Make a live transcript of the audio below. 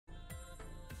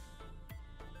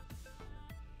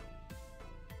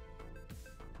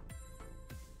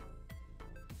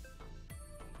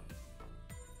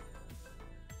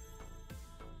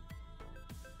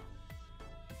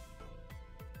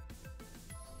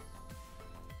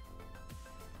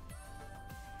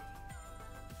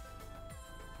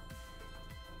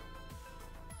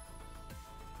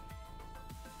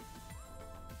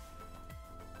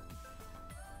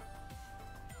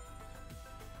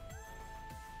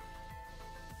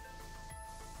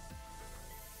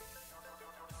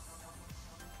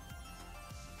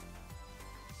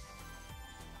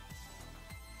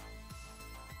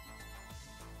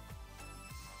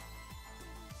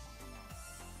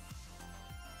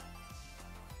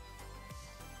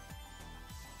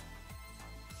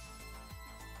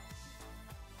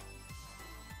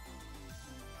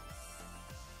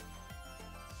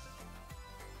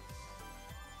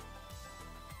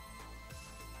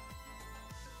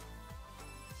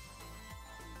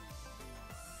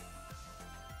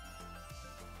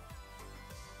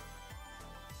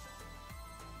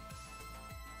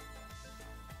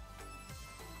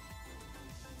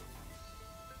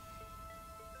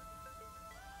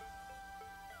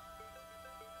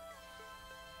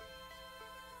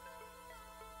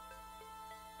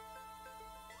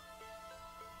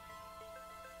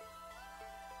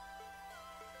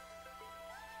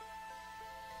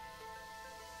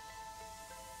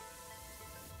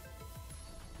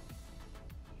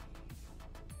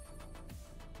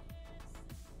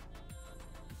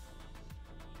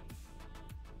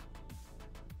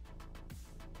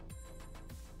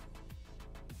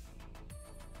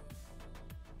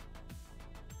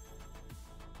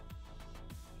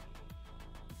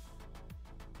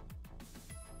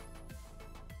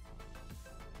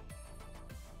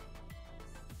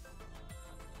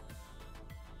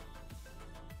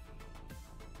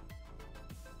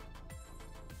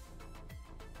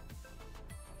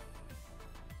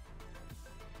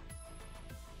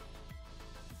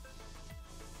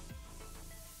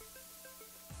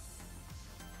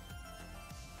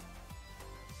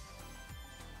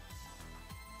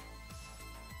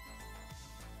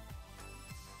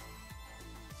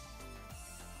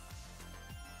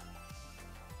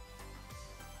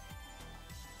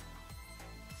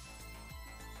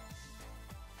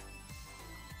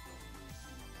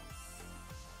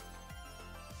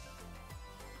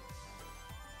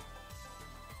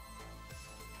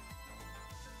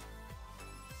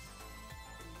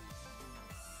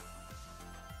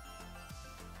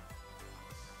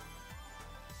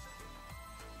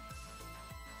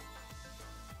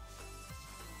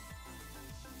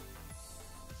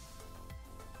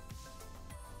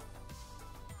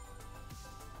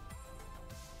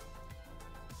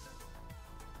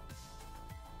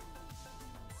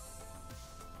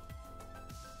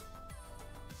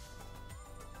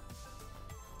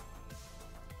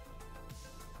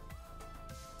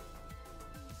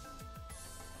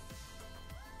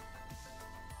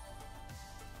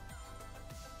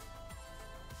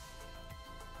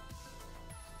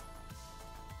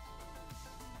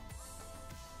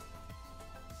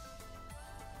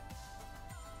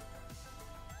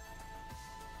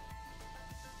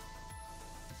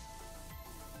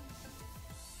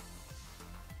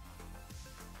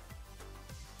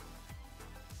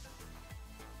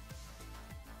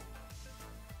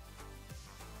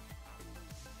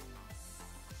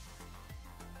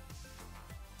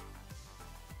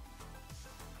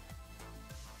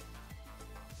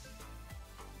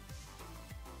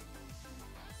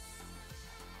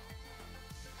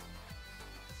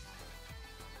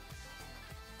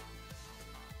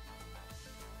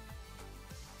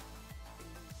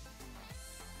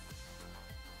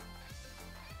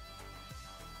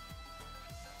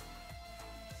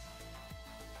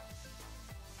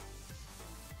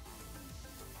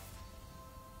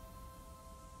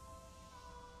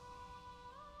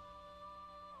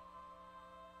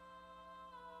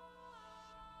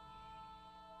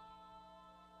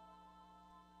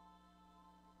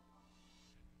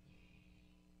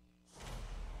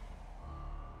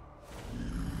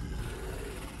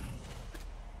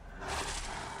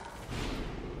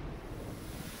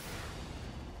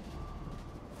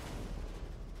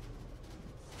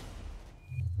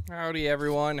Howdy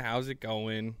everyone, how's it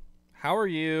going? How are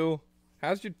you?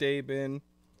 How's your day been?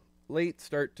 Late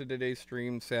start to today's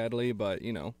stream, sadly, but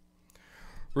you know.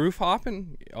 Roof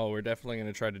hopping? Oh, we're definitely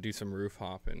gonna try to do some roof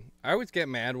hopping. I always get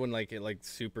mad when like it like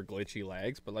super glitchy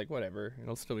lags, but like whatever.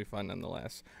 It'll still be fun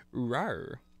nonetheless.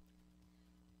 Rawr.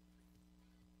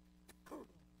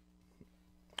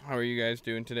 How are you guys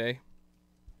doing today?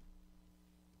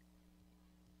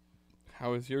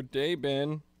 How has your day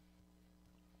been?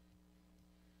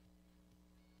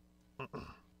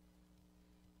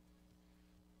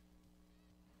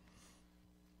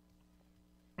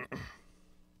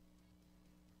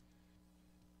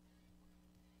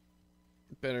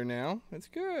 Better now? That's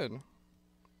good.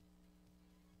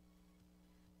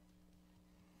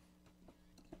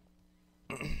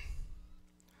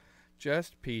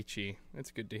 Just peachy.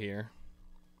 That's good to hear.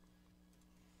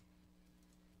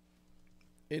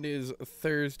 It is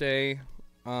Thursday.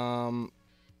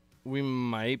 We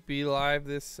might be live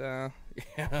this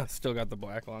yeah, still got the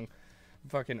black lung.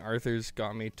 Fucking Arthur's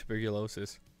got me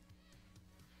tuberculosis.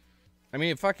 I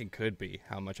mean, it fucking could be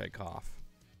how much I cough.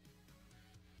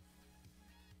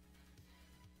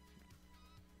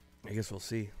 I guess we'll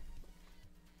see.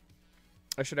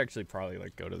 I should actually probably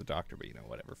like go to the doctor, but you know,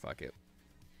 whatever, fuck it.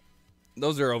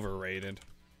 Those are overrated.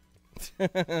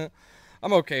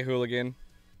 I'm okay, hooligan.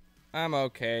 I'm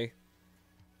okay.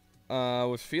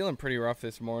 Was feeling pretty rough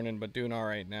this morning, but doing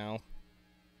alright now.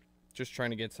 Just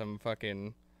trying to get some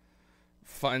fucking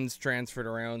funds transferred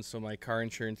around so my car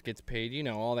insurance gets paid. You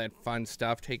know, all that fun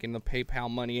stuff. Taking the PayPal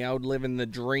money out, living the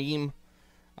dream.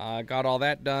 Got all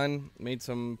that done. Made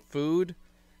some food.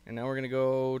 And now we're going to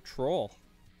go troll.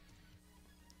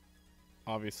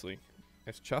 Obviously.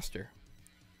 It's Chester.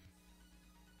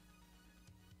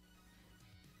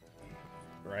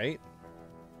 Right?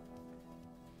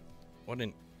 What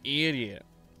an idiot.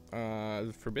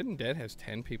 Forbidden Dead has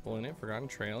 10 people in it. Forgotten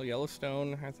Trail.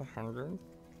 Yellowstone has 100.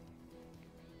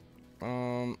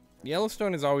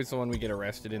 Yellowstone is always the one we get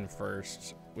arrested in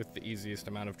first with the easiest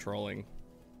amount of trolling.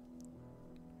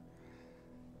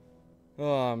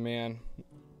 Oh, man.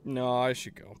 No, I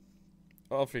should go.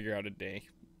 I'll figure out a day.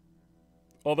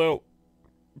 Although,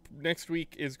 next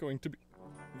week is going to be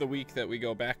the week that we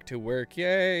go back to work.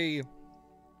 Yay!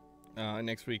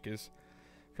 Next week is,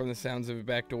 from the sounds of it,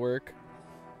 back to work.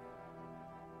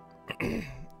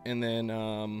 And then,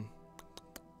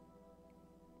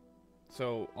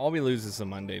 so all we lose is the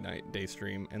Monday night day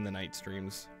stream and the night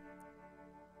streams.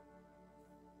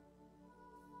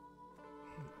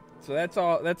 So that's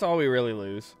all we really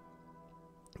lose.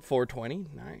 420,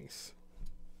 nice.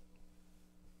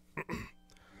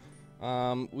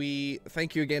 We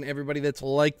thank you again, everybody that's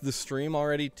liked the stream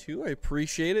already too. I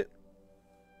appreciate it.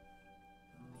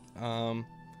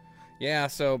 Yeah,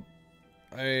 so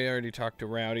I already talked to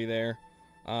Rowdy there.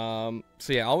 So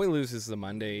yeah, all we lose is the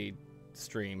Monday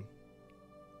stream.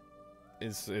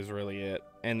 Is really it,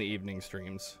 and the evening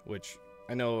streams, which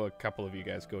I know a couple of you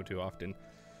guys go to often.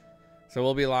 So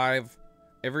we'll be live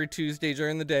every Tuesday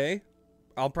during the day.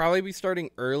 I'll probably be starting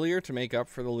earlier to make up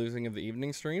for the losing of the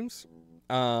evening streams.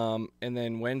 And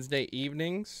then Wednesday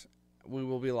evenings, we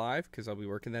will be live because I'll be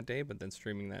working that day, but then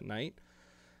streaming that night.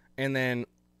 And then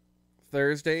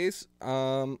Thursdays,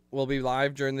 we'll be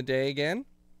live during the day again.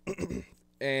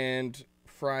 And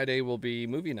Friday will be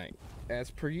movie night,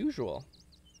 as per usual.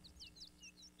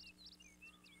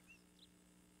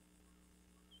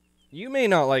 You may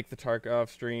not like the Tarkov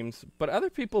streams, but other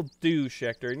people do,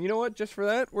 Schecter. And you know what? Just for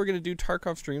that, we're going to do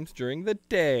Tarkov streams during the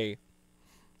day.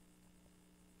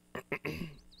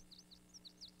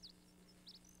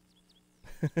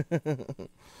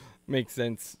 Makes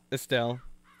sense, Estelle.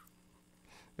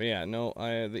 But yeah, no,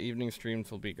 the evening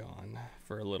streams will be gone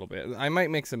for a little bit. I might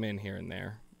mix them in here and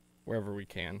there, wherever we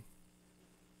can.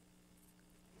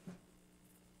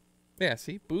 Yeah,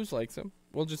 see? Booze likes them.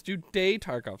 We'll just do day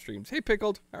Tarkov streams. Hey,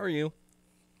 Pickled, how are you?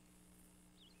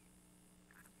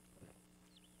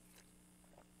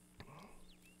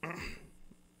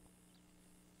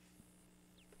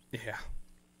 Yeah.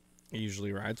 He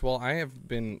usually rides. Well, I have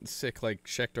been sick, like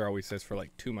Schecter always says, for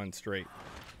like 2 months straight.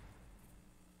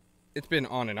 It's been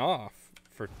on and off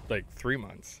for like 3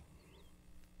 months.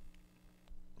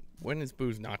 When is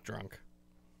Booze not drunk?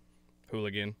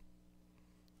 Hooligan.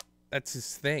 That's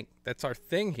his thing. That's our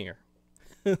thing here.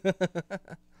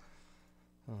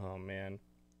 Oh, man.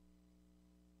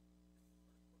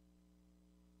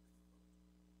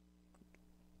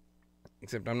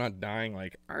 Except I'm not dying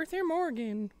like Arthur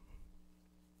Morgan.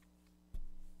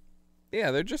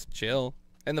 Yeah, they're just chill.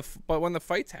 And but when the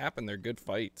fights happen, they're good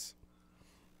fights.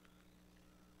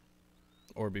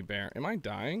 Or be bear. Am I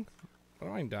dying? What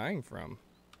am I dying from?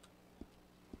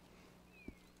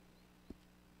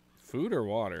 Food or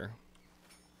water?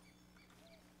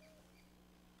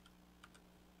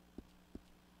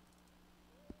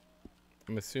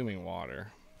 I'm assuming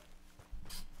water.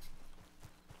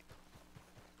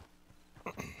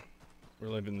 We're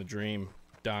living the dream.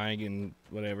 Dying in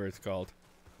whatever it's called.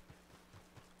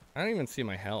 I don't even see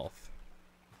my health.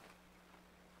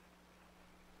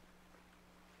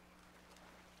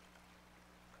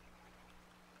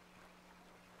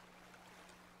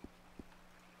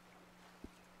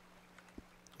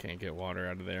 Can't get water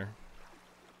out of there.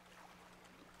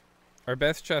 Our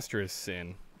best Chester is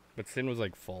Sin, but Sin was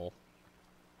like full.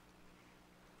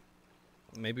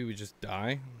 Maybe we just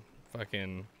die.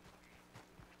 Fucking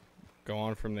go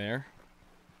on from there.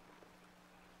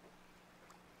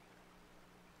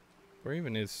 Where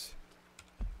even is...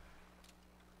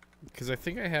 Because I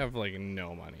think I have like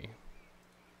no money.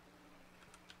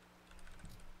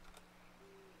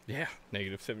 Yeah,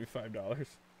 negative $75.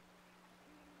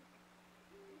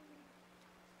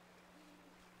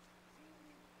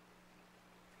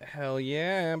 Hell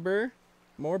yeah, Amber.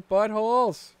 More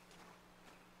buttholes.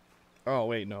 Oh,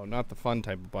 wait, no. Not the fun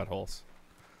type of buttholes.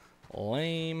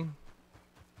 Lame.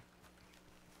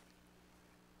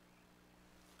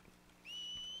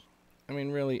 I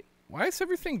mean, really, why is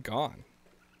everything gone?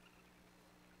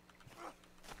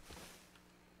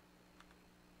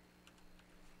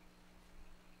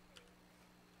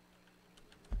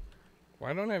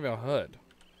 Why don't I have a hood?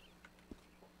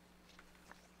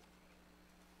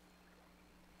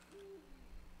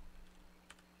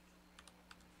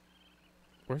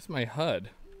 Where's my HUD?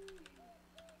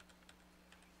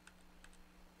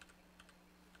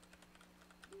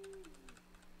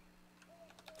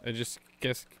 I just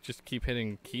guess just keep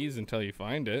hitting keys until you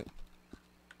find it.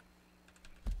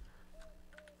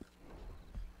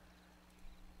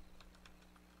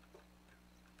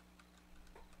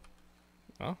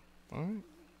 Oh, alright.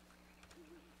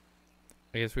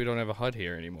 I guess we don't have a HUD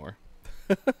here anymore.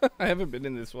 I haven't been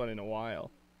in this one in a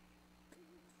while.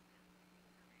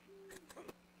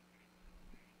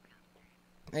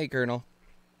 Hey, Colonel.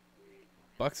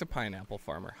 Buck's a pineapple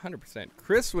farmer, 100%.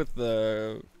 Chris with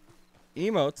the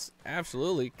emotes,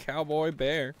 absolutely. Cowboy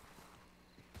bear.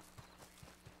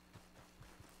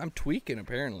 I'm tweaking,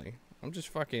 apparently. I'm just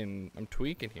fucking... I'm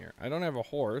tweaking here. I don't have a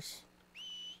horse.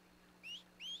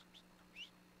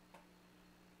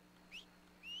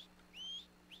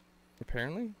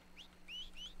 Apparently.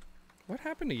 What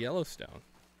happened to Yellowstone?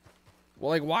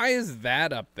 Well, like, why is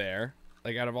that up there?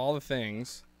 Like, out of all the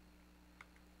things...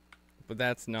 But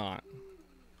that's not.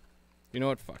 You know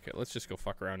what? Fuck it. Let's just go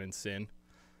fuck around in Sin.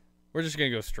 We're just gonna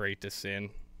go straight to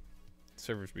Sin. The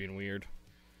server's being weird.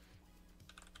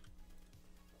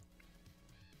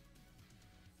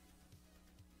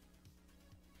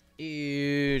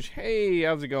 Hey,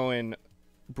 how's it going?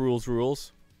 Brules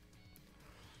rules.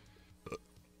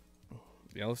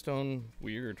 Yellowstone,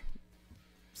 weird.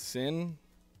 Sin,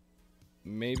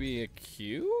 maybe a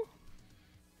Q?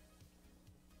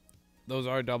 Those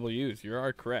are W's. You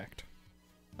are correct.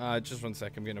 Just 1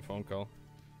 second. I'm getting a phone call.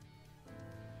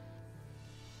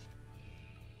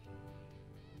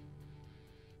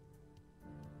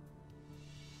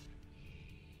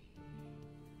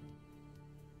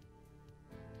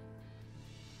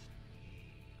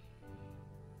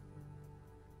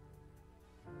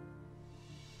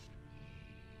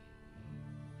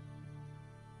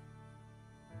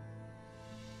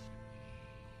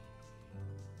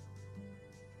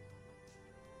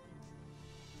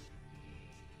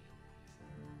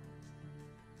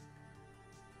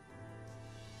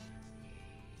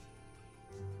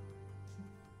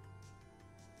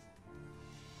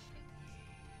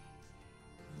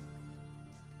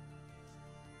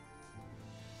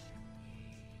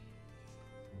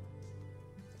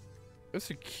 There's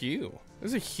a queue.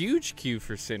 There's a huge queue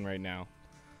for Sin right now.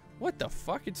 What the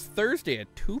fuck? It's Thursday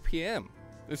at 2 p.m.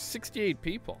 There's 68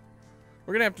 people.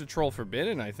 We're gonna have to troll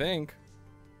Forbidden, I think.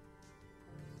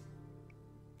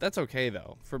 That's okay,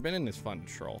 though. Forbidden is fun to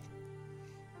troll.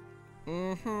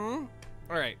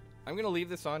 Alright, I'm gonna leave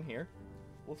this on here.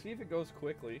 We'll see if it goes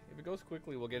quickly. If it goes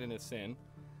quickly, we'll get into Sin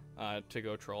to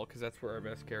go troll, because that's where our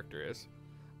best character is.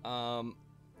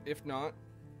 If not...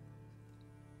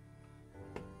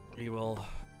 we will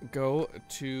go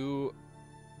to,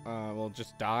 we'll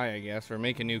just die, I guess, or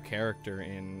make a new character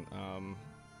in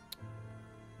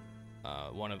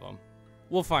one of them.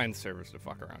 We'll find servers to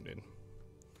fuck around in.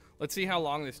 Let's see how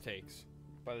long this takes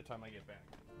by the time I get back.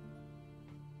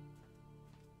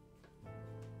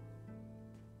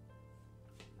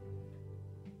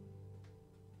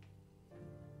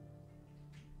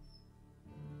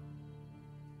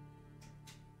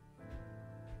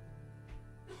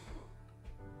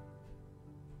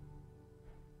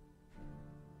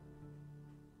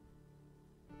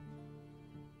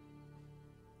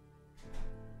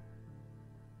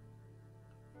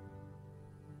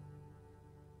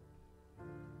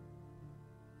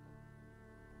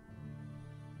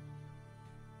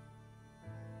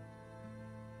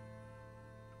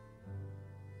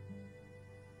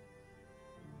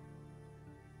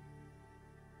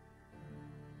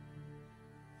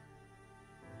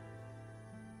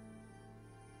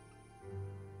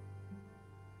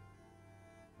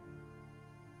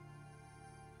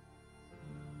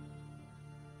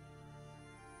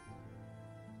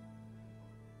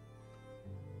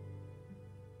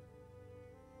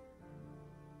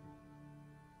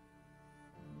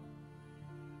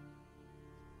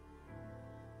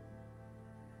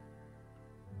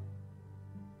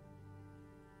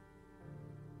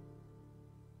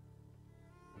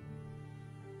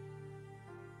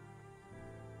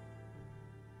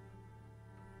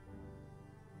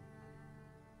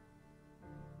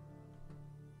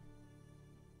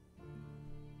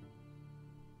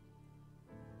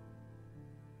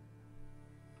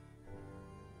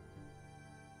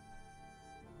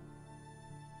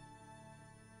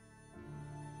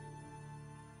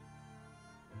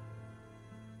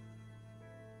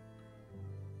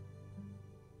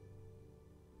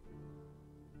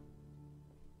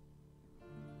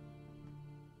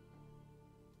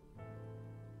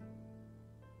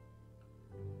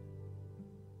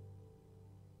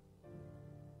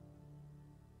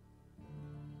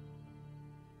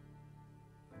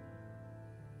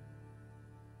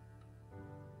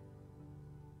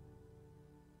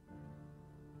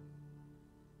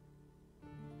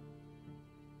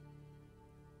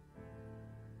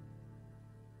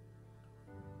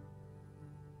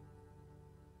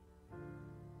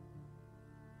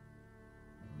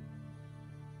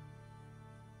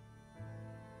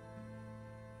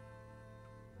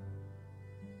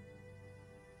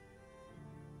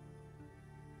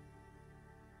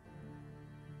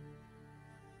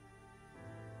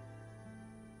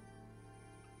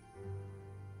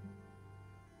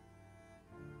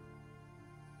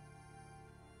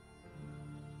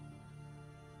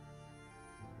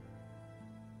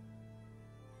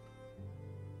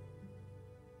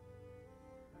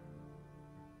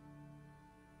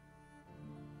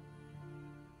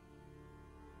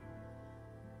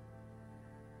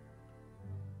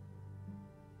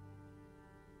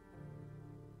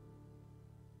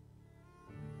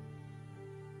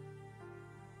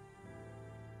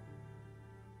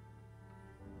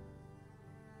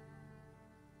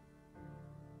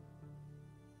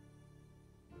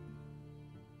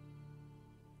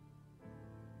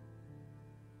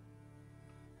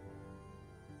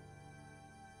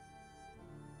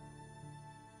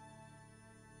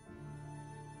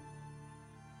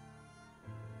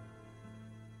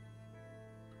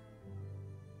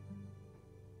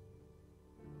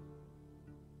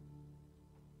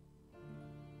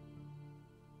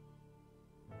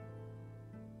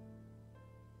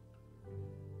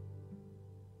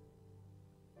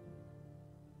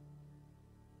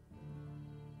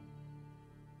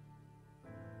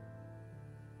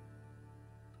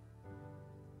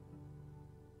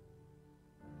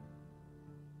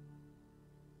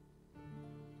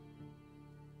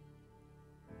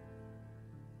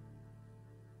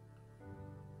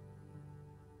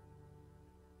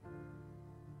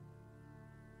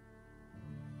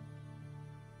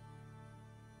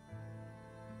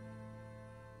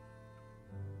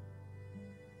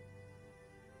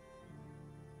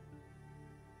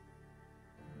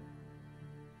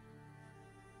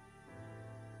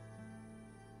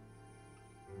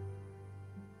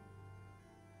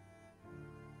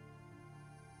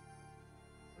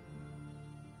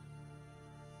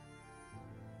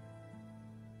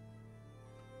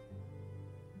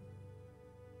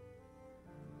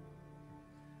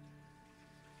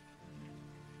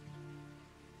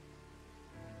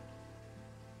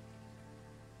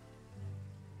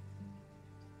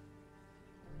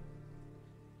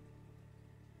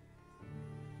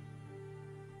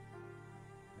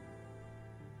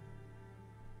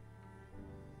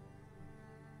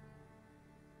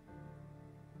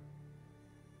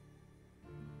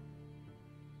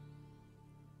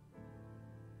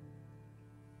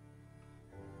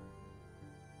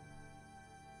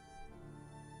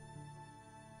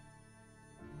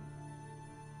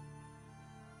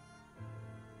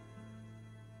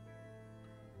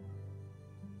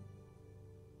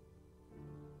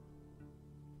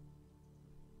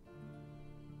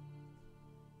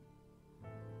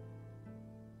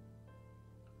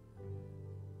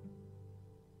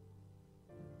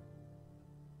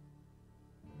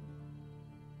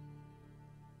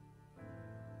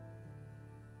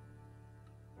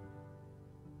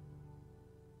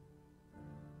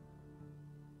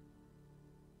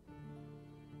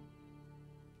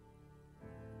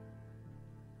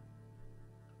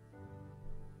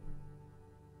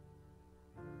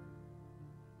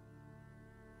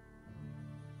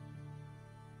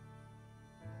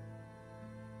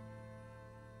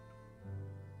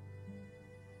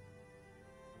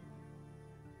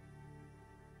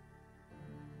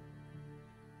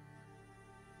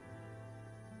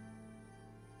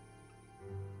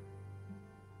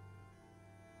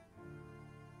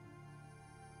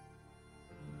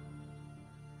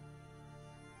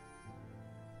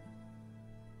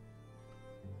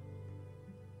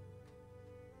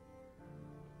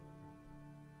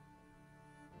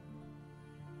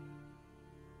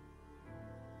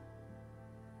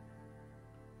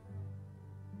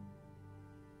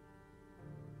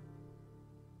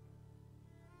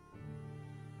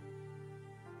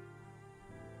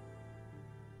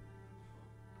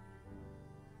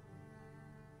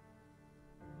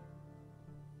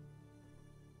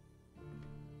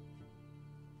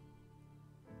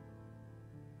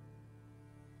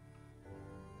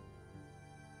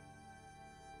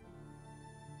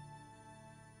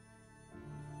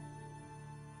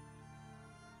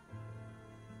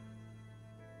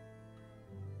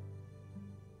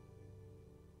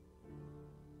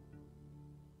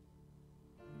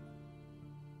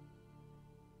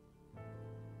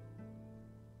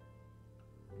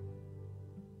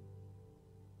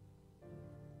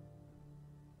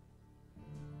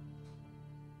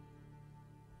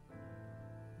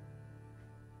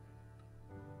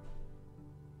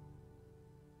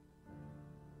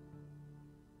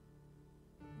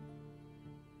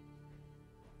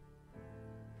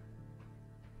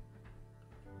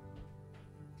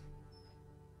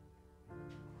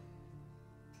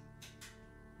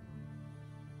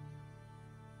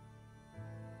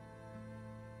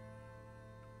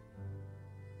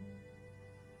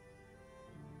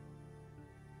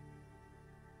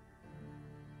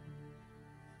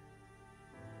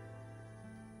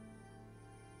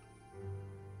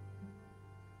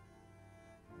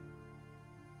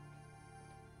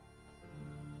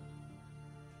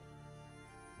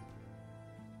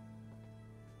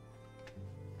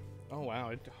 Oh, wow.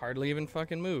 It hardly even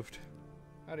fucking moved.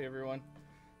 Howdy, everyone.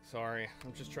 Sorry.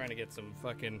 I'm just trying to get some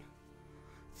fucking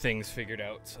things figured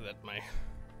out so that my...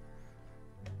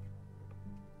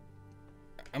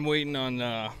 I'm waiting on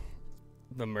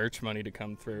the merch money to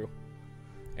come through.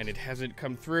 And it hasn't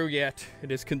come through yet. It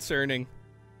is concerning.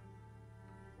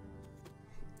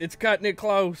 It's cutting it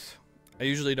close. I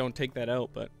usually don't take that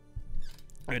out, but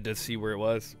I had to see where it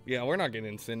was. Yeah, we're not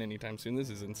getting Sin anytime soon. This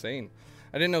is insane.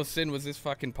 I didn't know Sin was this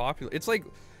fucking popular. It's like,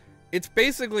 it's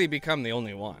basically become the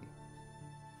only one.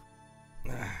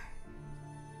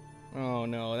 Oh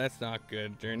no, that's not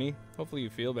good, Journey. Hopefully you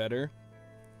feel better.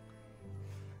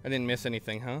 I didn't miss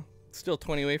anything, huh? Still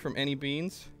 20 away from any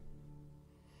beans.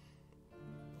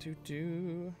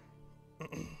 Journey.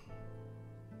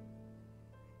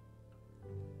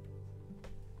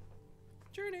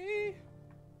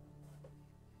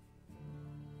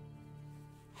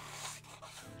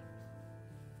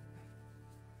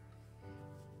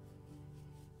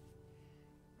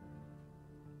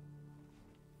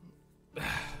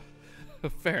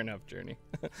 Fair enough, Journey.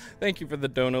 Thank you for the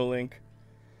dono link.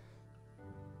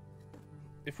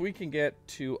 If we can get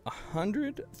to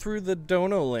 100 through the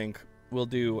dono link, we'll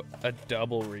do a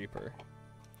double Reaper.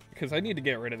 Because I need to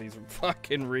get rid of these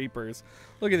fucking Reapers.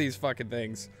 Look at these fucking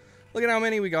things. Look at how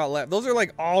many we got left. Those are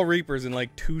like all Reapers and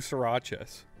like 2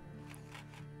 Srirachas.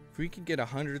 If we can get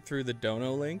 100 through the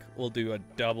dono link, we'll do a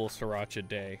double Sriracha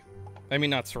day. I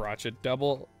mean, not Sriracha,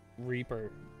 double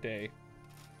Reaper day.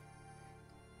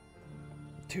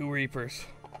 2 Reapers,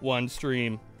 1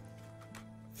 stream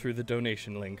through the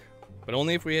donation link. But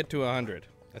only if we hit to 100.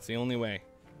 That's the only way.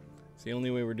 It's the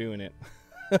only way we're doing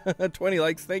it. 20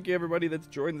 likes. Thank you, everybody that's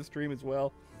joined the stream as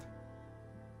well.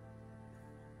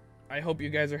 I hope you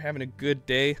guys are having a good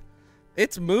day.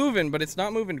 It's moving, but it's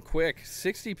not moving quick.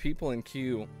 60 people in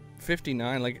queue.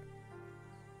 59. Like,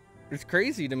 it's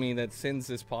crazy to me that Sin's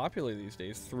this popular these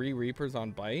days. 3 Reapers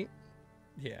on bite?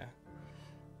 Yeah.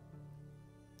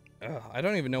 Ugh, I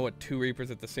don't even know what 2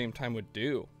 Reapers at the same time would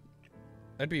do.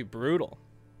 That'd be brutal.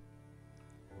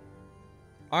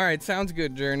 Alright, sounds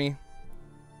good, Journey.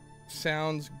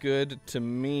 Sounds good to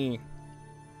me.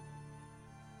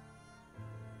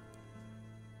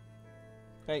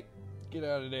 Hey, get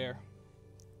out of there.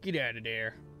 Get out of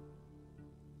there.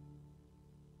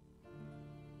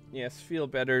 Yes, feel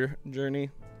better,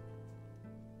 Journey.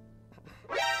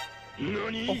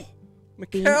 Oh,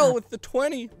 Mikkel with the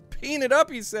 20. Bean it up,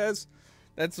 he says.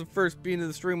 That's the first bean of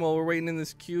the stream while we're waiting in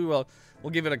this queue. Well, we'll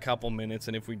give it a couple minutes,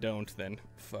 and if we don't, then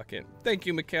fuck it. Thank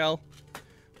you, Mikkel.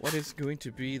 What is going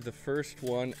to be the first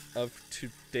one of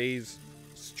today's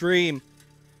stream?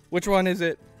 Which one is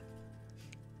it?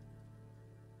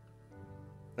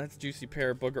 That's Juicy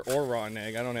Pear, Booger, or Rotten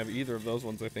Egg. I don't have either of those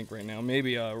ones, I think, right now.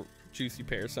 Maybe a Juicy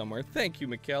Pear somewhere. Thank you,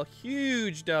 Mikkel.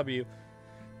 Huge W.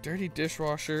 Dirty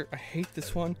Dishwasher. I hate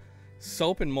this one.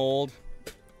 Soap and Mold.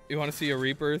 You want to see a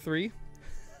Reaper 3?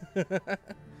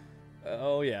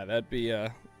 Oh yeah, that'd be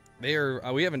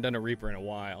we haven't done a Reaper in a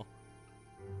while.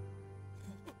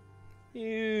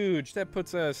 Huge. That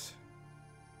puts us,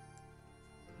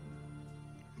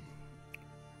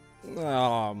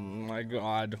 oh my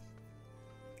god,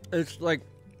 it's like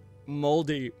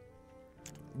moldy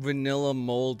vanilla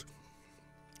mold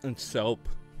and soap.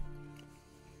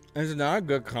 It's not a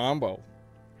good combo,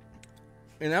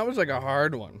 and that was like a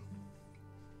hard one.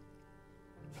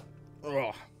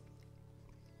 Ugh.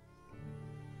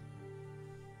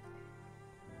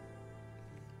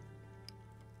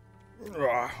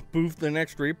 Ugh. Boof the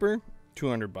next Reaper?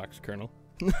 $200, Colonel.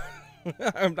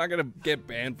 I'm not gonna get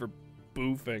banned for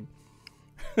boofing.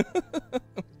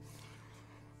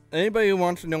 Anybody who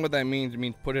wants to know what that means, it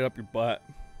means put it up your butt.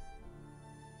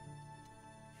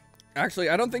 Actually,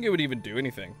 I don't think it would even do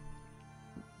anything.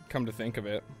 Come to think of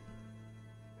it.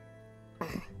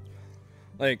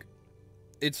 Like,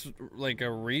 it's like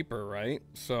a Reaper, right?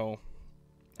 So,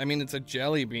 I mean, it's a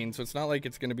jelly bean, so it's not like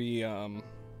it's gonna be,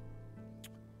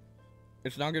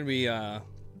 it's not gonna be,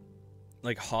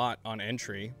 like, hot on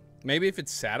entry. Maybe if it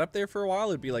sat up there for a while,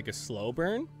 it'd be like a slow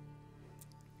burn.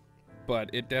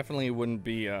 But it definitely wouldn't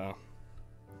be,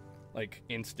 like,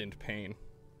 instant pain.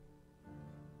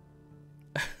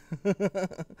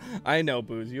 I know,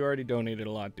 Booze. You already donated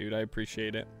a lot, dude. I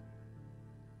appreciate it.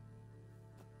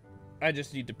 I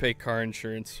just need to pay car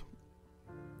insurance.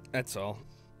 That's all.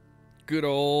 Good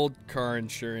old car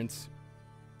insurance.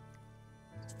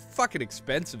 It's fucking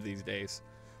expensive these days.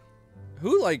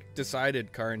 Who, like,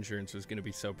 decided car insurance was going to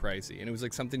be so pricey? And it was,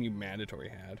 like, something you mandatory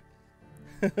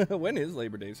had. When is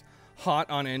Labor Days? Hot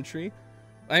on entry?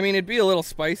 I mean, it'd be a little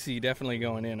spicy definitely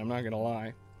going in. I'm not going to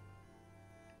lie.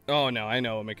 Oh, no, I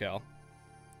know, Mikkel.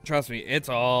 Trust me, it's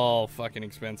all fucking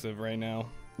expensive right now.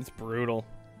 It's brutal.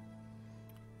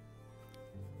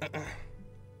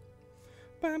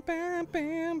 Bam, bam,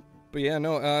 bam. But yeah,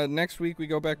 no, next week we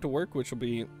go back to work, which will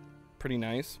be pretty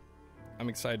nice. I'm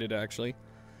excited, actually.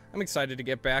 I'm excited to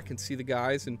get back and see the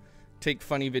guys and take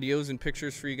funny videos and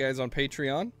pictures for you guys on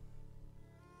Patreon.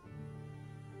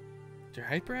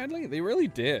 Right, Bradley? They really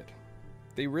did.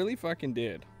 They really fucking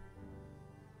did.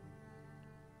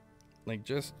 Like,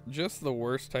 just the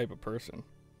worst type of person.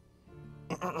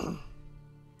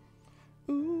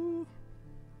 Ooh.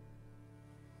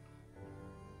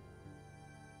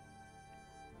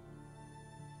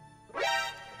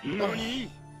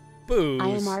 Nani? Booze. I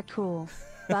am Cool.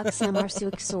 Buxam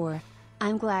Suksor.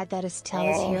 I'm glad that Estelle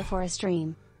is here for a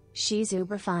stream. She's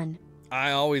uber fun.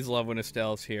 I always love when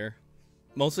Estelle's here.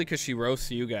 Mostly because she roasts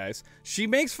you guys. She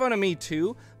makes fun of me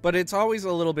too, but it's always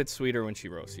a little bit sweeter when she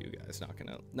roasts you guys.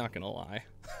 Not gonna lie.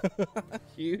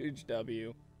 Huge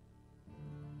W.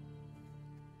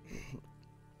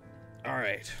 All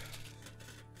right.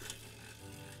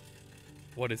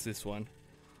 What is this one?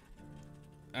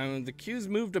 The queue's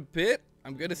moved a bit.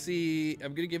 I'm gonna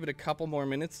give it a couple more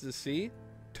minutes to see.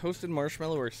 Toasted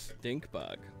marshmallow or stink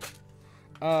bug.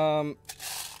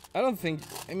 I don't think,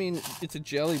 I mean, it's a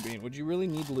jelly bean. Would you really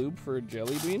need lube for a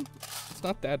jelly bean? It's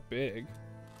not that big.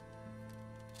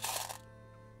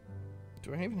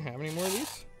 Do I even have any more of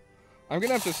these? I'm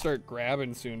gonna have to start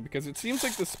grabbing soon because it seems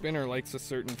like the spinner likes a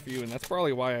certain few, and that's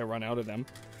probably why I run out of them.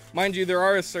 Mind you, there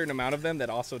are a certain amount of them that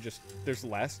also just, there's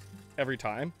less every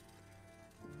time.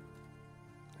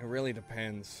 It really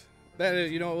depends. That,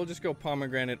 you know, we'll just go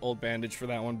pomegranate old bandage for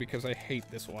that one because I hate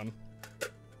this one.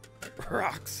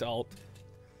 Rock salt.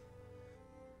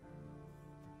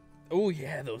 Oh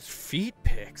yeah, those feet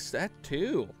pics, that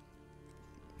too.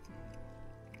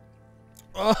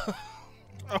 Oh,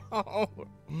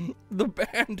 the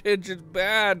bandage is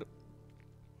bad.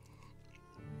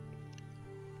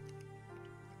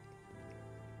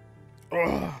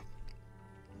 Ugh.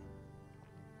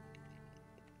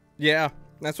 Yeah,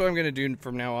 that's what I'm gonna do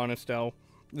from now on, Estelle.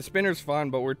 The spinner's fun,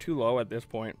 but we're too low at this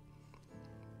point.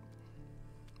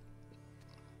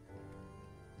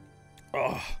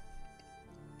 Ugh.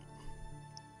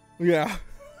 Yeah.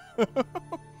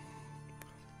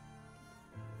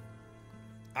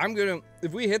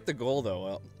 If we hit the goal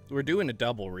though, we're doing a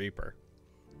double Reaper.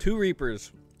 2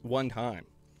 Reapers, 1 time.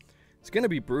 It's gonna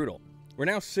be brutal. We're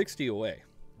now 60 away,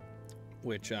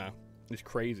 which is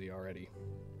crazy already.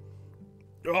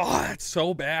 Oh, that's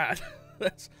so bad.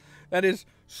 That is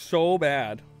so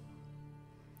bad.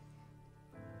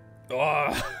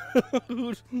 Oh,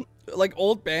 like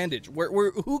old bandage.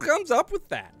 Who comes up with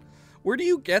that? Where do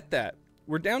you get that?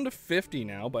 We're down to 50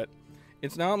 now, but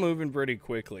it's not moving pretty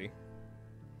quickly.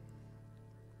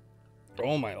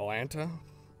 Oh my Lanta.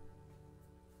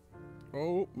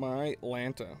 Oh my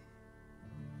Lanta.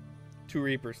 2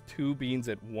 Reapers, 2 beans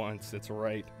at once. That's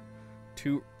right.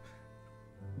 2.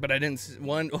 But I didn't see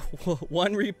one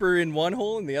Reaper in one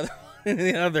hole and the other in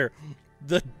the other.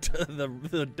 The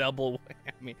double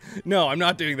whammy. No, I'm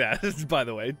not doing that. By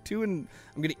the way, 2 and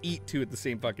I'm gonna eat 2 at the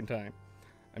same fucking time.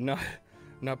 I'm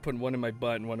not putting one in my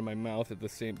butt and one in my mouth at the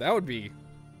same. That would be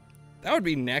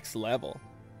next level.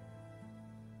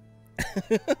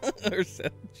 Or so,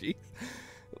 jeez.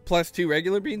 Plus 2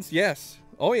 regular beans? Yes.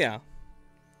 Oh yeah.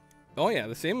 Oh yeah,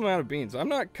 the same amount of beans. I'm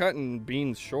not cutting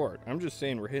beans short. I'm just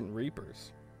saying we're hitting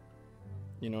Reapers.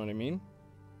 You know what I mean?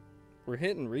 We're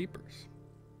hitting Reapers.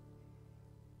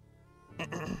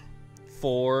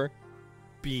 4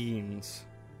 beans.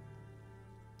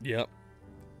 Yep.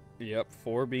 Yep,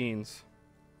 4 beans.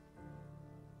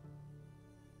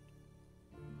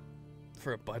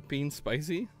 For a butt bean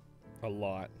spicy? A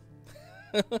lot.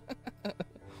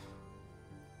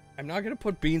 I'm not gonna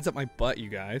put beans up my butt, you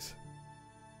guys.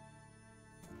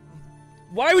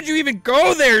 Why would you even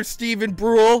go there, Stephen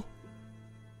Brule?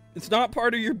 It's not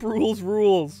part of your Brule's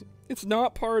rules. It's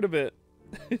not part of it.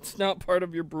 It's not part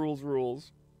of your Brule's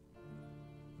rules.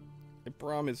 I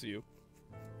promise you.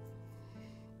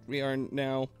 We are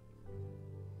now...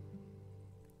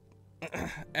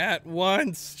 At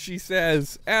once, she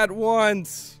says. At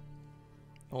once.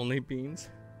 Only beans.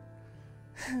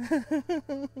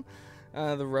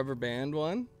 The rubber band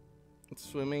one.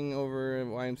 Swimming over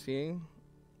YMCA.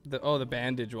 The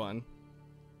bandage one.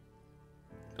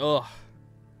 Ugh.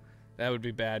 That would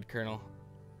be bad, Colonel.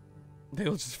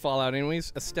 They'll just fall out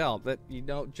anyways. Estelle, that, you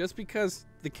know, just because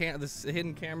the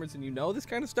hidden cameras and you know this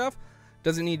kind of stuff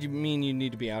doesn't mean you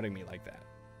need to be outing me like that.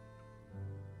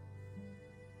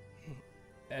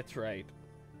 That's right.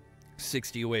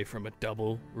 60 away from a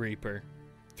double Reaper.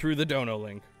 Through the dono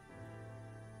link.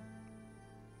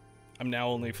 I'm now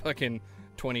only fucking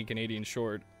 20 Canadian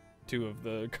short two of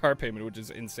the car payment, which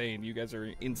is insane. You guys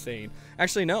are insane.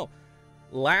 Actually, no.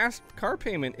 Last car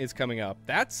payment is coming up.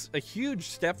 That's a huge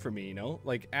step for me, you know?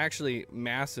 Like, actually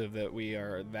massive that we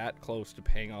are that close to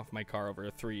paying off my car over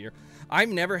a 3-year. I've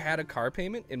never had a car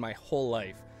payment in my whole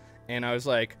life. And I was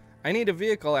like, I need a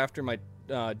vehicle after my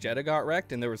Jetta got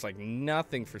wrecked, and there was like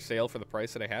nothing for sale for the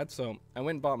price that I had. So I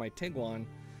went and bought my Tiguan,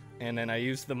 and then I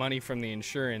used the money from the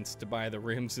insurance to buy the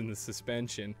rims and the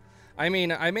suspension. I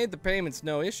mean, I made the payments,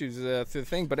 no issues through the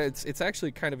thing, but it's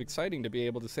actually kind of exciting to be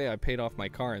able to say I paid off my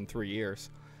car in 3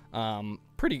 years.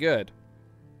 Pretty good.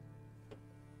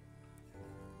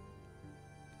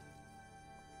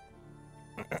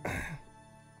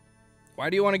 Why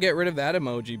do you want to get rid of that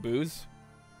emoji, Booze?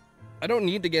 I don't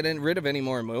need to get rid of any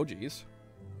more emojis.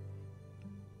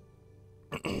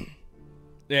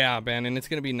 Yeah, Ben, and it's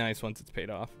going to be nice once it's paid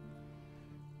off.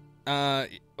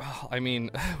 I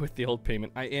mean, with the old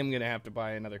payment, I am gonna have to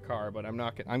buy another car, but I'm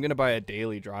not. I'm gonna buy a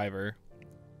daily driver.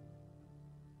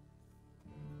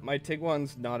 My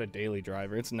Tiguan's not a daily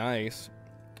driver. It's nice.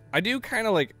 I do kind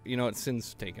of like, you know, it's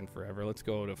since taken forever. Let's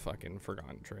go to fucking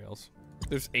Forgotten Trails.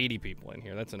 There's 80 people in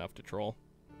here. That's enough to troll.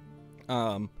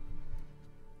 The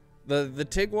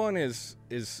Tiguan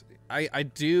is I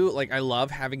do like, I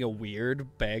love having a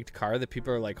weird bagged car that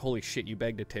people are like, holy shit, you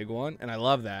bagged a Tiguan, and I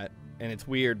love that. And it's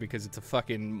weird because it's a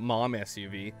fucking mom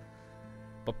SUV.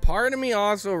 But part of me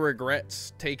also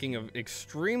regrets taking an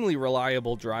extremely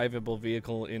reliable, drivable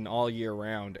vehicle in all year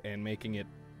round and making it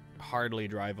hardly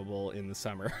drivable in the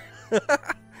summer.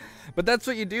 But that's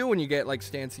what you do when you get like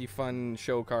stancy, fun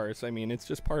show cars. I mean, it's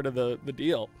just part of the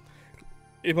deal.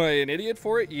 Am I an idiot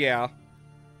for it? Yeah.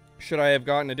 Should I have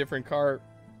gotten a different car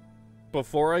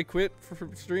before I quit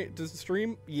to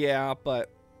stream? Yeah, but,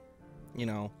 you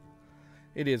know.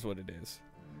 It is what it is.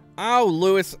 Oh,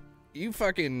 Lewis, you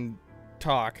fucking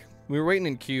talk. We were waiting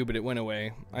in queue, but it went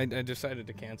away. I decided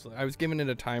to cancel it. I was giving it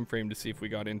a time frame to see if we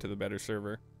got into the better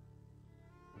server.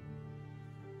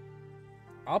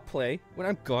 I'll play when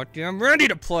I'm goddamn ready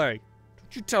to play.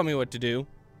 Don't you tell me what to do.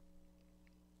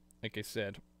 Like I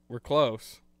said, we're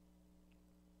close.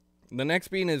 The next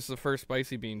bean is the first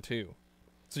spicy bean, too.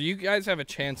 So you guys have a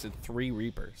chance at 3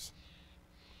 Reapers.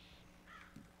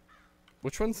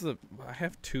 Which one's the... I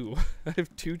have 2. I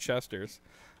have 2 Chesters.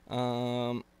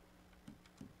 I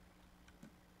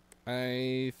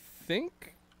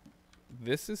think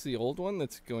this is the old one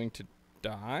that's going to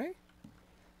die.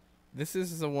 This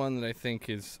is the one that I think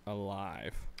is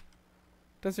alive.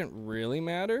 Doesn't really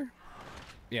matter.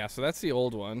 Yeah, so that's the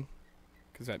old one.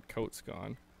 Because that coat's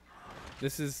gone.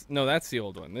 This is... No, that's the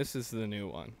old one. This is the new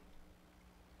one.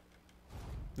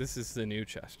 This is the new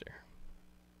Chester.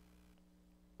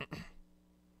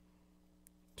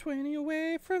 20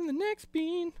 away from the next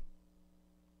bean.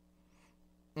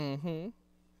 Mm-hmm.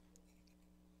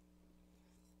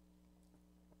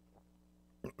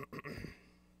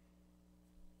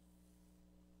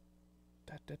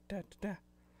 Da, da, da, da, da.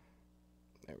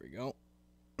 There we go.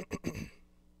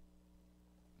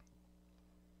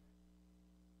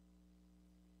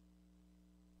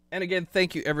 And again,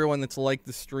 thank you everyone that's liked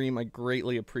the stream. I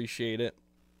greatly appreciate it.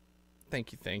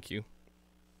 Thank you, thank you.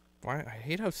 Why? I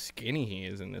hate how skinny he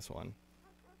is in this one.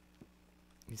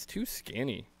 He's too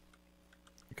skinny.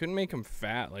 I couldn't make him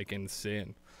fat like in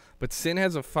Sin. But Sin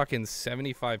has a fucking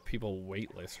 75 people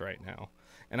wait list right now.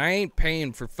 And I ain't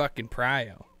paying for fucking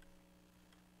Prio.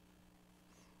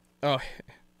 Oh.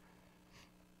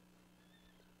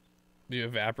 Do you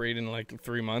evaporate in like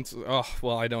 3 months? Oh,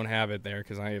 well, I don't have it there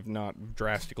because I have not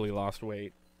drastically lost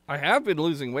weight. I have been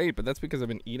losing weight, but that's because I've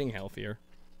been eating healthier.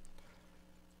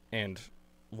 And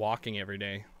walking every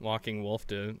day. Walking Wolf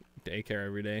to daycare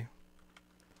every day.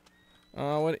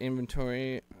 What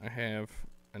inventory? I have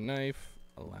a knife,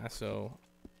 a lasso.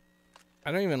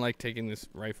 I don't even like taking this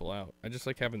rifle out. I just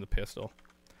like having the pistol.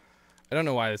 I don't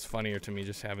know why it's funnier to me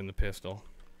just having the pistol.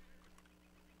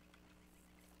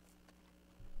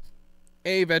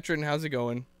 Hey, veteran, how's it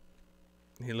going?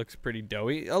 He looks pretty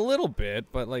doughy. A little bit,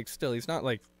 but like still, he's not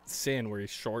like Sin where he's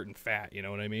short and fat, you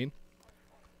know what I mean?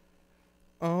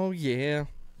 Oh, yeah.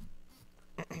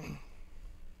 Hey,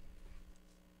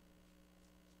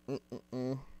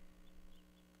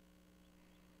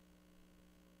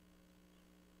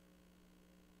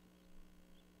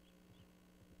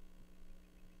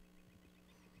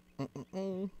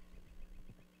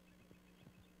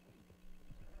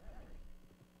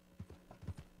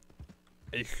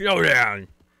 slow down.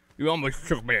 You almost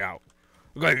took me out.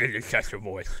 I gotta get your Chester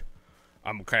voice.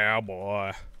 I'm a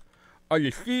cowboy. On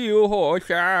your steel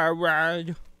horse I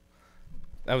ride.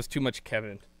 That was too much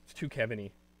Kevin. It's too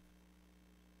Kevin-y.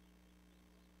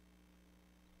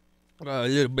 A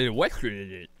little bit of Western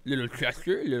in it. Little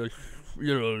Chester,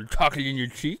 little chocolate in your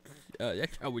cheeks.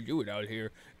 That's how we do it out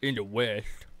here in the West.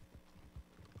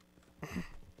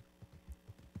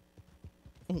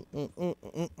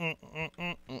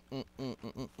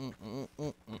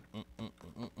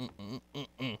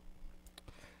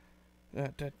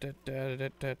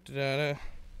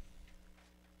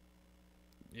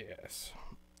 Yes.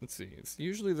 Let's see. It's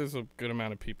usually there's a good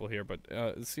amount of people here, but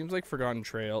it seems like Forgotten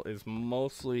Trail is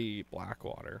mostly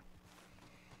Blackwater.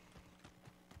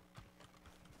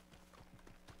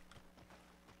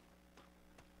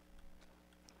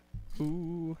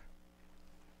 Ooh.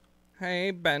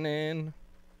 Hey, Benin.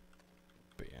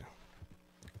 But yeah.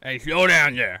 Hey, slow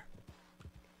down there.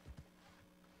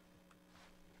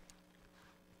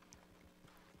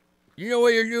 You know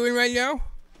what you're doing right now?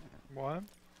 What?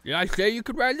 Did I say you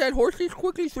could ride that horse this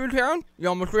quickly through town? You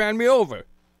almost ran me over.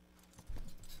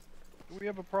 Do we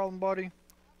have a problem, buddy?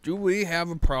 Do we have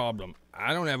a problem?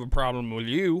 I don't have a problem with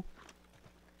you.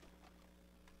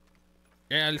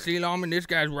 Yeah, see, Lawman, this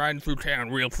guy's riding through town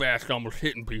real fast, almost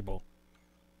hitting people.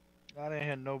 I didn't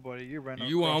hit nobody. You ran.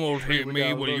 You across the almost street. hit We me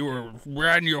gotta when you look. were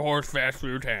riding your horse fast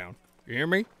through town. You hear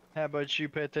me? How about you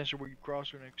pay attention where you cross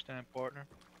her next time, partner?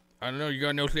 I don't know, you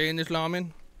got no say in this,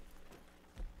 Lawman?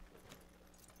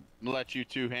 Let you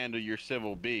two handle your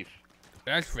civil beef.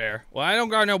 That's fair. Well, I don't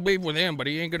got no beef with him, but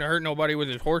he ain't gonna hurt nobody with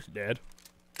his horse dead.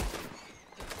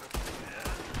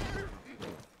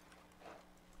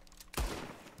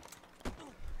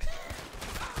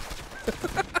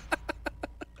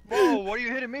 Whoa, what are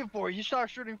you hitting me for? You start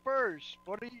shooting first.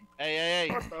 What are you? Hey,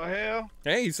 What the hell?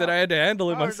 Hey, he said I had to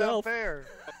handle it How is that myself. fair?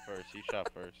 first. He shot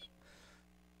first.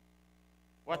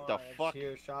 What Oh, the I just fuck?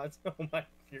 hear shots. Oh my,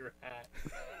 your hat.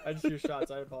 I just hear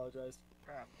shots. I apologize.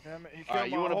 God damn it, he All killed right,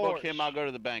 you my want to book horse. him? I'll go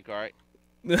to the bank. All right.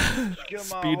 Kill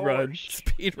my Speed run. horse.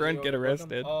 Speed run, You get wanna book 'em?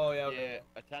 arrested. Oh yeah. Okay.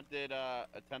 Yeah,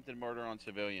 attempted murder on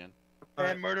civilian.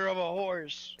 And murder of a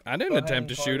horse. I didn't Go ahead attempt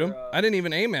to and call shoot him. your, I didn't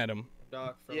even aim at him.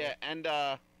 Doc. For Yeah, and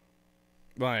Well,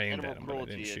 I aimed animal at him, but I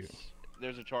cruelty. didn't shoot.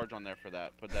 There's a charge on there for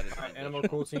that. Put that in. Alright, animal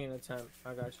cruelty and attempt.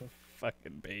 I got you.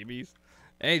 Fucking babies.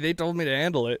 Hey, they told me to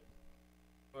handle it.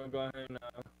 I'm gonna go ahead and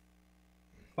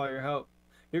call your help.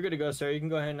 You're good to go, sir. You can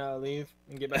go ahead and leave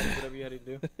and get back to whatever you had to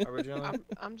do originally.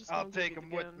 I'm just. I'll gonna take leave him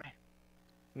with again. me.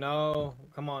 No,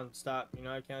 come on, stop. You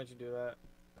know I can't let you do that.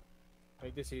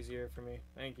 Make this easier for me.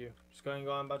 Thank you. Just go ahead and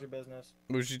go on about your business.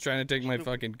 Was she trying to take my Stupid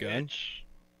fucking gun? bitch.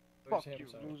 Where's Fuck him, you,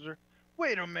 sorry. loser.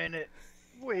 Wait a minute.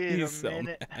 Wait He's a so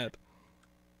minute. mad.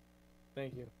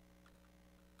 Thank you.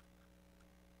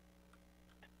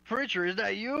 Preacher, is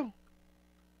that you?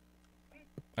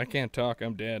 I can't talk.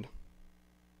 I'm dead.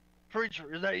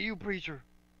 Preacher, is that you, preacher?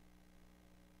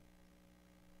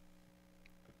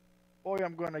 Boy,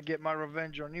 I'm gonna get my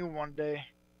revenge on you one day.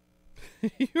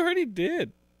 You already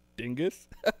did, dingus.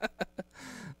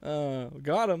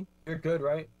 Got him. You're good,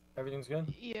 right? Everything's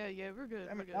good? Yeah, we're good.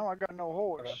 Damn We're it, good. now I got no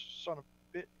horse, Okay. son of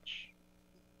a bitch.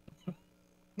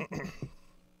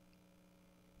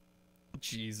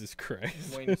 Jesus I'm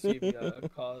Christ. waiting to see if you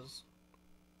cause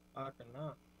fuck or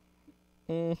not.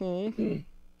 Mm-hmm.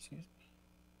 Excuse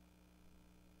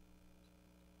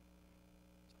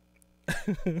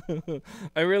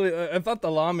I thought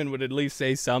the lawman would at least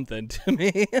say something to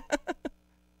me.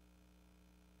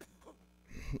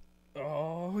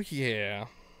 Oh, yeah.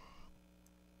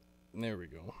 There we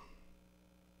go.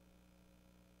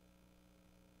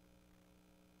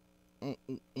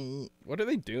 What are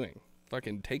they doing?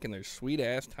 Fucking taking their sweet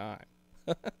ass time.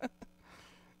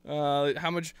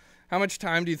 How much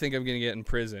time do you think I'm gonna get in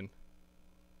prison?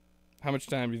 How much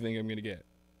time do you think I'm gonna get?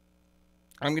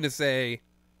 I'm gonna say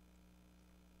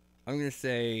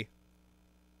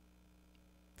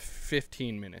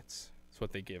 15 minutes. That's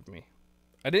what they give me.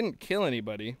 I didn't kill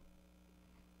anybody.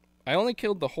 I only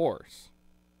killed the horse.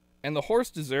 And the horse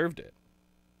deserved it.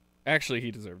 Actually, he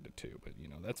deserved it too, but you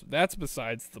know, that's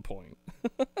besides the point.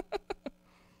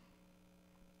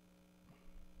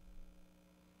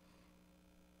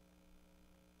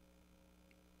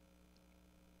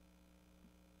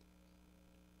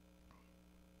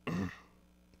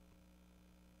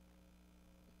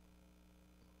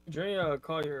 Dre,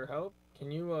 call your help.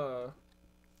 Can you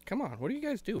Come on, what are you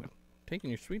guys doing? Taking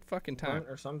your sweet fucking time. run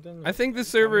or something? I think the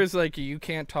server is like you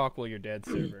can't talk while you're dead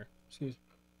server. Excuse.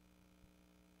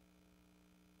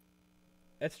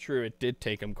 That's true. It did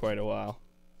take him quite a while.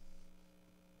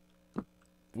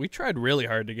 We tried really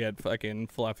hard to get fucking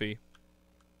Fluffy.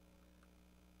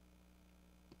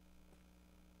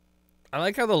 I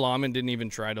like how the lawman didn't even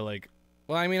try to like...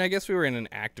 Well, I mean, I guess we were in an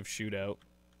active shootout.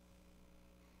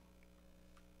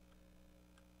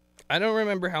 I don't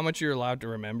remember how much you're allowed to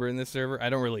remember in this server. I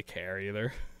don't really care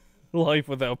either. Life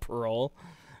without parole.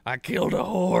 I killed a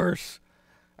horse.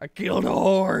 I killed a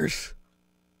horse.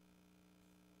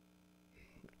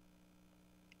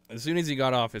 As soon as he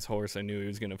got off his horse, I knew he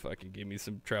was going to fucking give me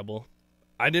some trouble.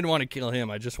 I didn't want to kill him.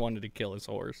 I just wanted to kill his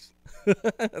horse.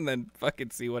 And then fucking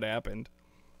see what happened.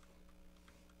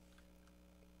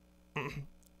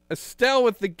 Estelle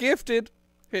with the gifted.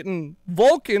 Hitting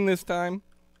Vulcan this time.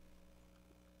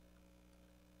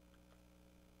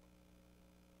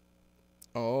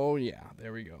 Oh, yeah.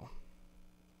 There we go.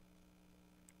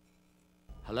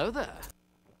 Hello there.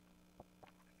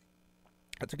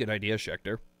 That's a good idea,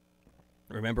 Schechter.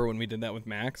 Remember when we did that with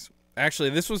Max? Actually,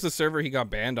 this was the server he got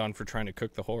banned on for trying to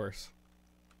cook the horse.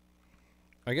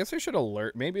 I guess I should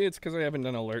alert. Maybe it's because I haven't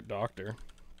done alert doctor.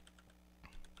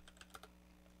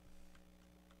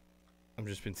 I've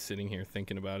just been sitting here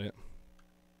thinking about it.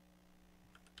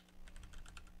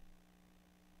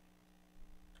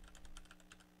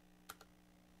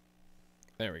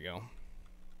 There we go.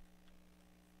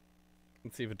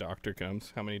 Let's see if a doctor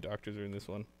comes. How many doctors are in this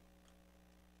one?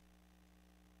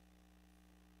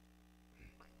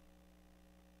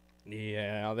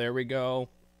 Yeah, there we go.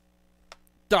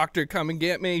 Doctor, come and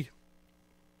get me.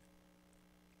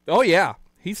 Oh, yeah.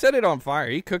 He set it on fire.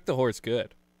 He cooked the horse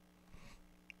good.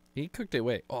 He cooked it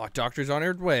way. Oh, doctor's on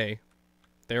her way.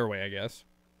 Their way, I guess.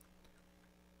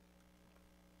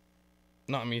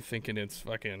 Not me thinking it's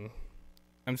fucking...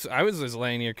 I was just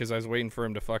laying here because I was waiting for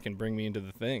him to fucking bring me into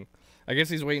the thing. I guess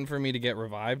he's waiting for me to get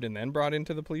revived and then brought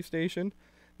into the police station.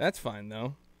 That's fine,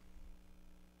 though.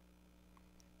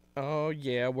 Oh,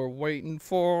 yeah, we're waiting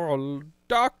for a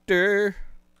doctor.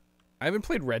 I haven't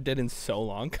played Red Dead in so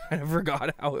long. Kind of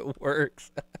forgot how it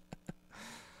works.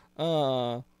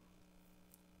 A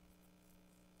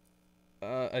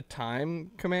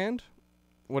time command?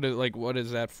 What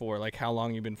is that for? Like how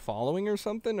long you've been following or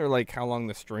something? Or like how long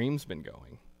the stream's been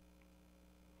going?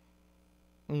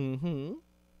 Mm-hmm.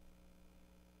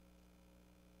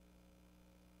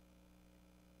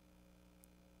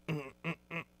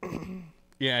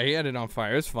 Yeah, he had it on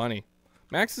fire. It's funny.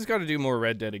 Max has got to do more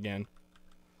Red Dead again.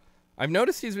 I've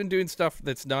noticed he's been doing stuff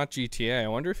that's not GTA. I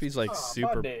wonder if he's like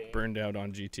super buddy. burned out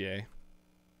on GTA.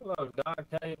 Hello, Doc.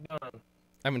 How you doing?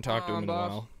 I haven't talked to him in a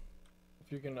boss. while.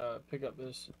 If you can pick up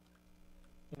this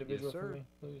individual Yes, for sir. me,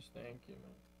 please. Thank you,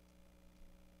 man.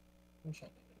 I'm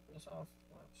trying to get this off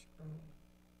my screen.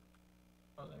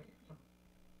 Oh, there you go.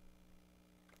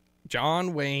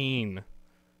 John Wayne.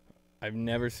 I've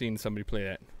never seen somebody play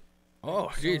that. Oh,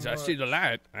 jeez, I see the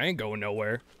light. I ain't going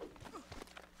nowhere.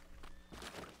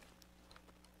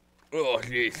 Oh,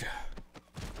 jeez.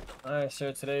 Alright,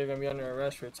 sir. Today you're gonna be under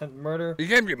arrest for attempted murder.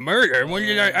 Attempted murder? When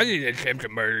did I didn't attempt to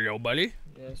murder nobody.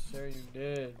 Yes, sir. You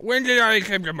did. When did I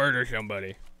attempt to murder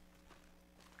somebody?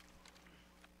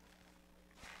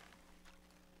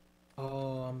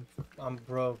 Oh, I'm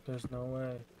broke. There's no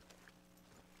way.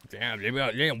 Damn, they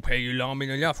don't pay you long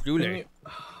enough, do Can they? you-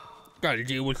 Gotta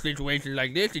deal with situations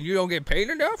like this and you don't get paid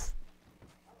enough?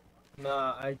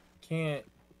 Nah, I can't.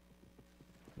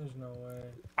 There's no way.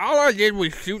 All I did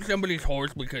was shoot somebody's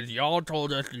horse because y'all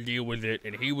told us to deal with it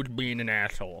and he was being an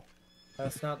asshole.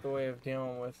 That's not the way of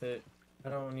dealing with it. I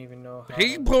don't even know how.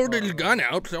 He to pulled his follow. gun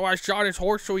out, so I shot his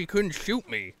horse so he couldn't shoot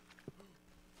me.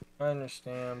 I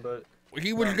understand, but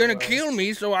He was Not gonna the way. kill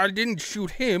me, so I didn't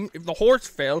shoot him. If the horse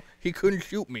fell, he couldn't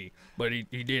shoot me. But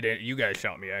he did it. You guys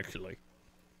shot me, actually.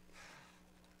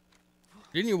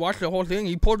 Didn't you watch the whole thing?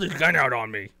 He pulled his gun out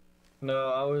on me.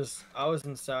 no, I was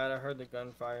inside. I heard the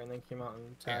gunfire and then came out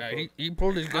and Yeah, tackled. he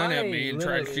pulled his gun at I me and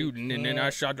tried literally shooting, and then I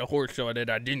can't- shot the horse so that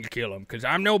I didn't kill him. Because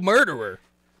I'm no murderer.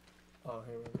 Oh,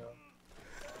 here we go.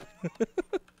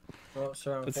 Well,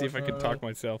 sir, Let's see if I can talk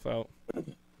myself out.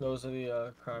 Those are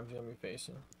the crimes you're gonna be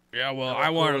facing. Yeah, well, Yeah, I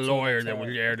want a cruelty to lawyer that was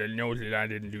attack. there that knows that I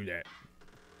didn't do that.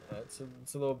 Yeah, it's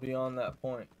a little beyond that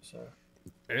point, sir.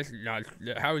 That's not.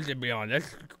 How is it beyond?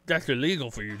 That's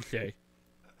illegal for you to say.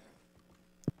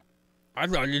 I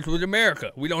thought this was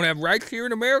America. We don't have rights here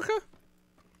in America?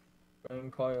 Go ahead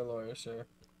and call your lawyer, sir.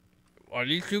 Are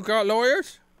these two got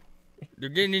lawyers? They're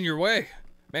getting in your way.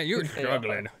 Man, you're Yeah.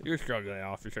 struggling. You're struggling,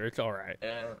 officer. It's all right.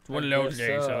 Yeah, It's one I of those guess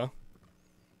days, so. huh?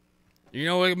 You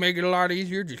know what would make it a lot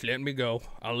easier? Just let me go.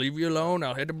 I'll leave you alone.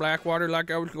 I'll head to Blackwater like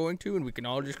I was going to, and we can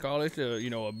all just call this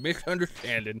a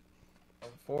misunderstanding.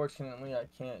 Unfortunately, I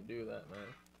can't do that, man.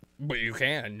 But you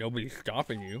can. Nobody's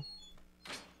stopping you.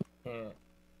 Can't.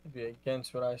 It'd be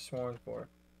against what I sworn for.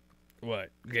 What?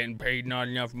 Getting paid not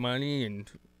enough money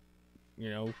and,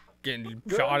 getting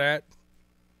Good. shot at?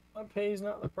 My pay's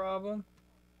not the problem.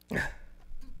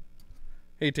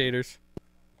 Hey, Taters.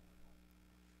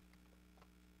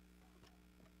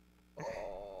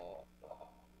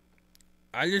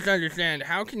 I just understand.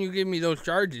 How can you give me those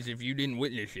charges if you didn't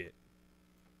witness it?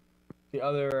 The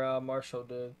other marshal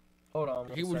did. Hold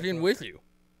on. He was second. in with you.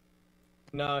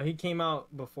 No, he came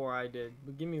out before I did.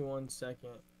 But give me 1 second.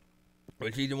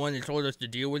 Was he the one that told us to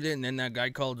deal with it, and then that guy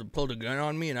pulled a gun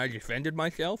on me, and I defended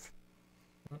myself?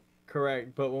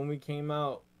 Correct. But when we came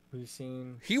out, we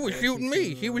seen. He was shooting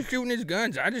me. He was shooting his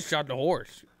guns. I just shot the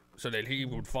horse so that he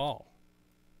would fall.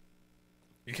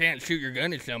 You can't shoot your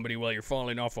gun at somebody while you're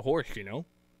falling off a horse, you know?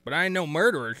 But I ain't no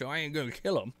murderer, so I ain't gonna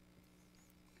kill him.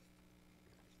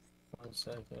 1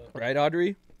 second. Right,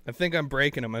 Audrey? I think I'm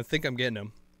breaking him. I think I'm getting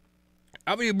him.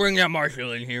 How about you bring that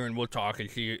marshal in here and we'll talk and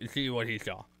see what he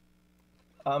saw.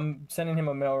 I'm sending him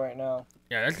a mail right now.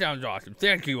 Yeah, that sounds awesome.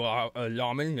 Thank you,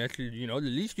 Lawman. That's, you know, the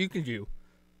least you can do.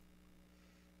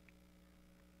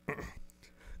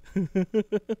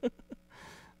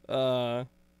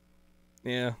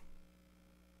 Yeah.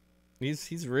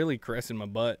 He's really caressing my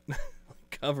butt.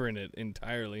 Covering it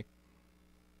entirely.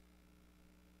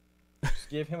 Just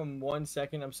give him 1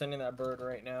 second. I'm sending that bird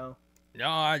right now.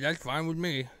 No, that's fine with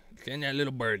me. Send that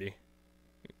little birdie.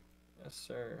 Yes,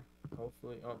 sir.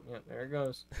 Hopefully. Oh, yeah, there it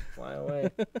goes. Fly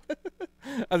away.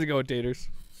 How's it going, Taters?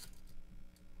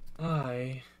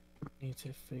 I need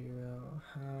to figure out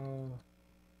how.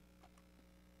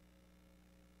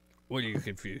 What are you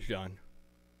confused on?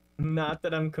 Not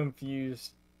that I'm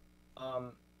confused.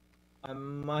 I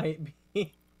might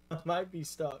be. I might be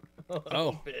stuck. A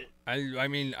little bit. I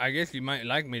mean, I guess you might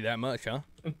like me that much, huh?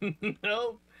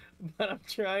 Nope. But I'm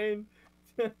trying.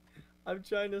 I'm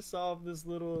trying to solve this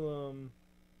little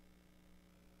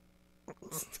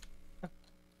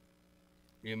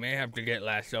You may have to get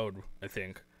lassoed, I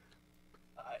think.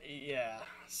 yeah,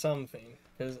 something.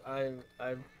 Cause I've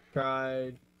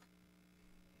tried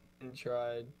and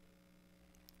tried.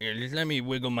 Yeah, just let me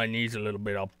wiggle my knees a little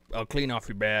bit. I'll clean off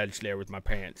your badge there with my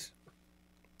pants.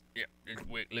 Yeah, just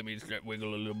let me just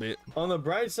wiggle a little bit. On the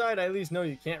bright side, I at least know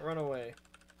you can't run away.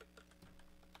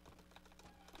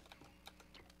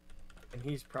 And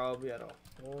he's probably at a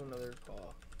whole nother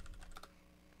call.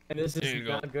 And this There is you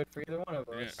go. not good for either one of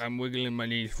Yeah, us. I'm wiggling my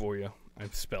knees for you.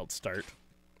 I've spelled start.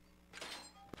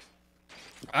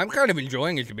 I'm kind of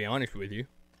enjoying it, to be honest with you.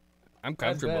 I'm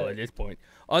comfortable bet. at this point.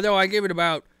 Although I give it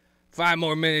about 5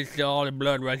 more minutes till all the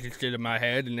blood rushes to my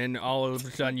head, and then all of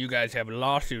a sudden you guys have a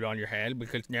lawsuit on your head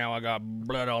because now I got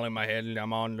blood all in my head and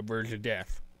I'm on the verge of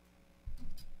death.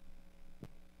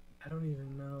 I don't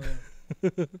even know.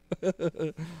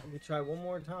 Let me try one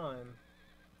more time.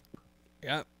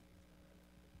 Yep.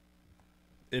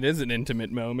 It is an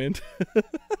intimate moment.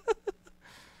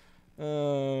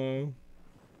 It's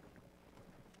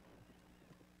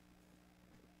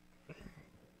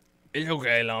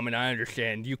okay, Lawman. I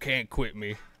understand. You can't quit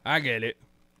me. I get it.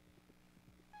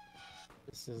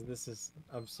 This is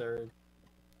absurd.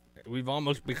 We've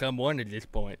almost become one at this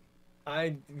point.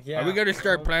 Yeah. Are we gonna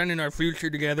start planning our future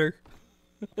together?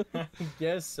 I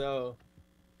guess so.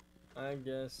 I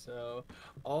guess so.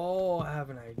 Oh, I have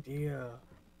an idea.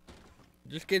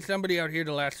 Just get somebody out here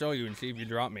to lasso you and see if you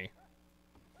drop me.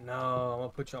 No, I'm gonna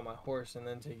put you on my horse and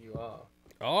then take you off.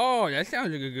 Oh, that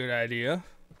sounds like a good idea.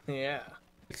 Yeah.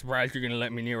 Surprised you're gonna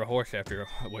let me near a horse after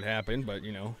what happened, but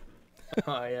you know.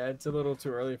 Oh yeah, it's a little too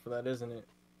early for that, isn't it?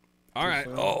 All right.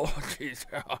 soon. Oh, jeez.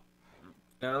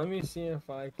 Now let me see if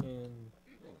I can.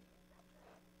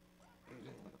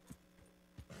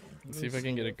 See if I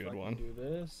can get a good one. Do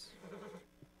this.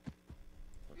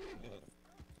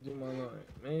 Do my little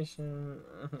animation.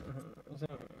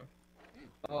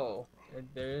 Oh,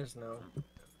 there is no.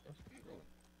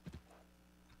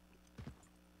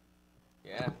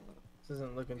 Yeah, this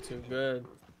isn't looking too good.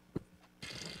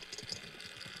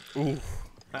 Ooh.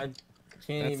 I can't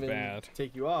That's even bad.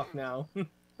 take you off now.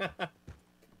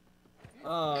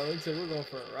 Oh, looks like we're going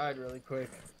for a ride really quick.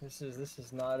 This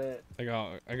is not it. I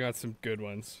got some good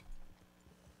ones.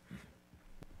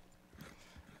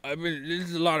 This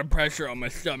is a lot of pressure on my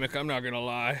stomach. I'm not gonna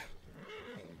lie.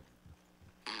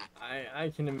 I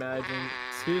can imagine.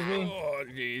 Excuse me. Oh,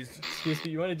 jeez. Excuse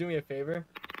me. You want to do me a favor?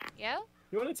 Yeah?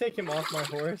 You want to take him off my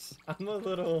horse? I'm a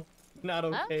little not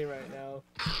okay right now.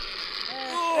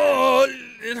 Oh,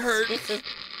 it hurts.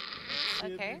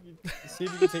 Okay. See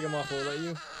if you can take him off. We'll let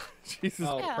you. Jesus.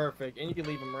 Oh, Yeah. perfect. And you can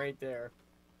leave him right there.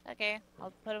 Okay,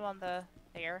 I'll put him on the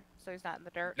there so he's not in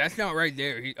the dirt. That's not right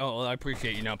there. Oh, well, I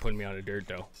appreciate you not putting me on the dirt,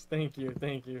 though. Thank you.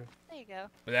 Thank you. There you go.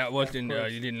 But that wasn't.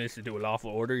 course. You didn't listen to a lawful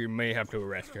order. You may have to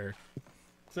arrest her.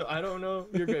 So I don't know.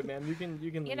 You're good, ma'am. You can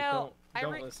You leave. know,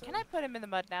 don't listen. can I put him in the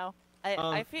mud now?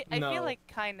 I feel no. like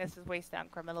kindness is wasted on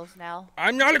criminals now.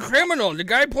 I'm not a criminal. The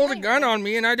guy pulled a gun on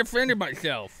me, and I defended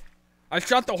myself. I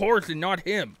shot the horse and not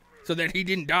him. so that he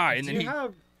didn't die, and Do then you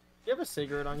have a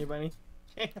cigarette on you, Benny?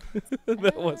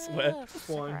 That was wet. One.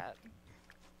 Cigarette.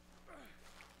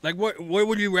 Like, what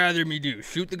would you rather me do?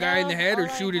 Shoot the guy in the No, head or all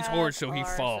I shoot his have horse so he are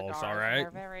falls, cigars, and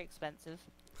alright? They're very expensive.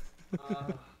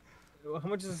 How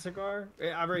much is a cigar?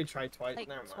 I've already tried twice. Like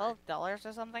Never mind. $12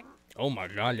 or something. Oh my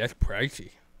god, that's pricey.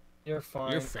 You're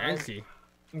fine. You're fancy.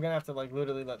 I'm gonna have to like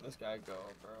literally let this guy go,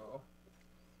 bro.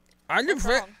 I'm What's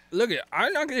afraid. wrong? Look at.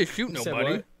 I'm not gonna shoot You said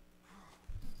nobody. what?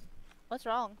 What's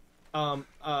wrong?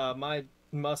 My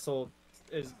muscle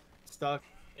is stuck,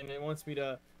 and it wants me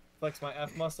to flex my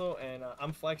F muscle, and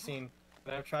I'm flexing.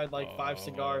 And I've tried like 5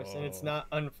 cigars, and it's not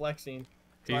unflexing.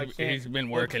 So I can't He's been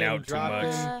look working him out too drop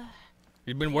much. him.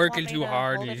 He's been you working want me too to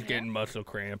hard. hold And he's it here? getting muscle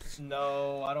cramps.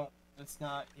 No, I don't. That's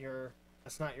not your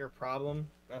problem.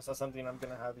 That's not something I'm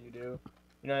gonna have you do.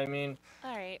 You know what I mean?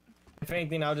 All right. If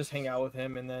anything, I'll just hang out with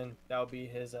him, and then that'll be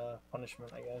his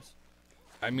punishment, I guess.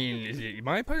 I mean, is it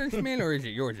my punishment or is it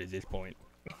yours at this point?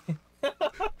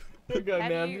 You're good,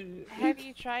 Have man.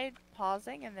 you tried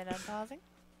pausing and then unpausing?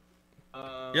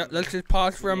 Yeah, let's just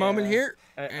pause for a moment yeah. here.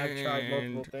 I've tried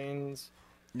multiple And- things.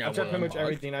 No, I've tried pretty much pause.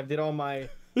 everything. I did all my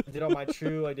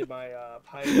true. I did my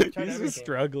pipe. I tried He's everything.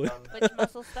 struggling. Which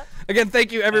muscle stuff? Again,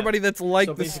 thank you everybody that's liked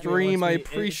So the basically, stream. I once we-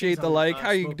 appreciate since the I'm like. not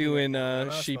How you smoking doing, right now, I'm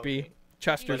not Sheepy? smoking.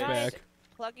 Chester's You back. tried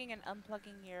plugging and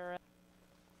unplugging your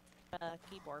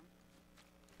keyboard.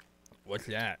 What's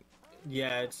that?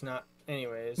 Yeah, it's not.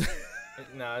 Anyways,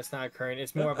 no, it's not current.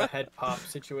 It's more of a head pop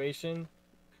situation.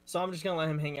 So I'm just gonna let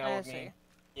him hang out I with see. me.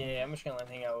 Yeah, I'm just gonna let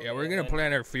him hang out with Yeah, me. we're and gonna then-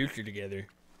 plan our future together.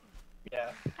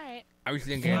 Yeah. All right. I was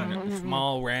thinking a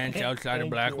small ranch outside Thank of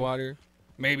you. Blackwater.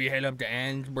 Maybe head up to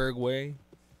Ansburg Way.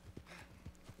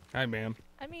 Hi, ma'am.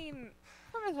 I mean,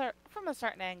 from a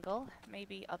certain angle,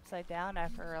 maybe upside down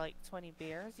after like 20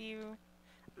 beers, you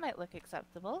might look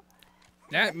acceptable.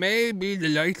 That may be the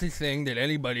nicest thing that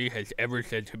anybody has ever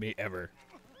said to me ever.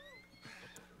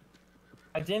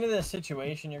 At the end of this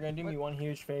situation, you're gonna do me one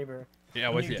huge favor. Yeah,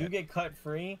 When what's you do that? get cut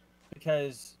free,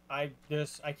 because I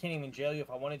can't even jail you if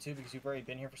I wanted to because you've already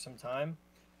been here for some time.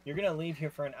 You're gonna leave here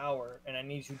for an hour, and I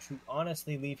need you to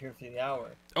honestly leave here for the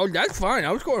hour. Oh, that's fine.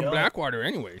 I was going No. Blackwater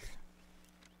anyways.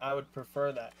 I would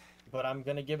prefer that, but I'm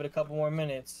gonna give it a couple more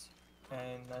minutes,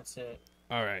 and that's it.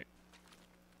 All right.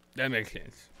 That makes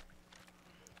sense.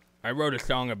 I wrote a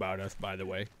song about us, by the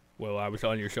way, while I was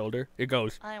on your shoulder. It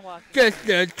goes, I'm walking. just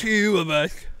the two of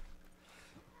us.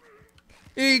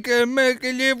 He can make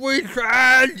it if we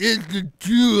try, just the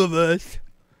two of us.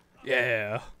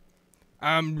 Yeah.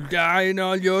 I'm dying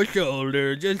on your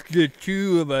shoulder, just the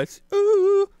two of us.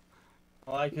 Ooh.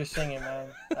 I like your singing, man.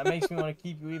 That makes me want to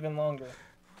keep you even longer.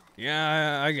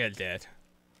 Yeah, I get that.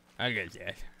 I get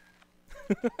that.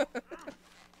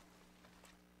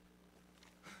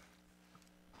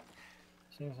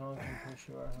 Seems long can push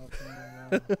you are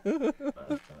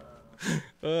helping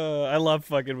I love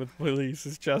fucking with police.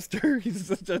 It's Chester. He's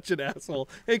such an asshole.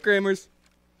 Hey, Kramers.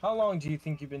 How long do you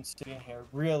think you've been sitting here,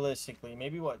 realistically?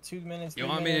 Maybe, what, 2 minutes, You 3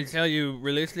 want me to minutes? tell you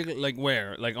realistically, like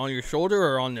where? Like on your shoulder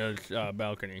or on the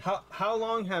balcony? How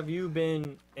long have you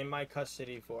been in my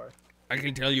custody for? I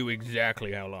can tell you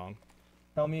exactly how long.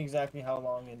 Tell me exactly how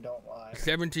long and don't lie.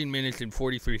 17 minutes and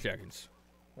 43 seconds.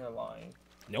 You're lying.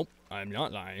 Nope, I'm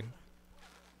not lying.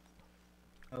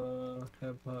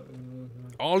 Hip-hop,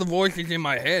 All the voices in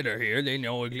my head are here. They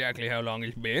know exactly how long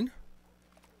it's been.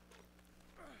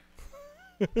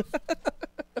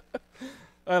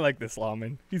 I like this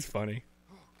lawman. He's funny.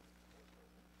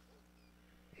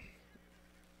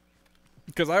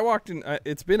 Because I walked in,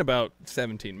 it's been about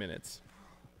 17 minutes.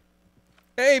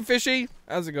 Hey, Fishy!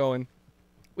 How's it going?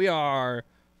 We are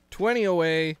 20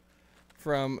 away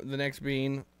from the next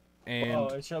bean, and Oh,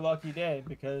 it's your lucky day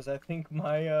because I think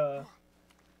my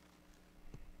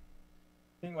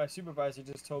supervisor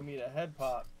just told me to head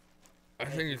pop. I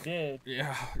And think he it's did.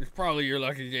 yeah, it's probably your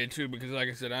lucky day too because like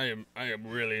I said, I am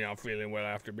really not feeling well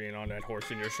after being on that horse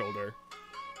in your shoulder.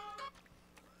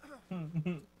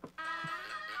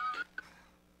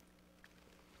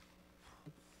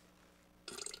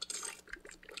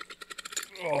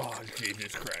 Oh,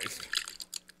 Jesus Christ.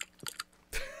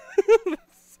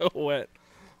 so wet.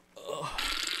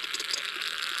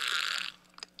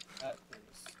 That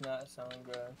does not sound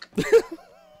good.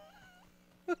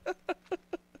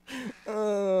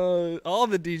 All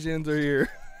the DJs are here.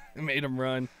 I made them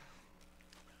run.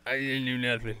 I didn't do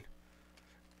nothing.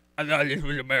 I thought this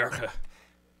was America.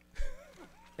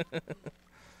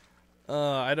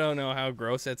 I don't know how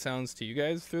gross that sounds to you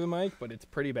guys through the mic, but it's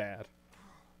pretty bad.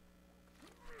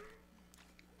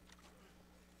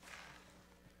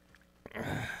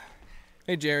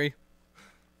 Hey, Jerry.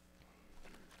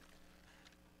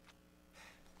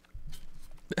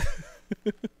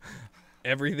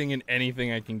 Everything and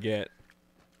anything I can get.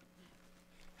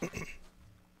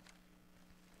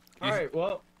 All right,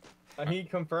 well, he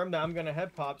confirmed that I'm gonna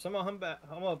head pop. So I'm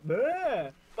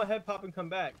gonna head pop and come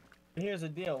back. And here's the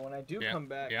deal: when I do come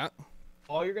back, Yeah.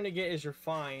 all you're gonna get is your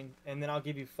fine, and then I'll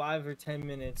give you 5 or 10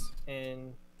 minutes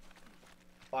in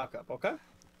lockup. Okay?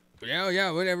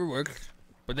 Yeah, whatever works.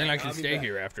 But then I can I'll be stay back.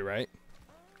 here after, right?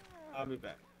 I'll be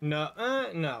back. No,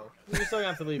 no. You're still gonna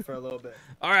have to leave for a little bit.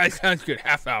 All right, sounds good.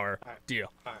 Half hour. All right.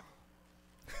 Deal. All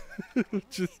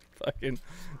right. Just fucking.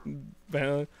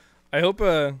 I hope.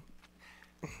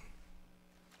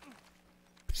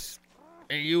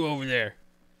 Hey, you over there.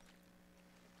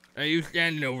 Hey, you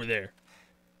standing over there.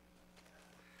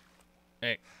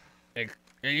 Hey,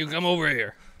 you come over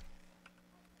here.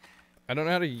 I don't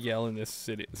know how to yell in this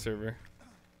city server.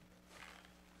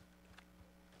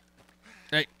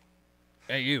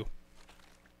 Hey, you.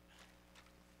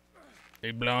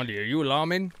 Hey, Blondie, are you a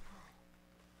lawman?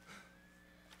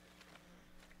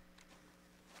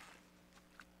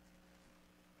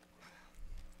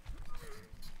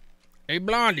 Hey,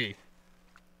 Blondie.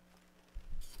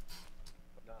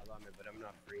 Not lawman, but I'm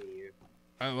not freeing you.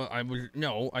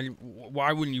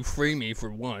 Why wouldn't you free me for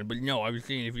one? But no, I was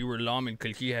seeing if you were a lawman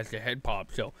because he has the head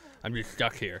pop, so I'm just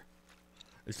stuck here.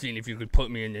 I was seeing if you could put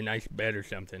me in a nice bed or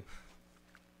something.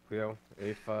 Well,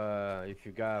 if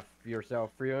you got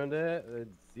yourself free on that, it's,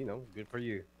 good for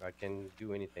you. I can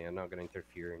do anything. I'm not gonna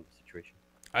interfere in the situation.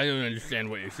 I don't understand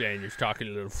what you're saying. You're talking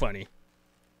a little funny.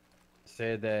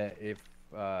 Said that if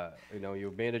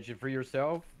you manage it for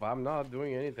yourself, I'm not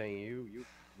doing anything. You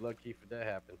lucky for that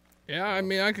happen. Yeah, I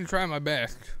mean, I can try my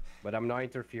best. But I'm not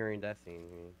interfering. That scene.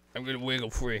 I'm gonna wiggle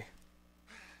free.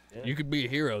 Yeah. You could be a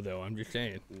hero, though. I'm just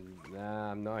saying.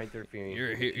 Nah, I'm not interfering.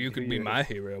 You could be my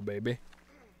hero, baby.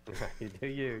 You do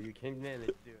you. You can manage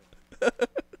to do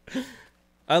it.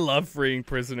 I love freeing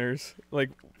prisoners. Like,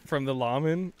 from the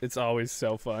lawman, it's always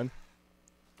so fun.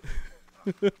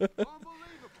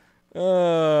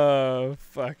 Oh,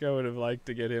 fuck. I would have liked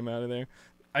to get him out of there.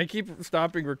 I keep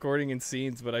stopping recording in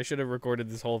scenes, but I should have recorded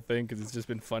this whole thing because it's just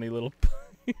been funny little...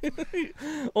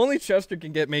 Only Chester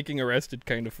can get making arrested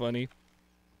kind of funny.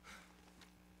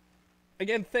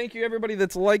 Again, thank you everybody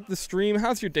that's liked the stream.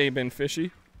 How's your day been,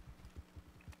 Fishy?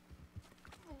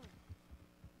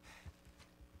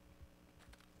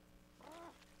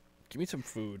 Give me some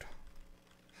food.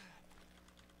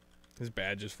 His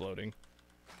badge is floating.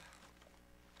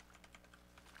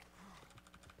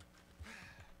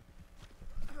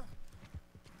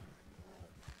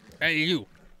 Hey, you.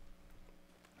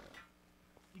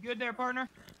 You good there, partner?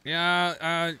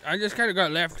 Yeah, I just kind of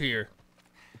got left here.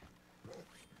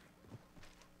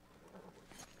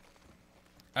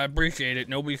 I appreciate it.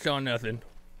 Nobody saw nothing.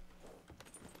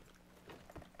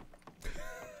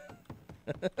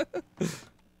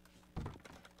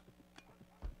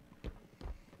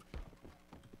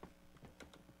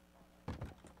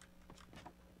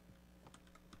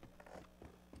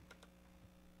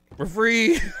 We're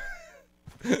free!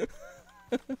 You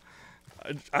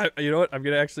know what? I'm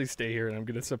gonna actually stay here and I'm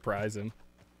gonna surprise him.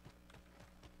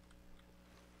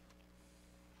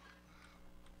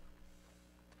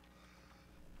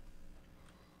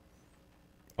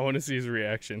 I want to see his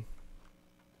reaction.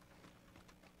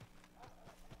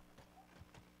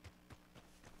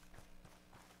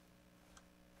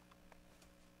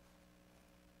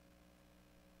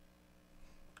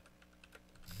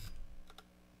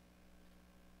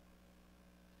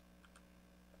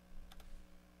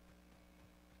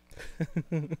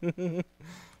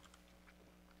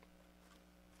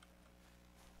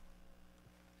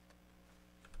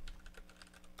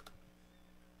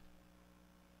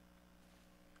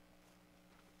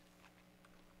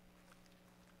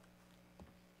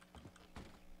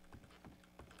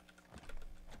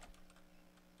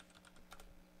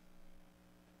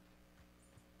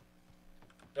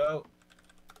 Yo,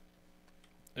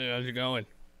 Hey, how's it going?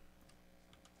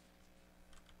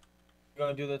 you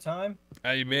gonna do the time?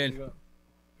 How you been? You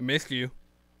I missed you.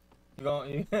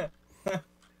 going? Come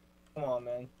on,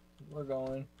 man. We're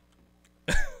going.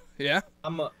 Yeah?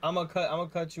 I'm gonna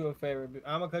cut you a favor.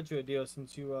 I'm gonna cut you a deal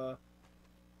since you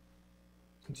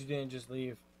didn't just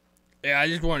leave. Yeah, I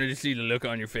just wanted to see the look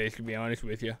on your face, to be honest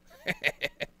with you.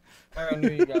 I knew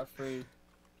you got free.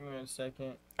 Give me a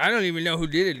second. I don't even know who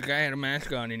did it. The guy had a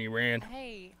mask on and he ran.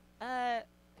 Hey,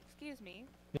 excuse me.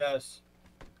 Yes.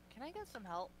 Can I get some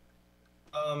help?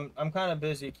 I'm kind of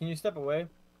busy. Can you step away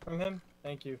from him?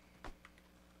 Thank you.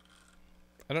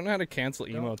 I don't know how to cancel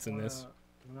Don't emotes in this.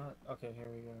 Not okay. Here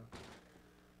we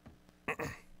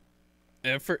go.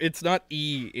 It's not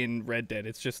E in Red Dead.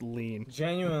 It's just lean.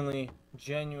 Genuinely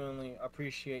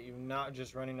appreciate you not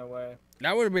just running away.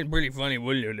 That would have been pretty funny,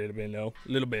 wouldn't it? A little bit, though.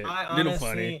 A little bit. I Little honestly,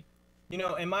 funny. you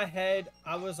know, in my head,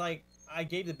 I was like, I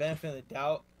gave the benefit of the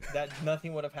doubt that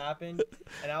nothing would have happened,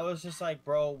 and I was just like,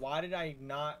 bro, why did I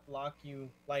not lock you?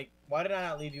 Like, why did I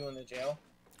not leave you in the jail?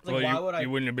 Like, Well, why would I? you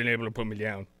wouldn't have been able to put me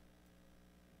down.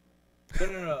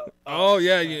 No. Oh,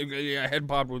 yeah, yeah, head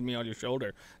popped with me on your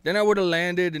shoulder. Then I would have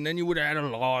landed, and then you would have had a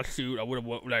lawsuit. I would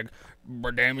have, like,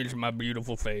 damaged my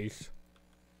beautiful face.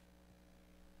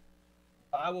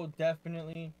 I will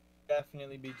definitely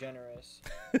be generous.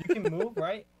 You can move,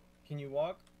 right? Can you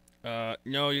walk?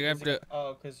 No, you have to...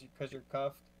 Oh, cause you're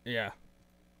cuffed. Yeah.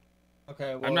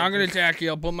 Okay, well... I'm not gonna attack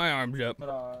you. I'll put my arms up. Hold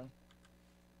on.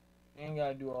 You ain't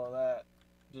gotta do all that.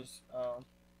 Just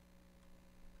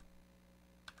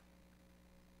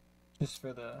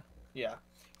for the... Yeah.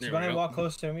 So go ahead and walk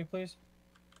close to me, please.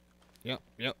 Yep.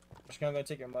 I'm just gonna go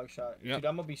take your mugshot. Yep. Dude,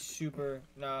 I'm gonna be super...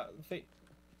 Nah,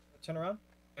 turn around.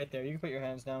 Right there. You can put your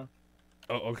hands down.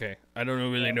 Oh, okay. I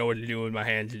don't really know what to do with my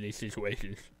hands in these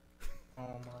situations.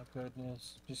 Oh my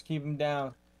goodness. Just keep them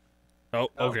down. Oh,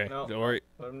 No, okay. no. Don't worry.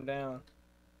 Put them down.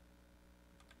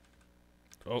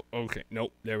 Oh, okay.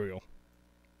 Nope. There we go.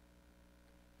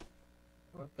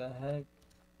 What the heck?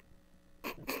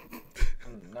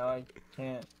 Now I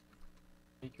can't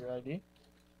take your ID.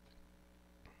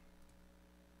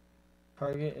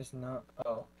 Target is not...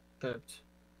 Oh, tripped.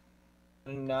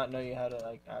 I did not know you had to,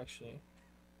 like, actually...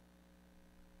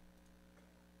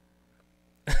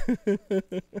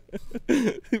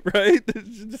 Right?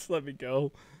 Just let me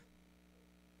go.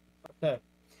 Okay.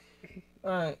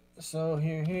 Alright, so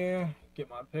here, get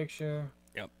my picture.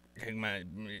 Take my...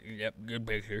 Yep, good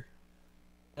picture.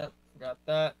 Yep, got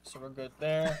that, so we're good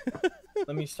there.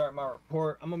 Let me start my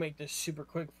report. I'm gonna make this super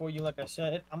quick for you, like I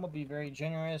said. I'm gonna be very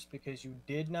generous because you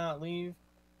did not leave.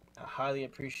 I highly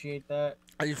appreciate that.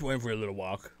 I just went for a little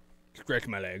walk. Stretch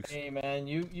my legs. Hey man,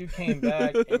 you came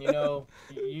back and you know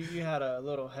you had a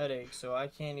little headache, so I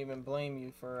can't even blame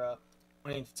you for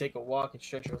wanting to take a walk and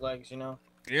stretch your legs, you know.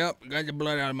 Yep, got the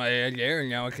blood out of my head there, and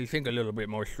now I can think a little bit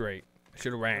more straight. I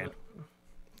should have ran.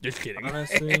 Just kidding.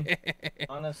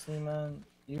 Honestly, man,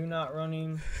 you not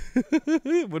running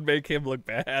would make him look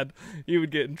bad. He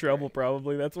would get in trouble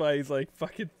probably. That's why he's like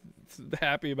fucking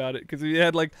happy about it. Because he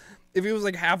had like, if he was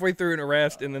like halfway through an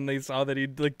arrest and then they saw that he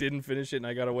like didn't finish it and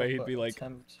I got away, he'd be like,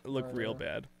 look real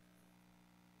bad.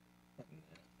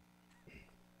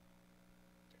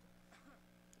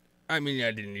 I mean,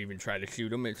 I didn't even try to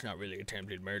shoot him. It's not really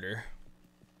attempted murder.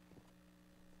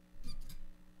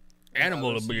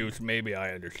 Animal abuse, maybe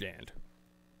I understand.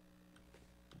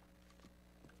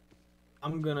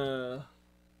 I'm gonna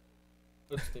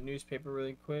look at the newspaper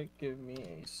really quick. Give me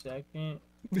a second.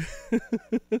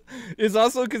 It's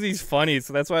also because he's funny,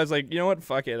 so that's why I was like, you know what,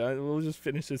 fuck it, we'll just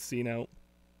finish this scene out.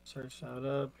 Search that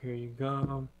up. Here you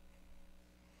go.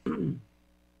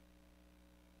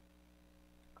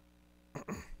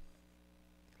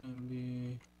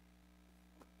 Maybe.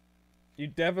 You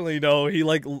definitely know he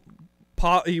like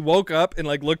he woke up and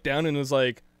like looked down and was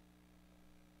like,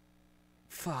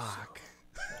 fuck.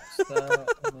 That's that.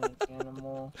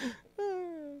 Animal.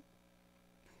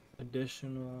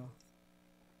 Additional.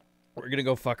 We're gonna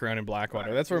go fuck around in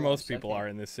Blackwater. That's where most people are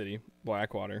in this city.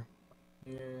 Blackwater.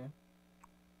 Yeah.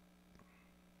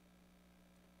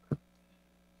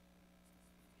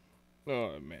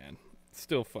 Oh man,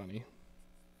 still funny.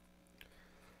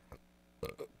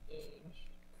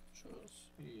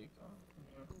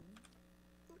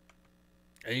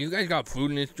 Hey, you guys got food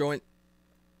in this joint?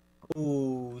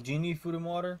 Ooh, do you need food and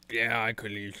water? Yeah, I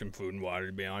could use some food and water,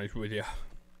 to be honest with you.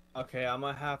 Okay, I'm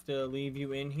gonna have to leave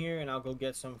you in here, and I'll go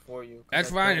get some for you. That's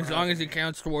fine, as long as it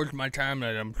counts towards my time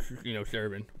that I'm, you know,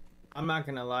 serving. I'm not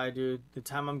gonna lie, dude. The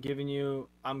time I'm giving you,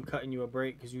 I'm cutting you a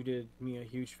break because you did me a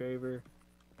huge favor,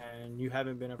 and you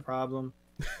haven't been a problem.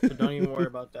 So don't even worry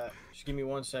about that. Just give me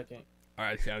 1 second. All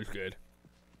right, sounds good.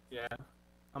 Yeah,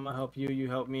 I'm gonna help you. You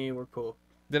help me. We're cool.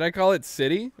 Did I call it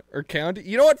city or county?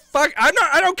 You know what? Fuck. I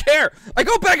don't care. I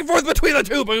go back and forth between the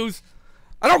two, booze.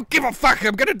 I don't give a fuck.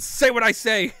 I'm gonna say what I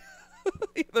say.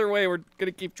 Either way, we're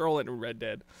gonna keep trolling in Red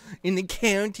Dead. In the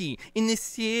county, in the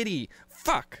city.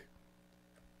 Fuck.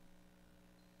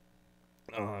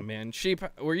 Oh man, Sheep,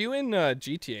 were you in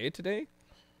GTA today?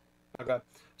 Okay,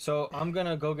 so I'm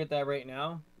gonna go get that right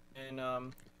now,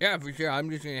 and yeah, for sure. I'm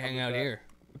just gonna hang out here,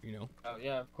 you know. Oh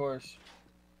yeah, of course.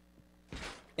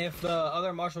 If the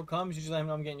other marshal comes, you just let him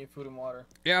know I'm getting you food and water.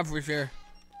 Yeah, for sure.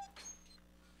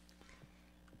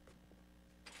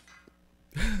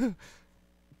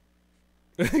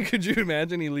 Could you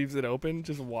imagine he leaves it open,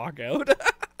 just walk out?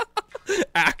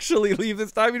 actually leave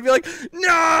this time, he'd be like,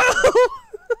 no!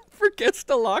 Forgets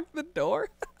to lock the door.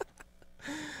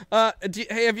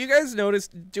 Hey, have you guys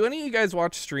noticed, do any of you guys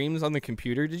watch streams on the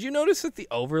computer? Did you notice that the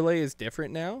overlay is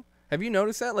different now? Have you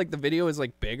noticed that? Like, the video is,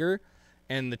 like, bigger,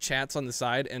 and the chat's on the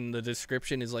side, and the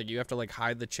description is, like, you have to, like,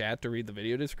 hide the chat to read the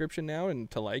video description now and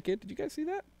to like it. Did you guys see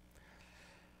that?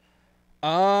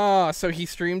 Ah, so he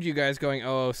streamed you guys going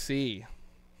OOC.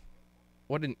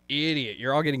 What an idiot.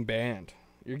 You're all getting banned.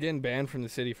 You're getting banned from the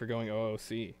city for going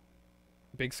OOC.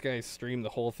 Big Sky streamed the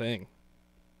whole thing.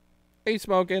 Hey,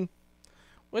 Smoking.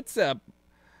 What's up?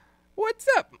 What's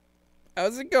up?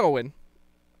 How's it going?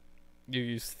 You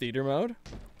use theater mode?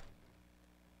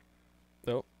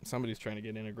 Oh, somebody's trying to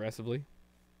get in aggressively.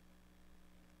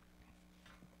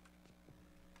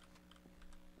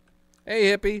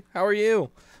 Hey, hippie. How are you?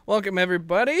 Welcome,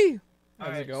 everybody.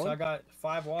 How's it going? So I got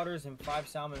 5 waters and 5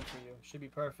 salmon for you. Should be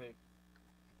perfect.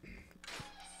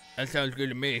 That sounds good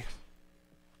to me.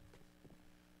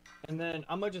 And then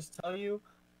I'm gonna just tell you,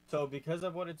 so because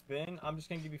of what it's been, I'm just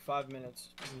gonna give you 5 minutes.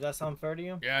 Does that sound fair to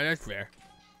you? Yeah, that's fair.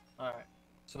 Alright.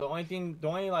 So the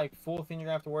only like full thing you're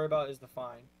gonna have to worry about is the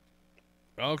fine.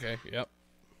 Okay, yep.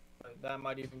 But that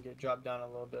might even get dropped down a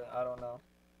little bit. I don't know.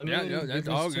 Yeah, that's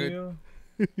all good.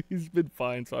 He's been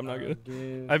fine, so I'm not gonna.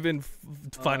 I've been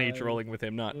funny trolling with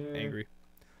him, not yeah. angry.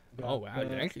 Oh, wow,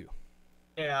 thank you.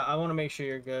 Yeah, I want to make sure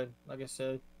you're good. Like I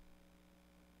said,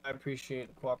 I appreciate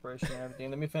the cooperation and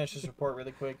everything. Let me finish this report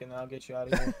really quick, and then I'll get you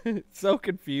out of here. It's so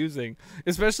confusing,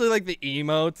 especially like the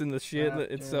emotes and the shit. Yeah,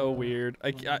 It's so weird.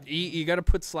 Like you got to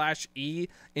put /E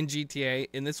in GTA.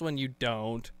 In this one, you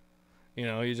don't. You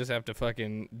know, you just have to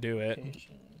fucking do it.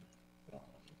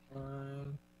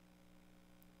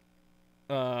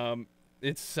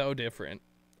 It's so different.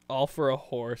 All for a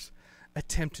horse.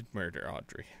 Attempted murder,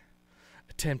 Audrey.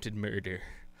 Attempted murder.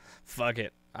 Fuck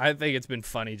it. I think it's been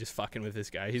funny just fucking with this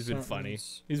guy. He's been funny.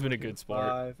 He's been a good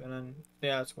sport. And then,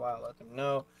 yeah, that's why I let them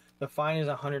know. The fine is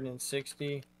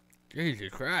 160. Jesus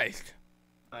Christ.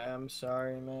 I am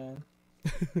sorry, man.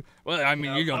 Well, I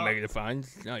mean, you don't make the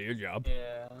fines. It's not your job.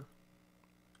 Yeah.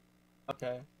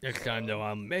 Okay. Next time, though,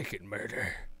 I'm making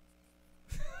murder.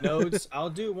 Notes, I'll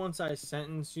do once I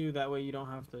sentence you. That way you don't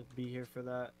have to be here for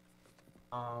that.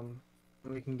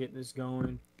 We can get this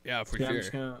going. Yeah, for Yeah,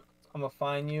 sure. I'm gonna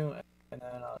fine you, and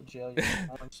then I'll jail you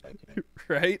for 1 second.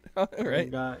 Right? All You right.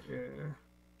 got your...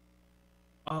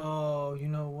 Oh, you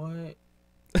know what?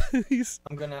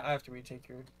 I have to retake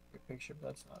your picture, but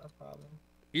that's not a problem.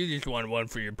 You just want one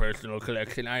for your personal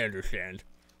collection. I understand.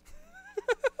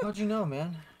 How'd you know,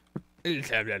 man? It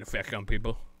just have that effect on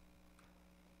people.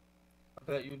 I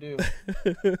bet you do.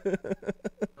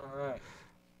 Alright.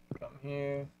 Come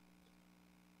here.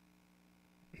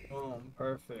 Boom.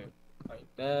 Perfect. Like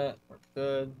that. We're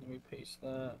good. Let me paste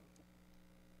that.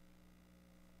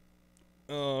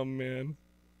 Oh man.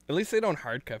 At least they don't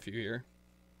hard cuff you here.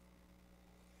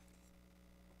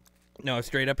 No,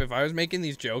 straight up, if I was making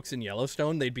these jokes in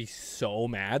Yellowstone, they'd be so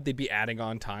mad. They'd be adding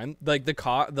on time. Like the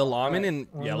lawmen in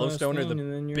Yellowstone are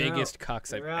the biggest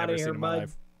cucks I've ever seen in my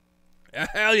life.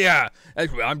 Hell yeah!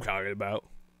 That's what I'm talking about.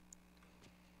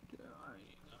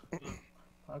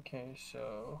 Okay,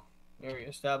 so we already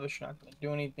established you're not gonna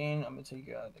do anything. I'm gonna take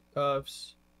you out of the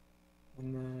cuffs,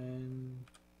 and then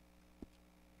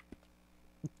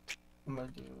I'm gonna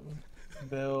do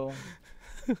bill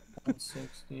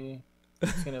 160.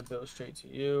 It's gonna bill straight to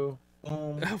you.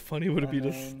 Boom. How funny would it be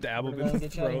to stab him in the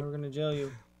throat? We're gonna jail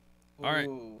you. All right,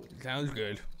 sounds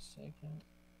good. Second.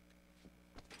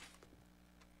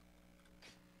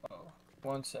 Oh,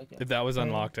 1 second. If that was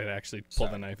unlocked, I'd actually pull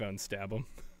the knife out and stab him.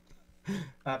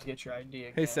 I have to get your ID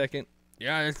again. Hey, second.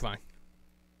 Yeah, that's fine.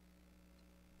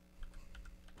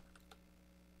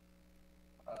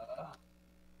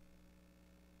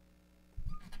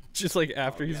 Just like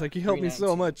after he's like, "You helped me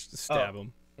so much," stab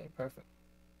him. Okay, perfect.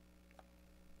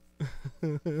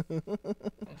 Get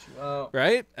you out.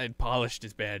 Right? I'd polished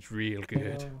his badge real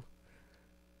good.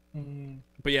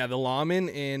 But yeah, the lawmen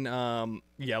in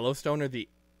Yellowstone are the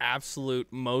absolute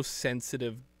most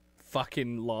sensitive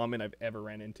fucking lawmen I've ever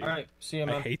ran into. All right, see you,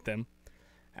 man. I hate them.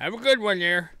 Have a good one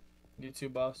there. You too,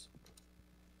 boss.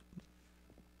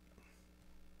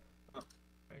 Oh,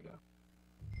 there you go.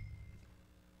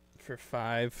 For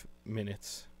 5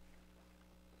 minutes.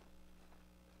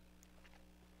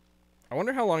 I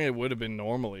wonder how long it would have been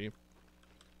normally.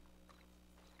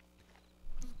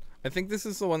 I think this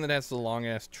is the one that has the long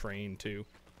ass train too.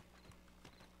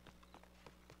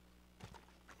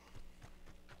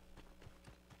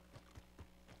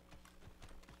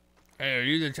 Hey, are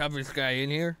you the toughest guy in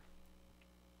here?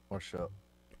 What's up?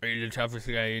 Are you the toughest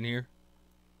guy in here?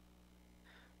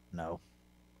 No.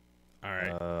 All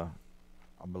right.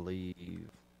 I believe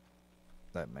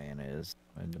that man is.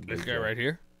 In the This blue guy right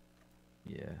here?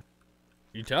 Yeah.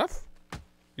 You tough?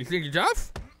 You think you're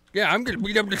tough? Yeah, I'm gonna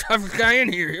beat up the toughest guy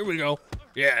in here. Here we go.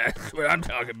 Yeah, that's what I'm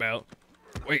talking about.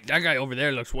 Wait, that guy over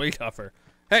there looks way tougher.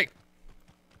 Hey!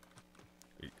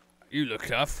 You look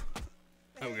tough.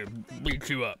 I'm gonna beat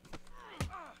you up.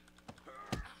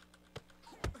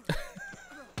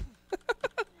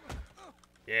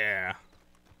 Yeah.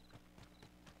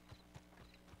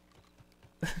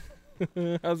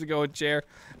 How's it going, Chair?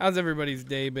 How's everybody's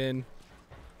day been?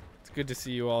 It's good to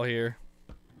see you all here.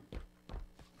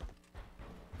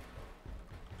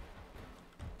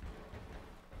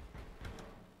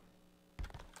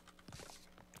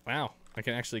 Wow, I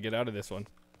can actually get out of this one.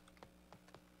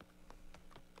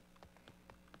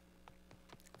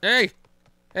 Hey!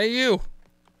 Hey, you!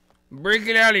 Break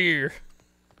it out of here!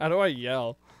 How do I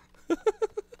yell?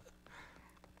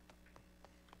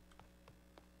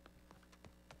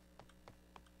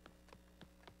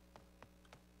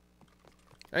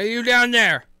 Hey, you down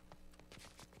there!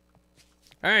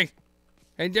 Hey!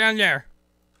 Hey, down there!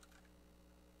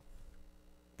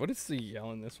 What is the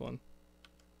yell in this one?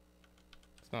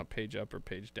 It's not page up or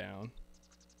page down.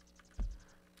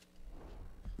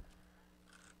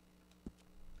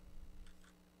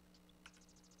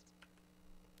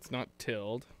 It's not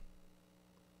tilde.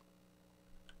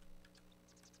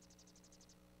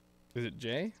 Is it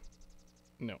J?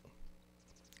 No.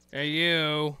 Hey,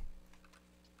 you!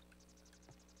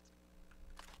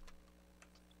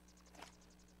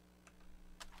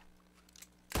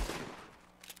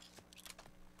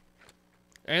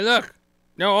 Hey, look!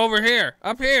 No, over here!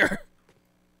 Up here!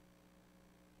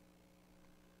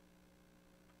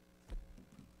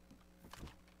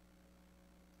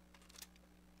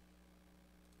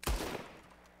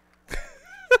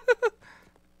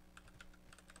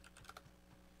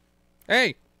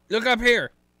 Hey! Look up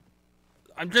here!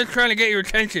 I'm just trying to get your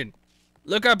attention.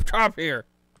 Look up top here.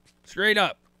 Straight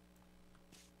up.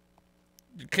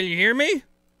 Can you hear me?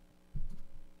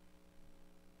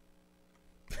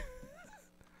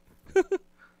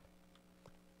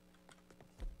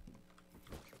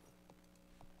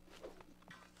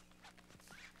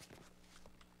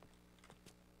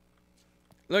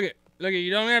 Look it,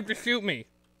 you don't have to shoot me.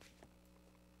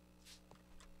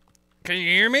 Can you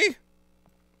hear me?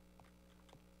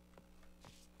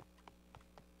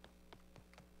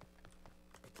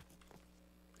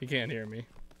 He can't hear me.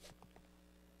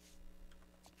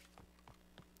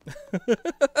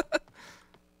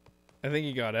 I think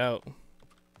he got out.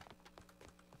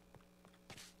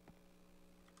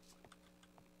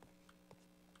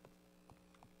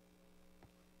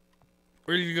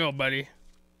 Where did you go, buddy?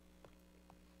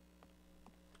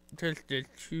 Just the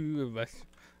two of us.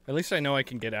 At least I know I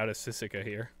can get out of Sisika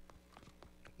here.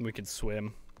 We can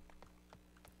swim.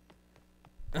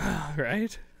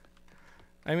 Right?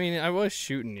 I mean, I was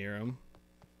shooting near him.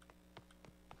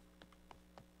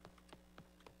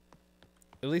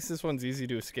 At least this one's easy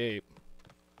to escape.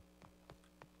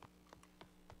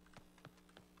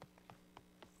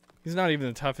 He's not even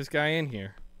the toughest guy in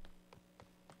here.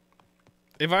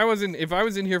 If I was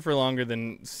in here for longer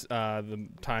than the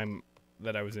time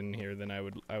that I was in here, then I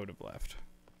would have left.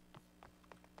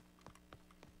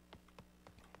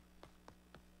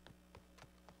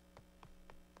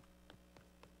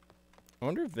 I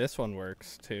wonder if this one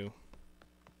works too.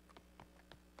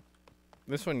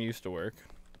 This one used to work.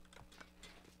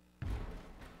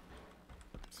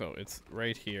 So it's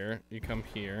right here. You come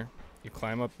here. You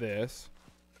climb up this.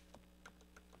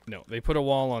 No, they put a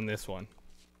wall on this one.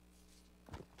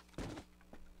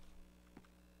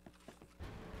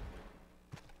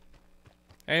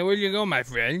 Hey, where'd you go, my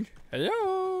friend?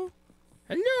 Hello?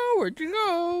 Hello, where'd you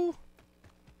go?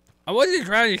 I wasn't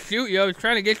trying to shoot you, I was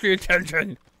trying to get your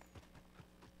attention.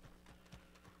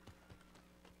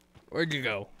 Where'd you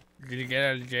go? Did he get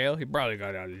out of jail? He probably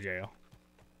got out of jail.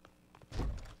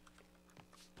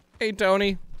 Hey,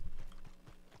 Tony.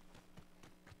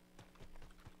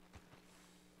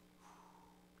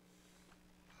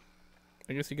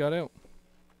 I guess he got out.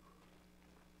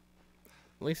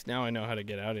 At least now I know how to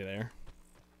get out of there.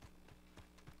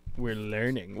 We're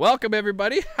learning. Welcome,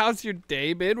 everybody. How's your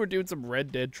day been? We're doing some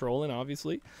Red Dead trolling,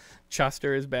 obviously.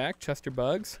 Chester is back. Chester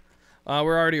Bugs.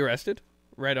 We're already arrested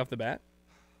right off the bat.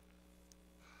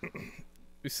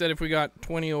 We said if we got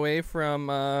 20 away from,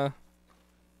 I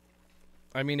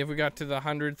mean, if we got to the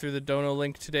 100 through the dono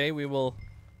link today, we'll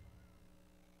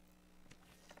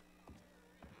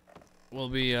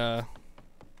be,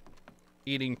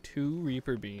 eating 2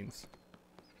 Reaper beans.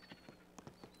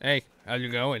 Hey, how's it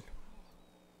going?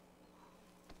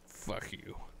 Fuck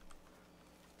you.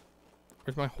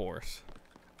 Where's my horse?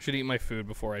 Should eat my food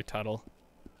before I tuttle.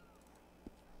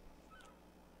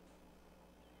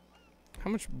 How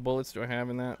much bullets do I have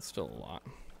in that? Still a lot.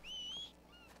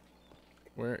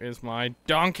 Where is my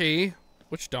donkey?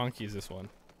 Which donkey is this one?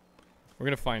 We're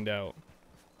gonna find out.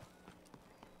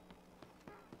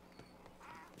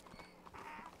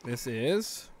 This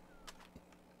is...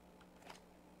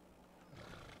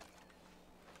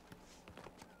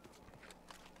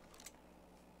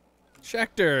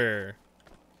 Schechter.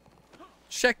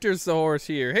 Schechter's the horse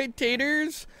here. Hey,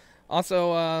 taters.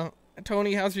 Also,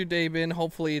 Tony, how's your day been?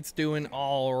 Hopefully it's doing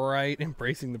all right.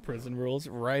 Embracing the prison rules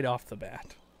right off the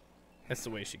bat. That's the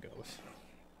way she goes.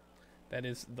 That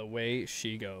is the way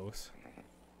she goes.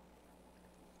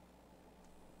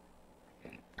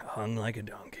 Hung like a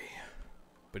donkey.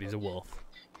 But he's a wolf.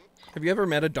 Have you ever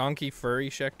met a donkey furry,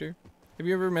 Schechter? Have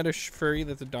you ever met a furry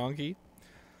that's a donkey?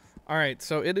 Alright,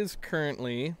 so it is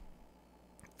currently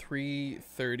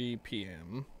 3:30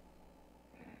 p.m.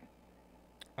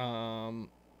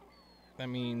 That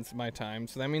means my time.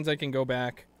 So that means I can go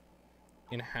back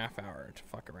in a half hour to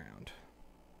fuck around.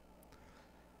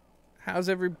 How's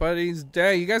everybody's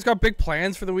day? You guys got big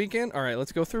plans for the weekend? All right,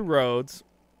 let's go through roads,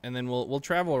 and then we'll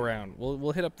travel around.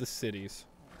 We'll hit up the cities.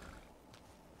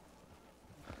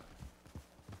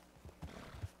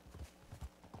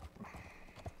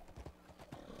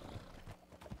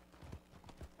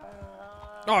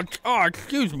 Oh,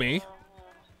 excuse me.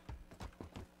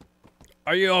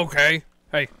 Are you okay?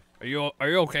 Hey, are you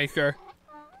okay, sir?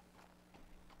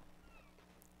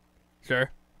 Sir,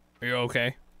 are you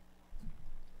okay?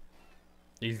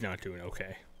 He's not doing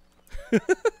okay.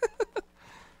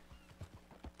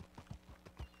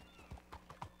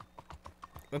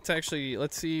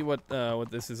 Let's see what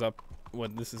this is up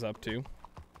to.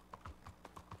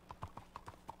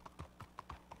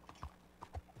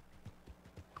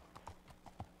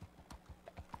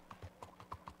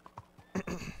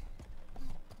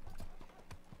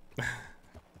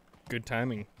 Good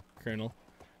timing, Colonel.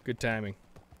 Good timing.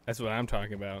 That's what I'm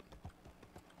talking about.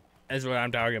 That's what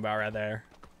I'm talking about right there.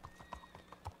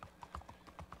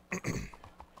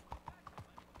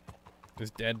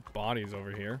 There's dead bodies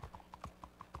over here.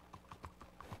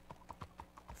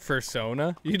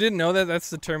 Fursona? You didn't know that that's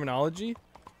the terminology?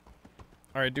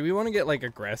 Alright, do we want to get like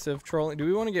aggressive trolling? Do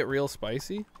we want to get real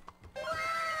spicy?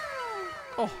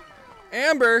 Oh,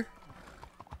 Amber!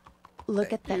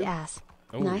 Look at that ass.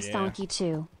 Oh, Nice yeah. donkey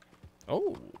too.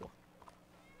 Oh.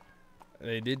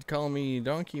 They did call me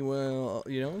donkey, well,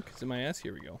 you know, because of my ass.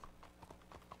 Here we go.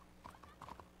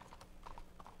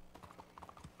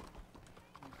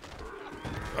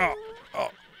 Oh.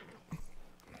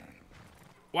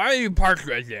 Why are you parked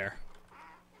right there?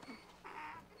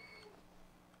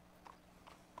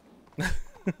 I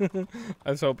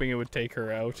was hoping it would take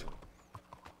her out.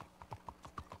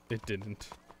 It didn't.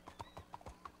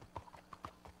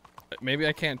 Maybe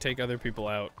I can't take other people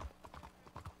out.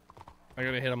 I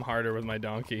gotta hit them harder with my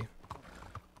donkey.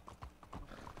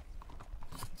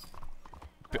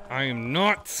 But I am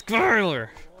not Skylar!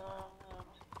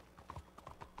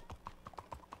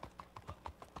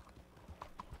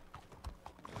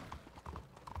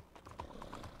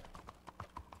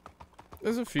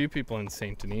 There's a few people in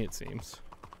Saint Denis, it seems.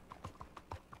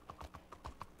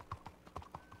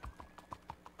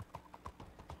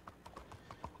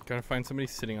 Gotta find somebody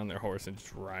sitting on their horse and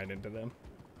just ride into them.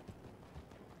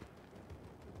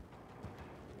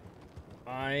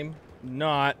 I'm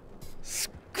not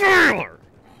Skylar!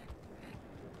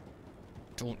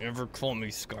 Don't ever call me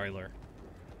Skylar.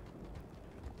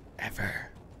 Ever.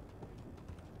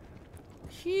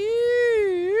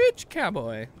 Huge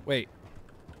cowboy. Wait.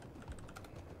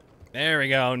 There we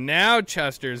go. Now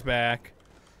Chester's back.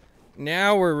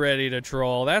 Now we're ready to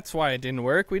troll. That's why it didn't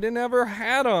work. We didn't have our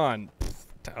hat on.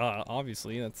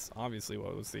 Obviously, that's obviously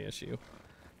what was the issue.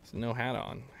 There's no hat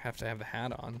on. Have to have the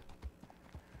hat on.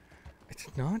 It's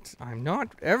not. I'm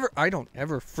not ever. I don't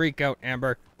ever freak out,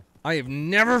 Amber. I have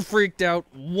never freaked out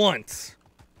once.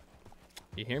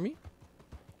 You hear me?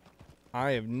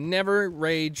 I have never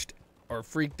raged or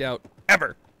freaked out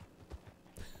ever.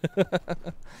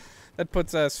 That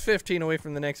puts us 15 away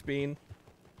from the next bean,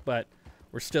 but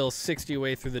we're still 60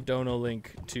 away through the dono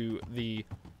link to the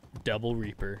Double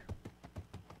Reaper.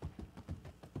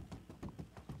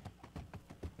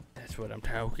 That's what I'm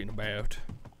talking about.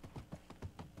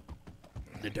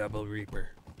 The Double Reaper.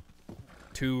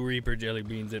 2 Reaper jelly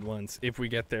beans at once, if we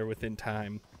get there within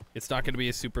time. It's not going to be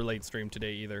a super late stream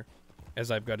today either, as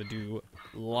I've got to do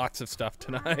lots of stuff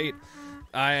tonight.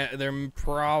 There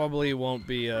probably won't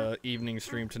be a evening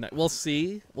stream tonight. We'll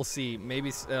see. We'll see.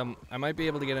 Maybe I might be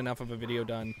able to get enough of a video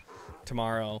done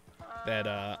tomorrow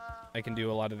that I can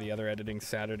do a lot of the other editing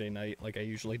Saturday night like I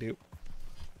usually do.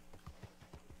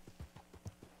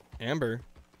 Amber.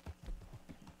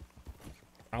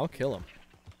 I'll kill him.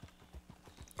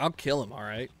 I'll kill him,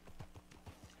 alright?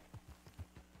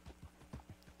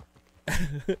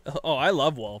 Oh, I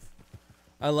love Wolf.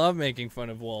 I love making fun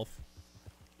of Wolf.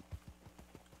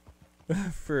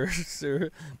 For sure.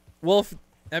 Wolf,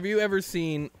 have you ever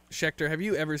seen, Schecter, have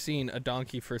you ever seen a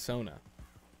donkey fursona?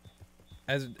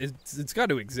 As it's got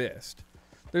to exist.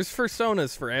 There's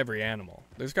fursonas for every animal.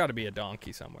 There's got to be a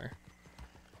donkey somewhere.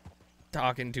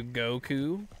 Talking to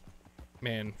Goku.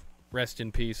 Man, rest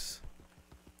in peace.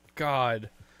 God,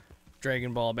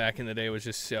 Dragon Ball back in the day was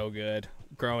just so good.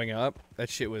 Growing up, that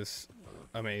shit was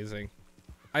amazing.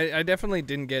 I definitely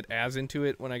didn't get as into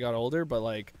it when I got older, but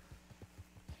like,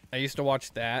 I used to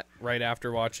watch that right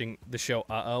after watching the show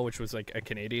Uh-Oh, which was like a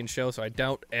Canadian show, so I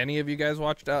doubt any of you guys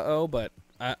watched Uh-Oh, but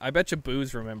I bet you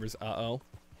Booze remembers Uh-Oh.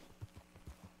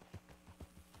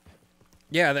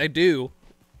 Yeah, they do.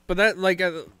 But that, like,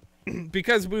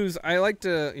 because Booze, I like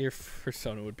to, your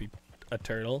persona would be a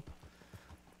turtle.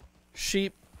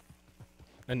 Sheep,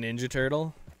 a Ninja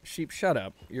Turtle. Sheep, shut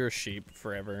up. You're a sheep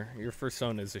forever. Your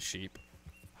persona is a sheep.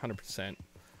 100%.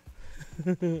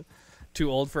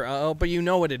 Too old for Uh-Oh, but you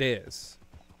know what it is.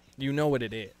 You know what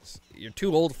it is. You're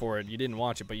too old for it. You didn't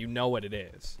watch it, but you know what it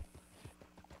is.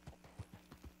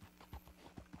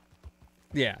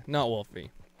 Yeah, not Wolfie.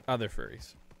 Other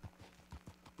furries.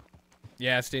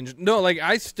 Yeah, Stinge. No, like,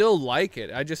 I still like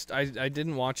it. I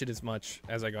didn't watch it as much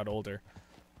as I got older.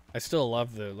 I still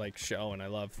love the, like, show, and I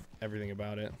love everything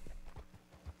about it.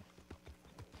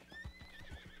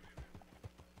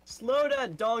 Slow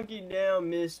that donkey down,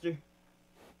 mister. His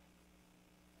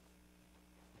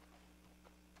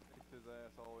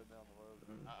ass all the way down the road.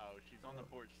 Uh-oh, she's on the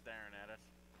porch staring at us.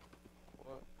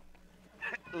 What?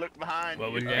 Look behind What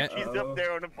you. was that? She's up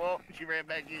there on the porch. She ran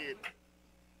back in.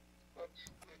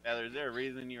 Heather, is there a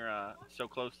reason you're so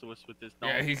close to us with this dog?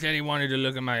 Yeah, he said he wanted to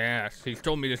look at my ass. He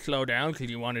told me to slow down because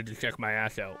he wanted to check my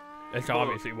ass out. That's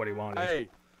obviously what he wanted.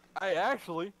 Hey,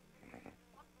 actually,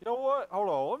 you know what? Hold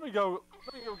on. Let me go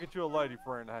get you a lady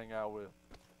friend to hang out with.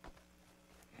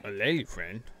 A lady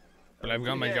friend? But I've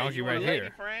got my donkey you want right a lady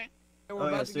here. friend? We're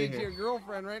about to get your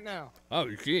girlfriend right now. Oh,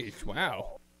 jeez.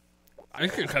 Wow. I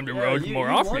should come to Yeah, Rhodes more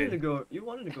often. You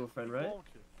wanted a girlfriend, right?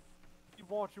 He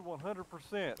wants you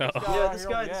 100%. Oh. Yeah, this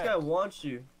guy wants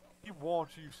you. He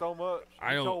wants you so much. I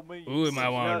He don't. told me Who am I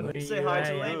wanting? Say hi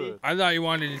to lady. I thought you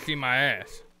wanted to see my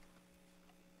ass.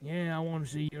 Yeah, I want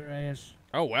to see your ass.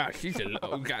 Oh wow, she's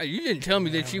a guy. You didn't tell me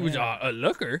that she was a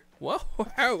looker. Whoa,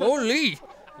 holy!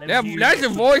 That's a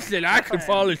voice that I could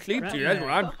fall asleep to. That's what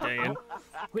I'm saying.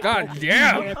 God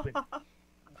damn!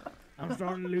 I'm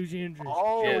starting to lose interest.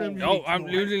 Oh, I'm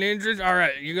losing interest. All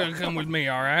right, you're gonna come with me.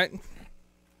 All right?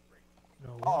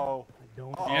 Oh.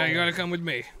 Yeah, you gotta come with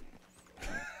me.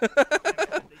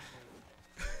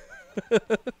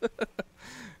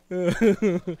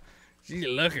 She's a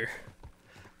looker.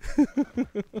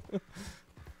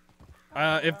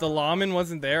 If the lawman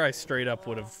wasn't there, I straight up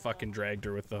would have fucking dragged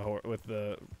her with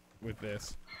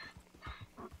this.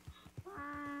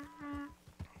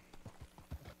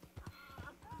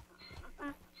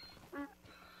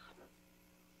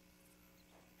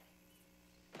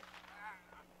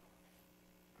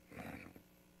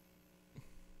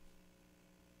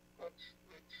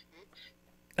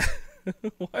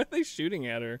 Why are they shooting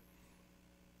at her?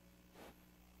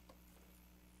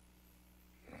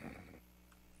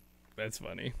 That's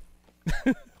funny.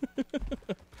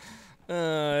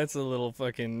 That's a little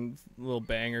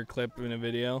banger clip in a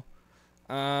video.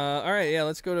 Alright, yeah,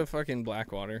 let's go to fucking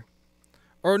Blackwater.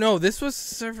 Or no, this was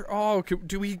server. Oh,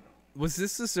 was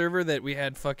this the server that we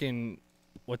had fucking,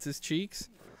 what's his cheeks?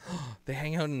 They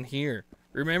hang out in here.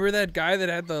 Remember that guy that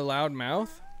had the loud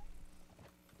mouth?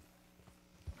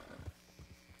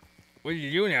 What are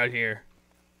you doing out here?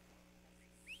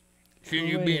 Shouldn't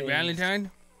you be in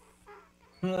Valentine?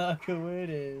 Look who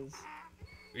it is.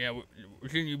 Yeah,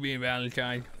 shouldn't you be in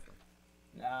Valentine?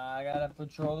 Nah, I gotta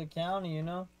patrol the county, you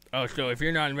know? Oh, so if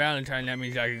you're not in Valentine, that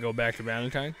means I can go back to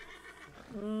Valentine?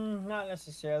 Not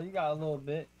necessarily. You got a little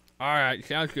bit. Alright,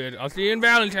 sounds good. I'll see you in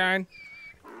Valentine.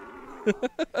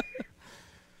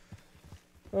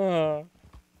 I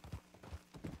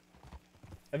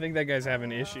think that guy's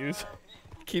having issues.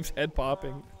 Keeps head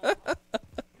popping.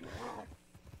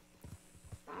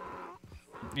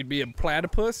 You'd be a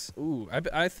platypus? Ooh,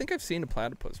 I think I've seen a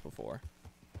platypus before.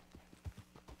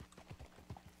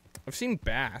 I've seen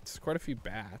bats, quite a few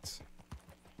bats.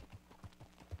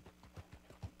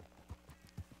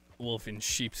 Wolf in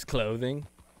sheep's clothing.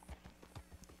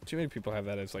 Too many people have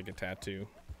that as like a tattoo.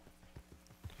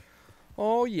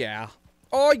 Oh, yeah.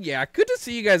 Oh, yeah. Good to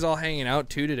see you guys all hanging out,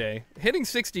 too, today. Hitting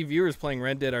 60 viewers playing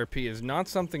Red Dead RP is not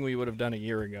something we would have done a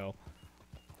year ago.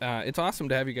 It's awesome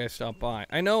to have you guys stop by.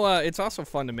 I know it's also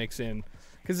fun to mix in,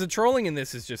 because the trolling in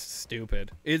this is just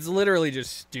stupid. It's literally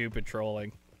just stupid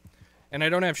trolling. And I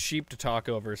don't have sheep to talk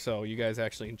over, so you guys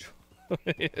actually enjoy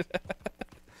it.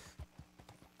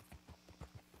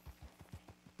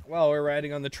 While we're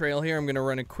riding on the trail here, I'm going to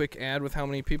run a quick ad with how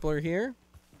many people are here.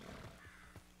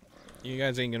 You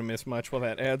guys ain't going to miss much while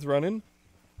that ad's running.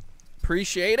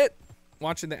 Appreciate it.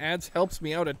 Watching the ads helps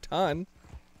me out a ton.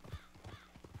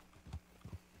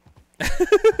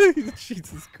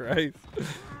 Jesus Christ.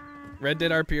 Red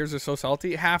Dead RPers are so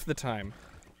salty. Half the time.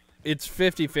 It's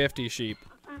 50-50 sheep.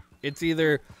 It's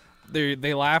either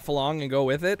they laugh along and go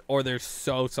with it, or they're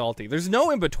so salty. There's no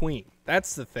in between.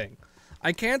 That's the thing.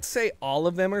 I can't say all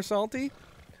of them are salty.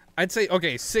 I'd say,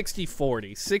 okay,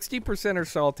 60-40. 60% are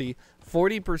salty.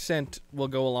 40% will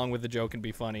go along with the joke and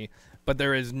be funny. But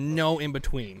there is no in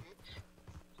between.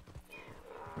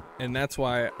 And that's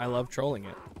why I love trolling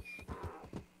it.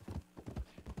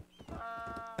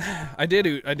 I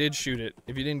did shoot it.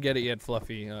 If you didn't get it yet,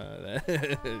 Fluffy, you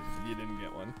didn't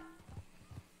get one.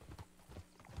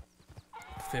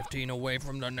 15 away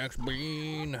from the next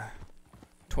bean.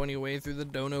 20 away through the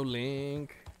dono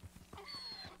link.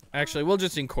 Actually, we'll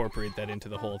just incorporate that into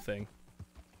the whole thing.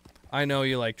 I know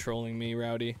you like trolling me,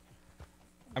 Rowdy.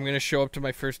 I'm gonna show up to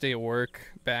my first day at work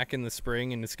back in the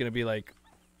spring, and it's gonna be like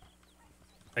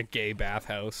a gay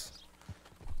bathhouse.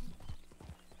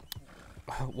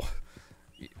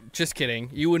 Just kidding.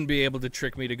 You wouldn't be able to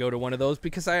trick me to go to one of those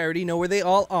because I already know where they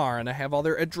all are, and I have all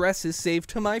their addresses saved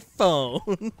to my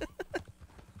phone.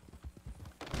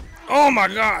 Oh my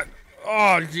God!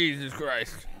 Oh Jesus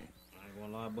Christ! I ain't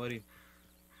gonna lie, buddy.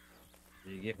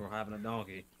 You get from having a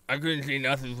donkey. I couldn't see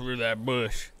nothing through that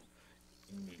bush.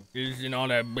 Just in all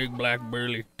that big black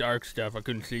burly dark stuff, I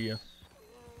couldn't see you.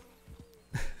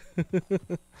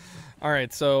 All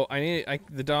right, so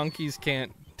the donkeys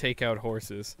can't take out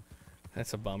horses.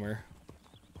 That's a bummer.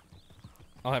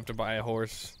 I'll have to buy a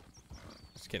horse.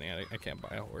 Just kidding, I can't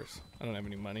buy a horse. I don't have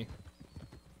any money.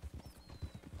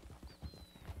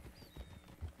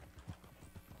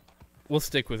 We'll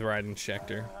stick with riding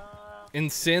Schecter. In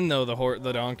Sin, though,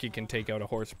 the donkey can take out a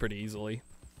horse pretty easily.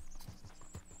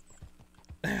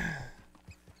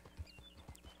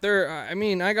 I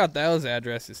mean, I got those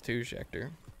addresses too,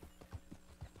 Schecter.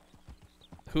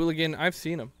 Hooligan, I've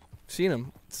seen him.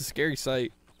 It's a scary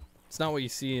sight. It's not what you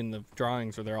see in the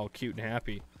drawings where they're all cute and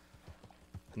happy.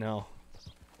 No.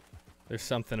 There's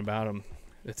something about him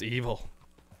that's evil.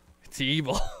 It's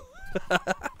evil.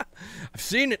 I've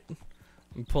seen it.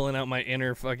 I'm pulling out my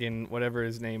inner fucking whatever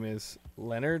his name is.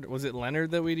 Leonard? Was it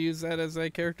Leonard that we'd use that as a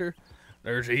character?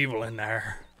 There's evil in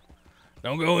there.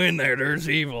 Don't go in there, there's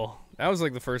evil. That was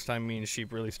like the first time me and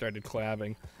Sheep really started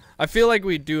collabing. I feel like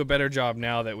we do a better job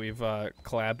now that we've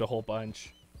collabed a whole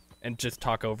bunch and just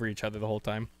talk over each other the whole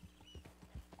time.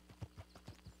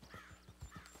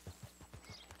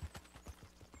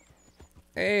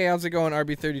 Hey, how's it going,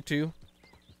 RB32?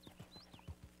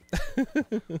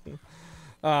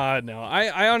 No,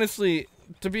 I honestly,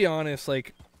 to be honest,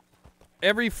 like,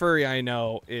 every furry I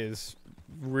know is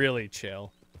really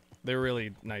chill. They're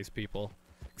really nice people.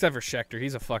 Except for Schecter,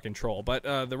 he's a fucking troll. But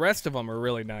the rest of them are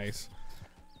really nice.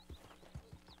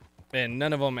 And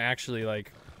none of them actually,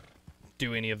 like,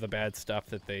 do any of the bad stuff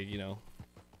that they, you know,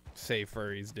 say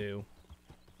furries do.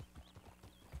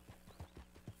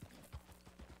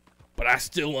 But I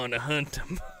still want to hunt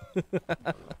them.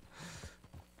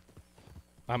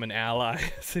 I'm an ally,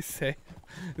 as they say.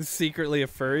 Secretly a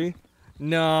furry?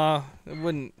 Nah, it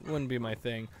wouldn't be my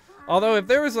thing. Although if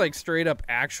there was like straight up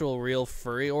actual real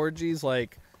furry orgies,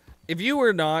 like if you were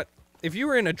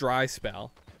in a dry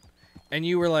spell and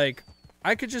you were like,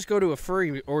 I could just go to a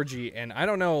furry orgy and I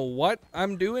don't know what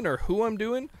I'm doing or who I'm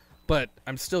doing, but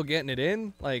I'm still getting it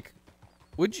in, like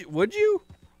would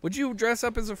you dress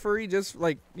up as a furry just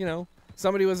like, you know,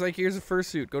 somebody was like, here's a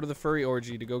fursuit, go to the furry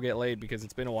orgy to go get laid because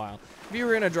it's been a while. If you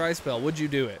were in a dry spell, would you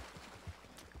do it?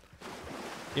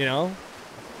 You know?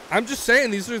 I'm just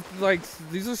saying these are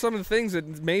some of the things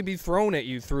that may be thrown at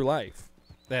you through life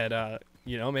that,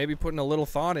 you know, maybe putting a little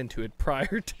thought into it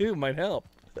prior to might help.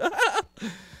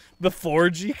 The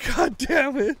 4G, god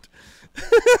damn it.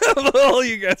 All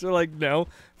you guys are like, no,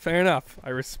 fair enough. I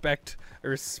respect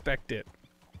it.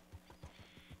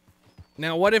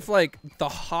 Now, what if, like, the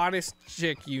hottest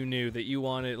chick you knew that you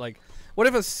wanted, like, what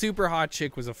if a super hot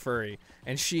chick was a furry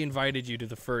and she invited you to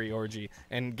the furry orgy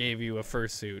and gave you a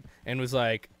fursuit and was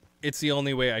like, it's the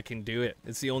only way I can do it.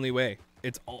 It's the only way.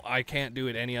 I can't do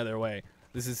it any other way.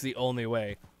 This is the only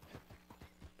way.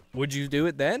 Would you do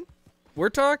it then? We're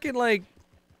talking like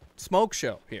smoke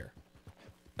show here.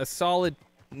 A solid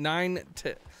 8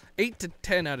 to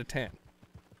 10 out of 10.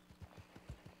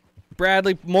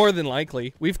 Bradley, more than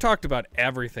likely. We've talked about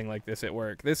everything like this at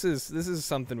work. This is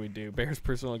something we do. Bear's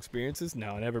personal experiences?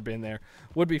 No, never been there.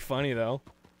 Would be funny though.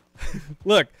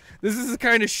 Look, this is the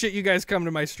kind of shit you guys come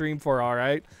to my stream for, all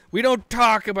right? We don't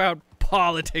talk about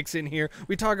politics in here.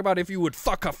 We talk about if you would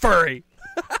fuck a furry.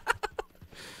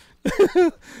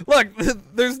 Look,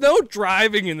 there's no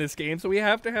driving in this game, so we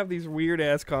have to have these weird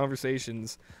ass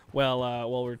conversations while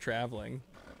we're traveling.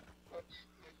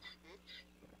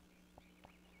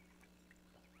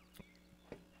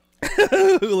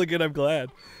 Hooligan, I'm glad.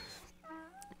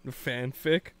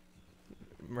 Fanfic.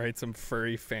 Write some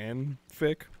furry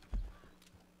fanfic.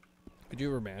 Could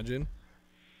you imagine?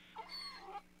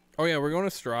 Oh yeah, we're going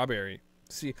to Strawberry.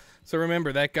 See, so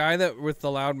remember that guy that with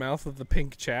the loud mouth with the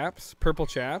pink chaps, purple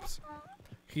chaps.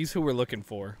 He's who we're looking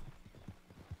for.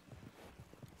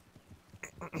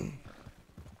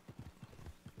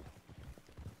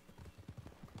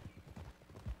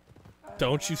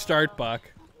 Don't you start,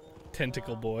 Buck.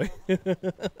 Tentacle boy.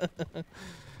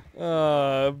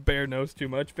 Bear knows too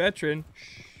much. Veteran.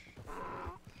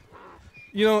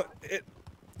 You know,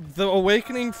 the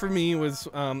awakening for me was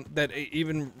that it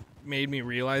even made me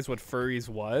realize what furries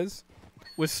was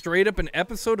straight up an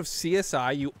episode of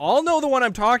CSI. You all know the one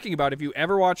I'm talking about. If you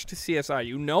ever watched CSI,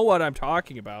 you know what I'm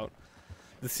talking about.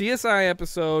 The CSI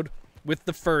episode with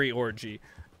the furry orgy.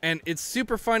 And it's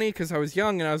super funny because I was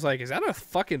young and I was like, is that a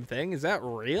fucking thing? Is that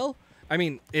real? I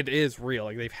mean, it is real.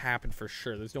 Like, they've happened for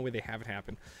sure. There's no way they haven't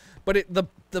happened. But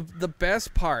the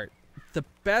best part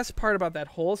about that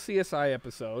whole CSI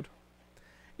episode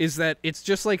is that it's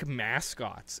just like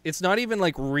mascots. It's not even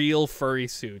like real furry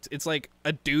suits. It's like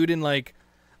a dude in like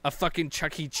a fucking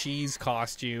Chuck E. Cheese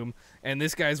costume, and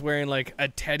this guy's wearing like a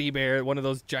teddy bear, one of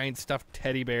those giant stuffed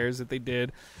teddy bears that they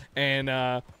did, and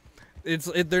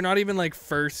they're not even like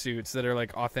fursuits that are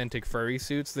like authentic furry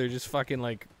suits. They're just fucking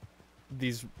like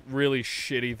these really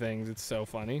shitty things. It's so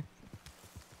funny.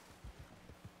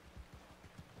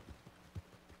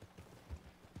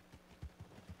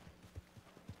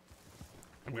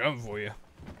 I'm coming for you.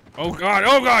 Oh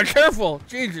God, careful!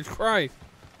 Jesus Christ.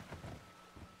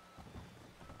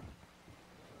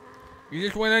 You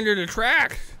just went under the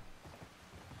tracks.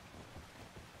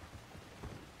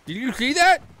 Did you see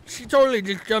that? She totally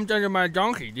just jumped under my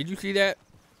donkey. Did you see that?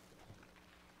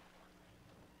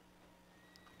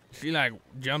 She like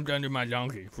jumped under my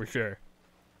donkey for sure.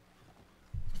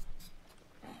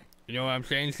 You know what I'm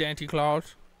saying, Santa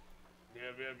Claus? Yep,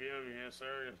 yes sir,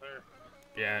 yes sir.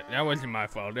 Yeah, that wasn't my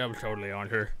fault. That was totally on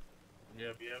her.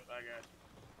 Yep,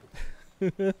 I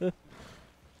got you.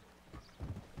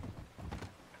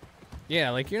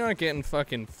 Yeah, like, you're not getting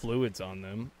fucking fluids on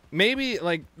them. Maybe,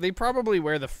 like, they probably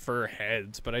wear the fur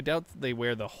heads, but I doubt that they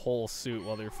wear the whole suit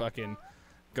while they're fucking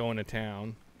going to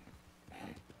town.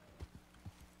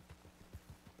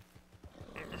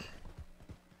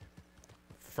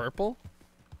 Furple?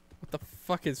 What the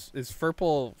fuck is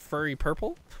Furple furry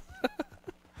purple?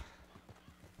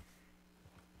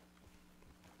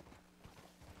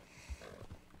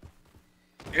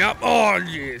 Yep. Oh,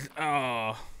 jeez.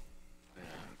 Oh.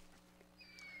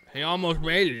 He almost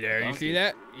made it there. You see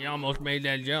that? He almost made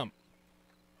that jump.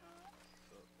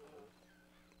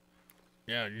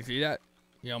 Yeah, you see that?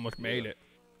 He almost made it.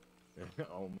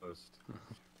 Almost.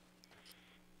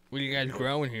 What are you guys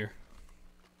growing here?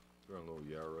 Growing a little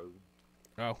yarrow.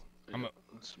 Oh,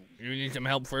 you need some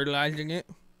help fertilizing it?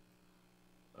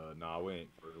 Nah, we ain't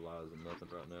fertilizing nothing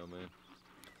right now, man.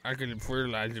 I can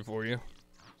fertilize it for you.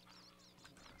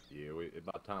 Yeah,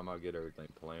 by the time I get everything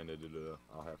planted,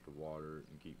 I'll have to water it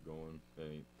and keep going.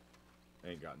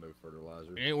 Ain't got no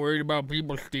fertilizer. You ain't worried about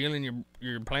people stealing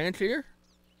your plants here?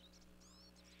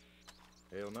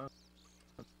 Hell no.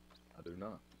 I do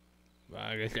not. Well,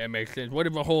 I guess that makes sense. What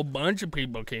if a whole bunch of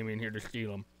people came in here to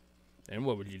steal them? Then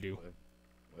what would you do?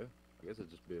 Well, I guess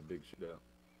it'd just be a big shootout.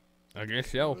 I guess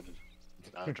so.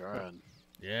 I tried.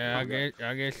 Yeah,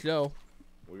 I guess so.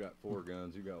 We got 4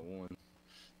 guns. You got 1.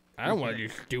 I don't want to do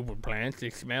stupid plants.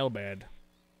 They smell bad.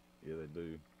 Yeah, they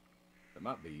do. It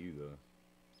might be you, though.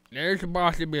 There's a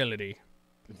possibility.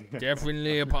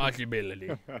 Definitely a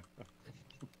possibility.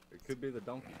 It could be the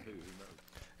donkey, too. Who knows?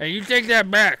 Hey, you take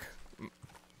that back.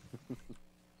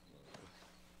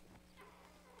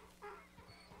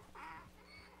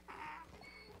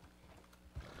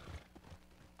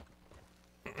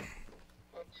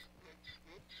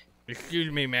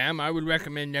 Excuse me, ma'am. I would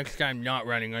recommend next time not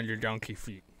running under donkey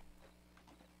feet.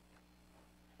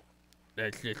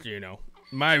 That's just, you know,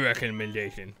 my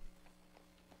recommendation.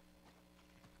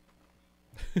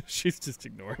 She's just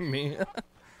ignoring me.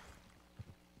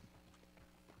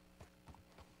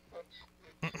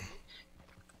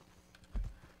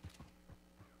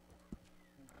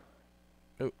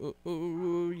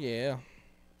 Oh, yeah.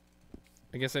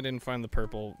 I guess I didn't find the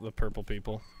purple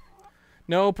people.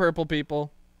 No purple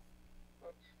people.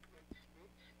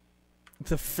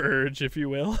 The furge, if you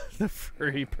will. The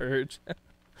furry purge.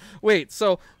 Wait,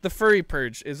 so the furry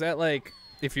purge, is that like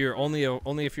if you're only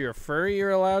if you're a furry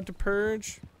you're allowed to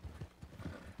purge?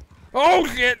 Oh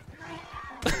shit!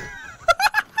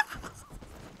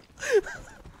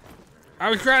 I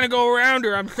was trying to go around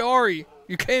her. I'm sorry.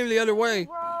 You came the other way.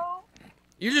 Bro.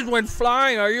 You just went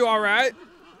flying. Are you all right?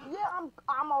 Yeah,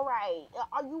 I'm all right.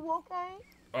 Are you okay?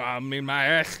 I mean, my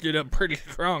ass stood up pretty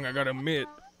strong. I gotta admit.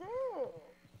 Shit.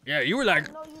 Yeah, you were like,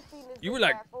 You were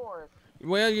like.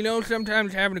 well, you know,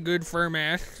 sometimes having a good firm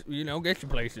ass, you know, gets you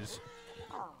places.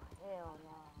 Oh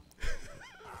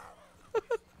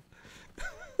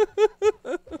hell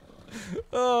no.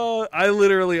 Oh, I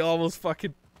literally almost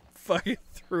fucking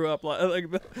threw up like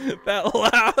that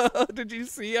loud. Did you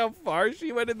see how far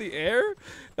she went in the air?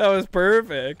 That was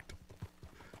perfect.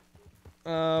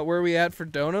 Where are we at for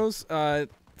donos?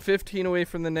 15 away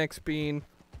from the next bean.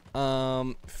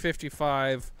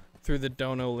 55 through the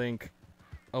dono link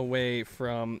away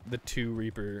from the 2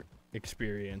 Reaper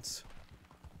experience.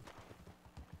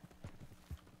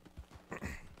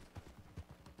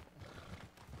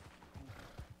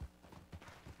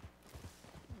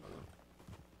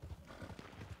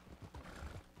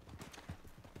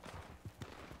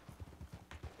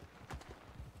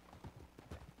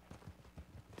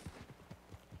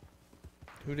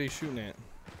 Who they shooting at?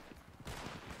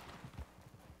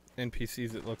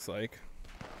 NPCs, it looks like.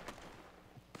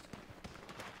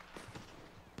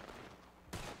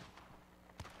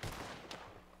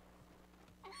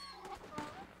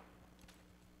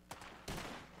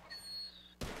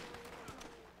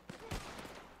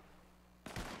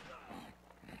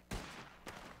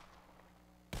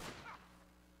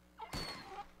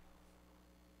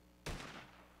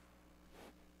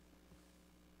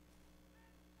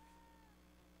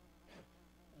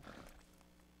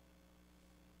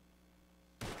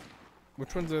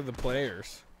 Which ones are the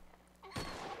players?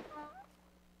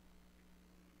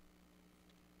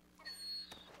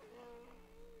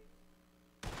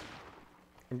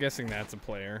 I'm guessing that's a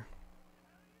player.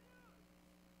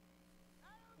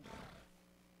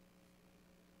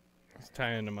 He's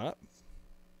tying them up.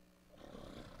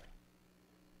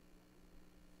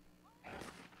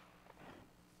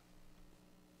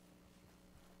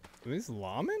 Are these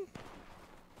lawmen?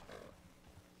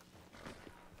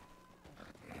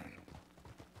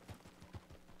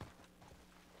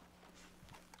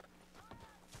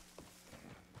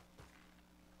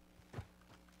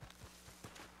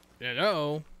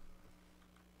 Hello.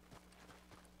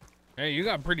 Hey, you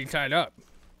got pretty tied up.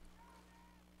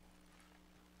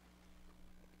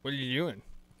 What are you doing?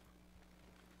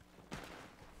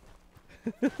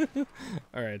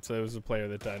 Alright, so it was a player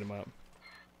that tied him up.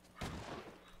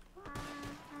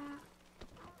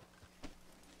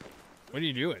 What are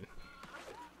you doing?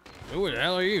 Who the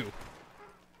hell are you?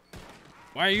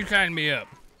 Why are you tying me up?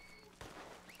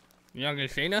 You not gonna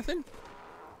say nothing?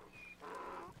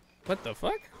 What the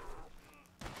fuck?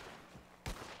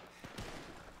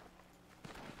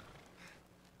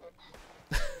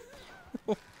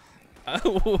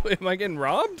 Am I getting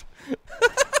robbed?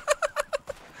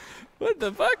 What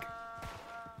the fuck?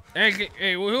 Hey,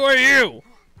 who are you?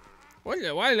 Why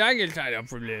did I get tied up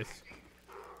for this?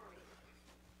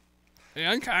 Hey,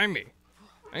 untie me.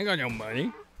 I ain't got no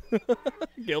money.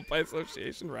 Guilt by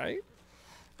association, right?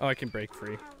 Oh, I can break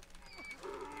free.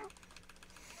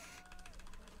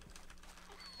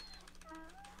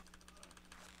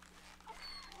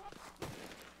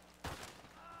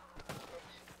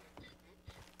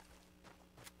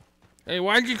 Hey,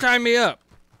 why'd you tie me up?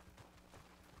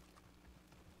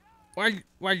 Why'd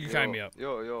you tie me up?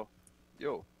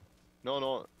 Yo.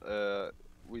 No.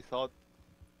 We thought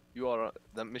you are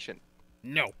the mission.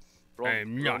 No. Wrong. I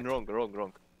am not.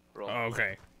 Wrong.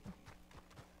 Okay.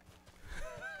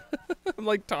 I'm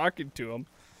like talking to him.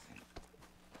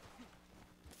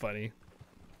 Funny.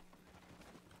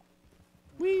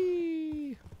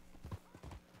 Whee!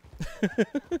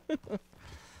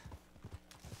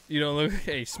 You don't look.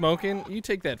 Hey, smoking. You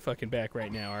take that fucking back right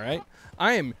now, all right?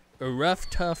 I am a rough,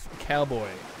 tough cowboy.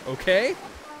 Okay?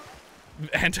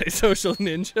 Antisocial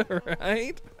ninja,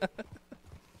 right?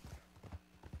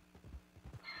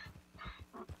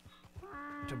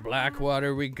 To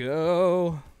Blackwater we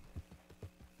go.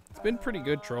 It's been pretty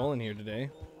good trolling here today.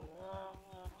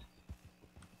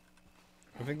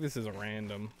 I think this is a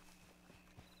random.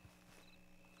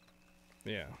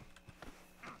 Yeah.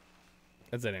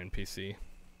 That's an NPC.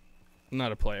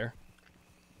 Not a player.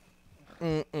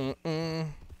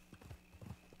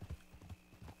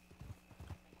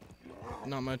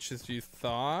 Not much as you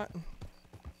thought.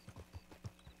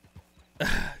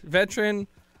 Veteran,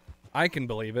 I can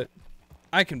believe it.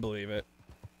 I can believe it.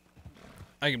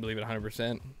 I can believe it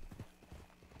 100%.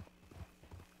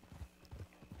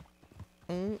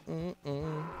 The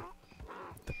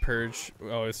purge.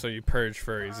 Oh, so you purge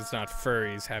furries. It's not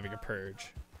furries having a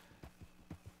purge.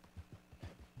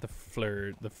 The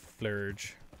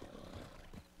flurge.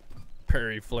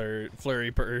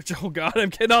 Flurry purge. Oh god, I'm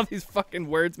getting all these fucking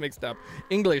words mixed up.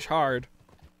 English hard.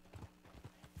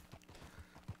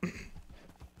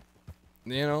 You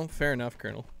know, fair enough,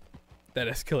 Colonel. That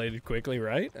escalated quickly,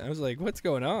 right? I was like, what's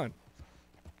going on?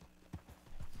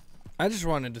 I just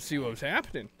wanted to see what was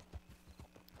happening.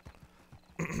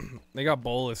 They got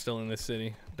Bola still in this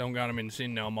city. Don't got him in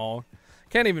Sin no more.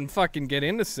 Can't even fucking get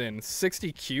into Sin.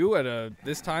 60Q at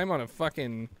this time on a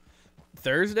fucking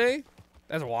Thursday?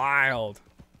 That's wild.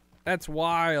 That's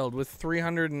wild. With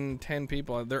 310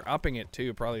 people. They're upping it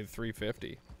too, probably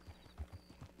 350.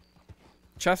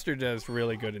 Chester does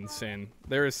really good in Sin.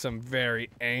 There is some very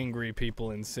angry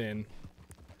people in Sin,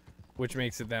 which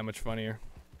makes it that much funnier.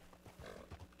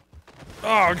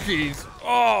 Oh, jeez.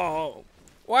 Oh!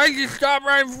 Why'd you stop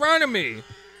right in front of me?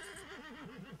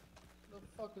 What the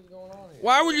fuck is going on here?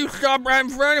 Why would you stop right in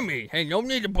front of me? Hey, no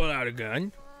need to pull out a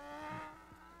gun.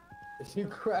 You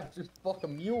crashed this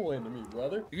fucking mule into me,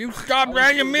 brother. You stopped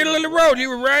right in the middle of the road. You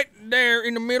were right there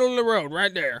in the middle of the road,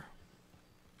 right there.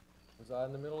 Was I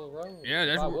in the middle of the road? Yeah,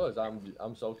 that's if I was.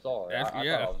 I'm so sorry. I thought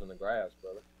I was in the grass,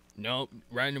 brother. Nope,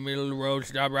 right in the middle of the road.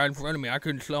 Stopped right in front of me. I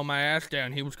couldn't slow my ass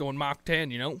down. He was going Mach 10,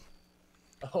 you know.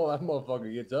 Oh, that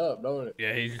motherfucker gets up, don't it?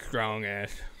 Yeah, he's a strong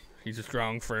ass. He's a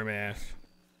strong, firm ass.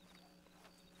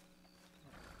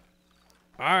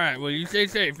 Alright, well, you stay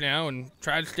safe now and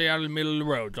try to stay out of the middle of the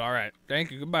roads. Alright,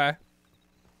 thank you. Goodbye.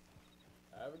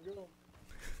 Have a good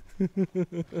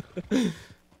one.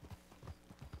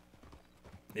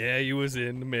 Yeah, you was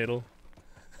in the middle.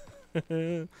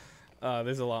 There's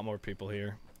a lot more people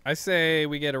here. I say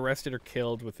we get arrested or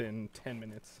killed within 10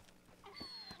 minutes.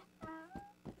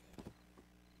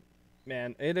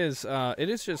 Man, it is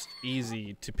just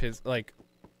easy to piss. Like,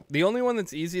 the only one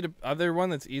that's easier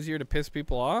to piss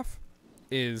people off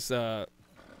is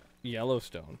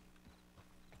Yellowstone.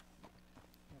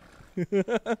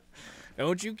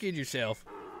 Don't you kid yourself.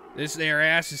 This there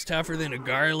ass is tougher than a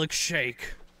garlic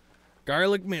shake.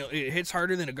 Garlic milk. It hits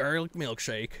harder than a garlic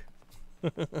milkshake.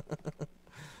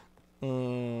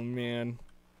 Oh man.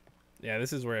 Yeah,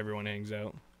 this is where everyone hangs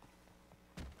out.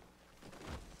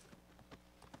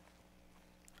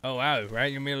 Oh wow, right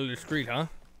in the middle of the street, huh?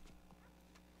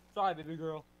 Sorry, baby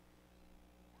girl.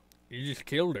 You just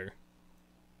killed her.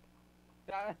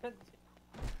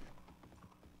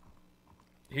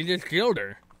 He just killed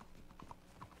her.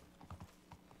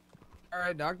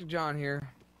 Alright, Dr. John here.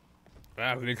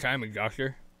 Wow, good timing,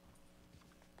 doctor.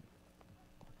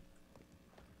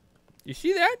 You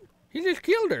see that? He just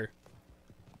killed her.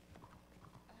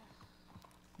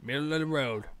 Middle of the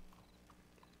road.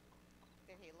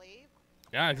 Did he leave?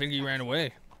 Yeah, I think he ran away.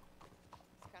 It's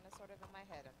kind of sort of in my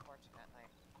head, unfortunately.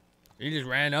 He just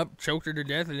ran up, choked her to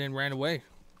death, and then ran away.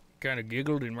 Kind of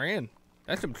giggled and ran.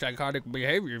 That's some psychotic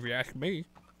behavior, if you ask me.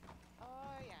 Oh,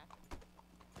 yeah.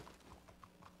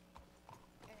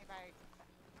 Anybody...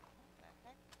 What the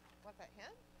heck? Was that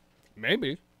him?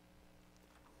 Maybe.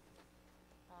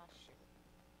 Oh,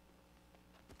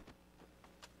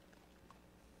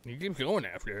 shoot. He keeps going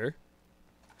after her.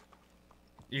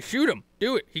 You shoot him.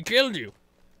 Do it. He killed you.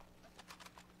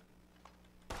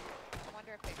 I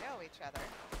wonder if they know each other.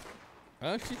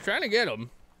 Well, she's trying to get him.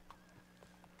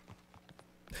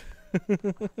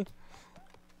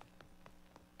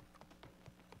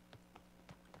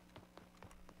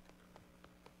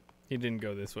 He didn't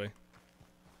go this way.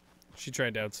 She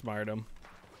tried to outsmart him.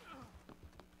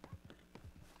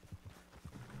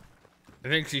 I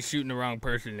think she's shooting the wrong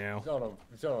person now.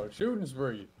 It's on a shooting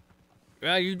spree.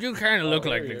 Well, you do kind of look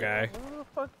like the guy. What the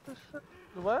fuck this shit?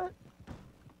 What?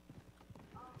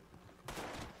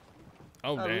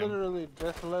 Oh, I damn. literally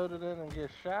just loaded in and get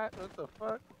shot? What the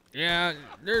fuck? Yeah,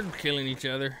 they're killing each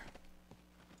other.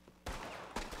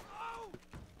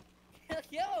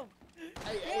 Kill him!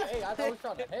 Hey, I was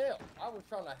trying to help.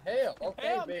 Okay,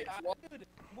 Help me, bitch. dude.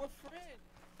 We're friends.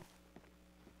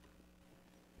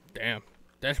 Damn,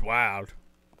 that's wild.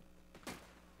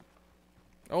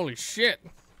 Holy shit.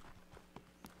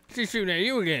 She's shooting at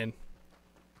you again.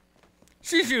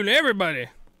 She's shooting at everybody.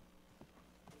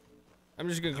 I'm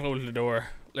just gonna close the door.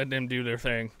 Let them do their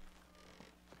thing.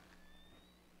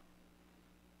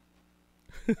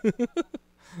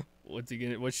 What's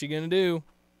she gonna do?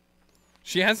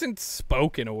 She hasn't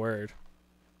spoken a word.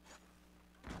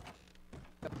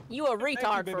 You a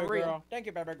retard baby for real. girl. Thank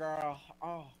you, baby girl.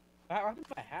 Oh, I think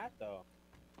my hat though.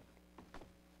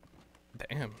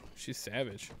 Damn, she's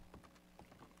savage.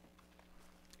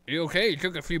 You okay? You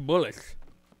took a few bullets.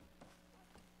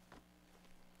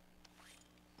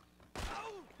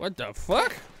 What the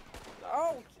fuck?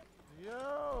 Oh,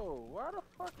 yo, why the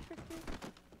fuck you keep...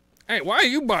 Hey, why are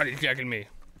you body checking me?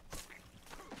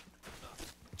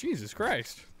 Jesus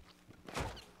Christ.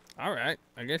 Alright,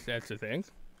 I guess that's the thing.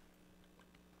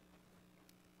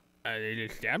 They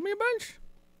just stabbed me a bunch?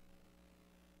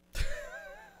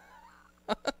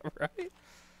 Right?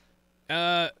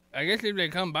 I guess if they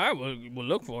come by, we'll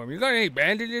look for them. You got any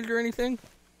bandages or anything?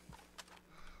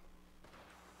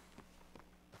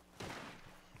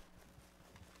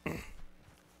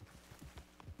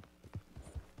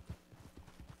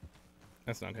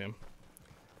 That's not him.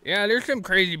 Yeah, there's some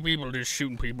crazy people just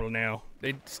shooting people now.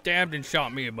 They stabbed and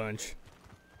shot me a bunch.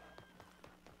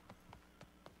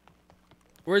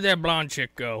 Where'd that blonde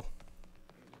chick go?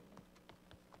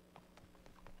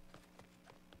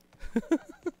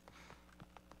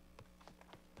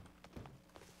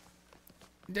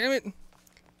 Damn it.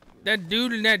 That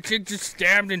dude and that chick just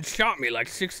stabbed and shot me like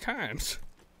 6 times.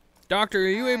 Doctor, are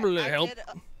you able to help?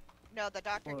 No, the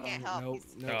doctor can't help. No,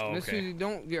 He's- no. Oh, Miss okay. Susie,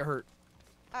 don't get hurt.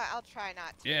 I'll try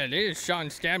not to. Yeah, they just shot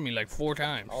and stabbed me like 4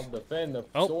 times. I'll defend the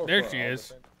Oh, there storefront. she I'll is.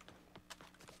 defend-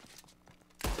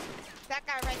 That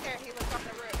guy right there, he was on the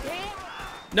roof.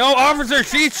 No, officer,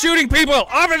 she's shooting people!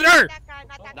 Officer!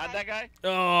 Not that guy?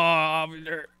 Oh,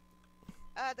 officer.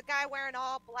 The guy wearing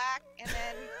all black, and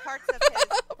then parts of his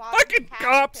bottom Fucking half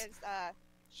cops! of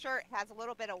his shirt has a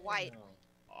little bit of white.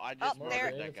 Oh, I just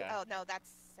there. murdered that guy. Oh no, that's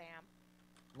Sam.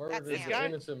 Murdered That's an Sam.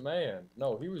 innocent man.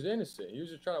 No, he was innocent. He was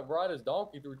just trying to ride his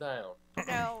donkey through town.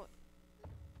 No.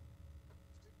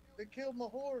 They killed my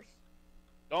horse.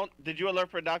 Did you alert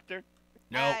for a doctor?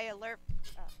 I alert.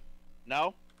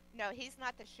 No? No, he's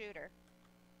not the shooter.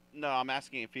 No, I'm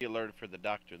asking if he alerted for the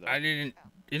doctor, though. I didn't.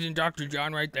 Isn't Dr.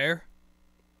 John right there?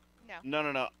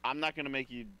 No. I'm not going to make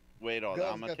you wait all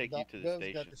that. I'm going to take you to the Gun's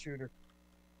station. got the shooter.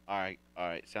 All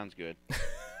right. Sounds good.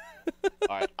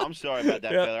 All right. I'm sorry about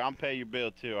that, Yeah. fella. I'm paying your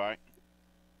bill, too, all right?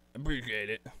 Appreciate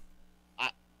it.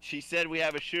 She said we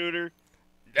have a shooter.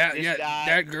 That, This yeah, guy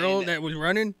that girl and- that was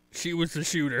running, she was the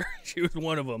shooter. She was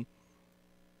one of them.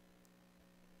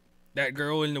 That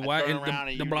girl in the white, turned and around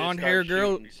and the you blonde just hair started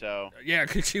girl. shooting, so. Yeah,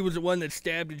 because she was the one that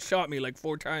stabbed and shot me like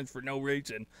 4 times for no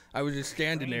reason. I was just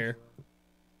standing there.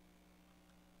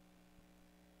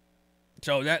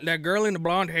 So that girl in the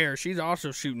blonde hair, she's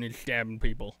also shooting and stabbing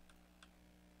people.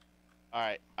 All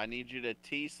right. I need you to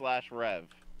T/Rev.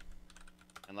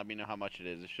 And let me know how much it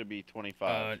is. It should be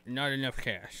 25. Not enough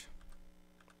cash.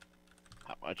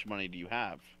 How much money do you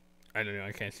have? I don't know.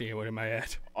 I can't see it. What am I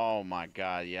at? Oh, my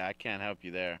God. Yeah, I can't help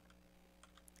you there.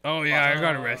 Oh, yeah, I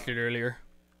got arrested earlier.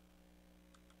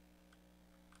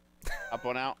 Up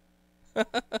on out.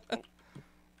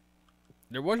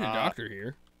 There was a doctor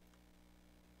here.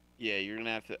 Yeah, you're gonna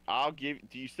have to. I'll give.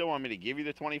 Do you still want me to give you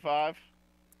the 25?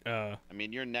 I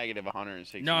mean, you're negative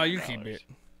 160. No, you keep it.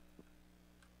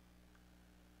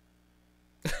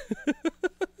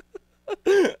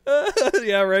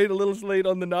 Yeah, right. A little late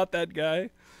on the not that guy.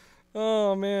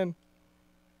 Oh man,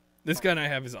 this gun I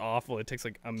have is awful. It takes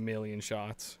like 1,000,000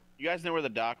 shots. You guys know where the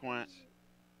doc went?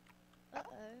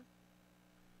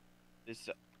 It's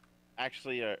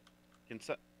actually a.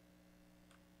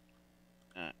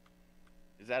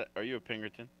 Is that? Are you a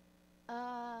Pinkerton?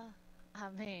 I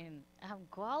mean, I'm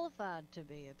qualified to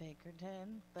be a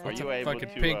Pinkerton, but Are you able fucking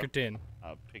to Pinkerton.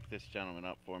 Pick this gentleman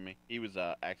up for me? He was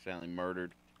accidentally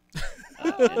murdered.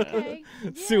 okay.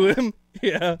 Sue him?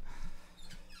 Yeah.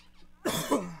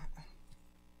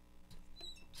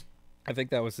 I think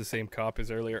that was the same cop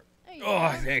as earlier. Oh,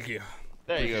 thank you.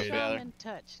 There you go, Appreciate it. Tyler. in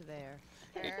touch there.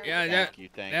 Yeah, Thank you,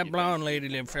 thank that you, blonde lady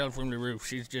that fell from the roof,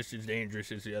 she's just as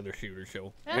dangerous as the other shooter,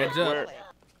 so Oh, heads up.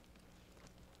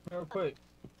 Real quick.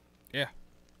 Yeah.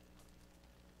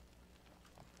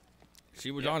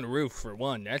 She was on the roof for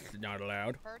one. That's not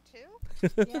allowed. Her too?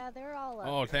 Yeah, they're all up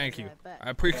Oh, there, thank you. but I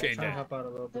appreciate Trying to that. help out a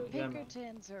little the bit. Yeah, man.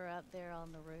 Pinkertons are up there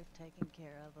on the roof taking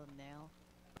care of them now.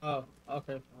 Oh,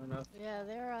 okay, fair enough. Yeah,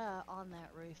 they're on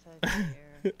that roof over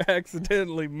here.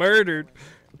 Accidentally murdered.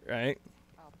 Right?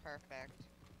 Oh, perfect.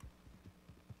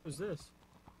 Who's this?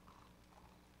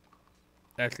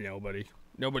 That's nobody.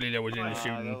 Nobody that was in the That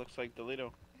shooting. looks like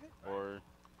Delito. Or.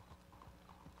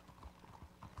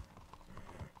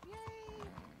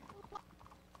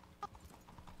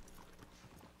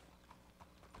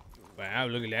 Wow,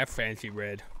 look at that fancy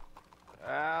red.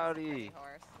 Howdy.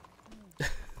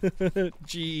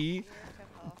 Gee,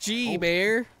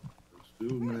 Bear. I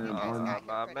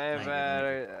may have had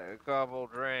a couple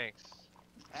drinks.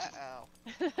 Uh-oh.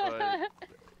 But,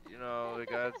 you know,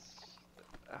 that's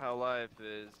how life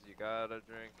is. You gotta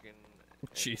drink and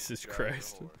Jesus drive the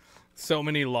Christ. horse. So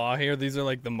many law here. These are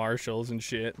like the marshals and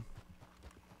shit.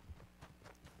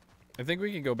 I think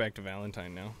we can go back to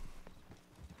Valentine now.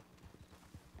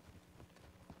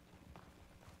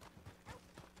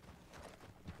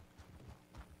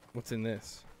 What's in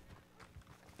this?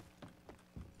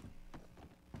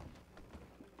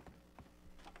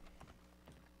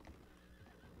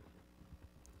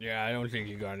 Yeah, I don't think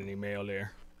you got any mail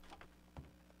there.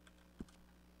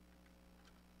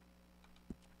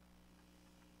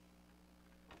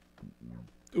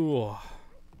 Ooh.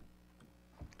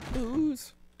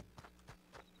 Booze.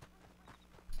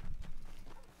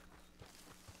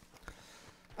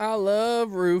 I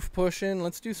love roof pushing.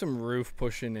 Let's do some roof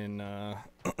pushing and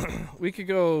we could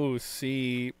go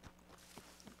see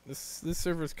this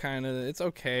server's it's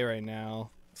okay right now.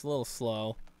 It's a little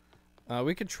slow.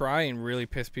 We could try and really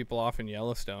piss people off in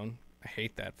Yellowstone. I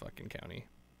hate that fucking county.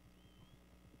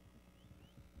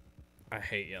 I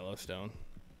hate Yellowstone.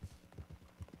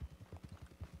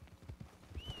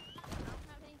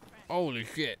 Holy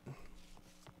shit.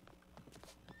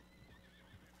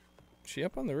 She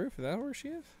up on the roof? Is that where she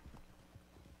is?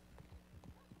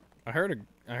 I heard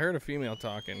a female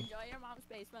talking. Enjoy your mom's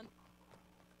basement.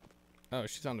 Oh,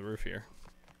 she's on the roof here.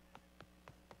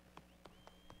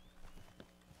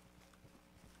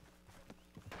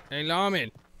 Hey,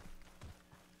 Lawman.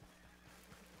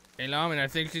 Hey, Lawman, I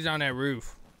think she's on that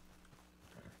roof.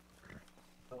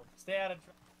 Stay out of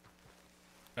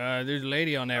trouble. There's a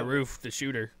lady on that roof, the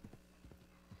shooter.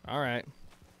 Alright.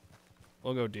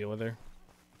 We'll go deal with her.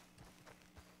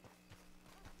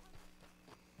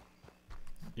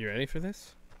 You ready for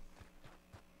this?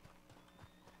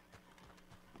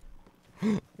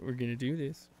 We're gonna do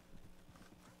this.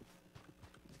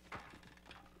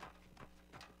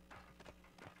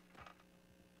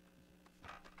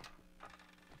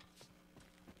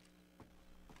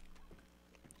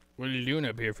 What are you doing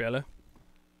up here, fella?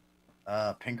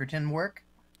 Pinkerton work?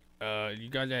 You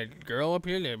got that girl up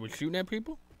here that was shooting at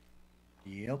people?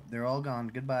 Yep, they're all gone.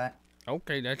 Goodbye.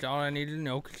 Okay, that's all I needed to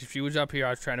know. Cause if she was up here,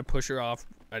 I was trying to push her off.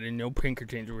 I didn't know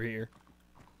Pinkertons were here.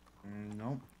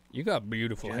 Nope. You got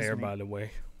beautiful Just hair, me. by the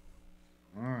way.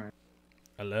 Alright.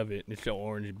 I love it. It's so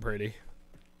orange and pretty.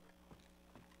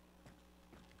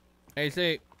 Hey,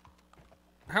 say,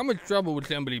 how much trouble would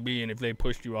somebody be in if they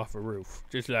pushed you off a roof?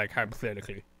 Just like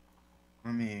hypothetically.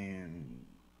 I mean,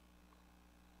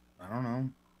 I don't know.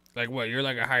 Like what? You're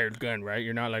like a hired gun, right?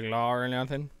 You're not like law or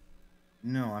nothing?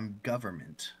 No, I'm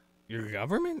government. You're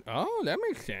government? Oh, that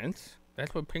makes sense.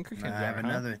 That's what Pinkertons I have are,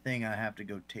 another thing I have to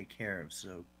go take care of,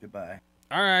 so goodbye.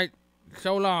 All right.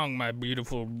 So long, my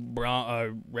beautiful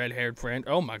red-haired friend.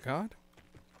 Oh, my God.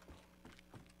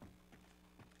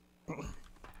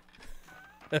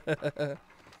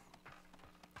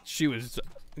 She was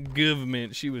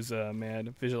government. She was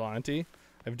mad. Vigilante.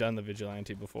 I've done the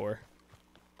vigilante before.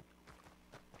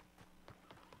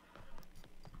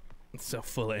 It's so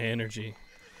full of energy.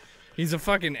 He's a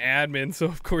fucking admin, so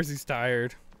of course he's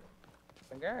tired.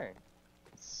 Okay.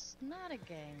 It's not a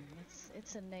gang.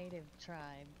 It's a native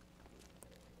tribe.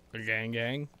 A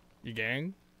gang? You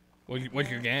gang? What's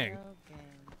your gang? No gang.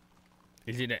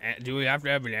 Is it do we have to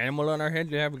have an animal on our head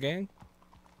to have a gang?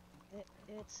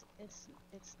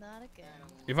 It's not a gang.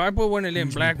 If I put one of them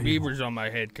black beavers on my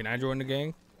head, can I join the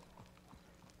gang?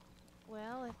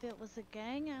 Well, if it was a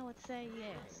gang, I would say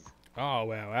yes. Oh,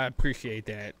 wow, I appreciate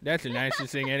that. That's the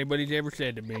nicest thing anybody's ever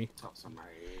said to me.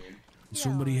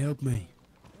 Somebody help me.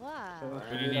 Why? What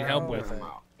do you need help with?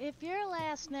 If your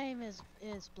last name is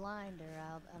Blinder,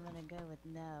 I'm gonna go with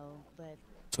no. But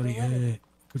Sorry,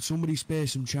 could somebody spare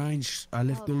some change? I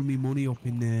left all my money up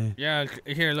in there. Yeah,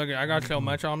 here, look, I got so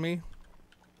much on me.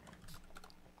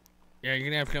 Yeah, you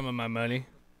can have some of my money.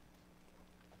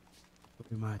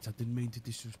 Sorry, mate, I didn't mean to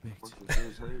disrespect.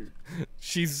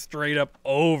 She's straight up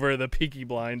over the Peaky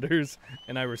Blinders,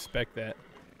 and I respect that.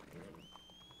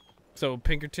 So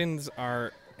Pinkertons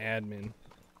are admin.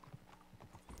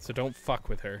 So don't fuck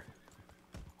with her.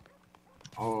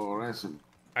 Oh, that's a...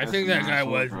 I think that guy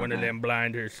was one of them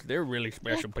blinders. They're really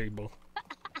special people.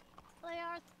 they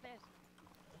are special.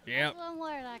 Yep. That's one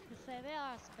word I can say. They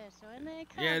are special, and they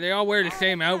come. Yeah, they all wear the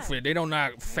same outfit. They don't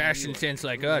knock fashion sense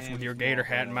like us with your gator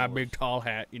hat and my big tall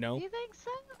hat, you know? You think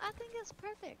so? I think it's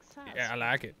perfect. Yeah, I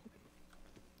like it.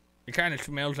 It kind of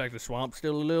smells like the swamp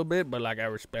still a little bit, but like I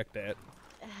respect that.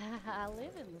 I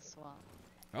live in the swamp.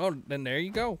 Oh, then there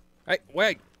you go. Hey,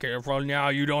 wait. Careful now.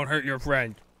 You don't hurt your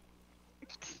friend.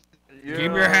 Keep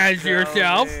your hands to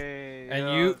yourself.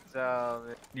 And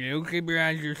you keep your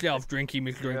hands to yourself, Drinky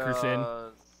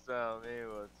McDrinkerson.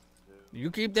 You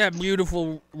keep that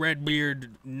beautiful red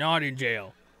beard not in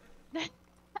jail. I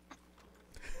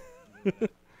can't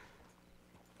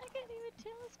even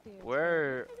tell his beard.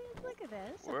 Where? Look at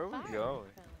that. It's Where are we fire. going?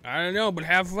 I don't know, but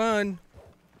have fun.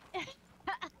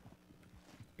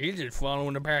 He's just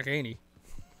following the pack, ain't he?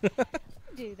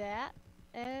 Do that.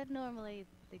 Normally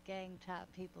the gang type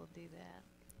people do that.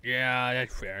 Yeah,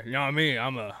 that's fair. You know me,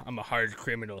 I'm a hard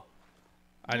criminal.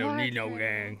 I don't need no Hard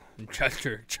gang. Trust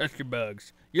your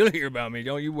bugs. You'll hear about me,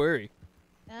 don't you worry.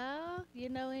 Oh, you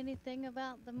know anything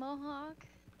about the Mohawk?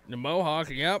 The Mohawk,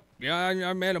 yep. Yeah,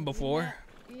 I met him before.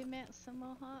 You met some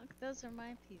Mohawk? Those are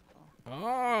my people.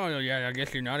 Oh, yeah, I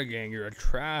guess you're not a gang, you're a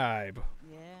tribe.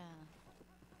 Yeah.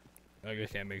 I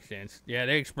guess that makes sense. Yeah,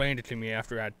 they explained it to me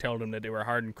after I told them that they were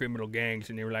hardened criminal gangs,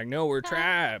 and they were like, no, we're a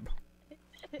tribe.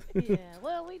 Yeah,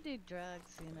 well, we do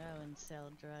drugs, you know, and sell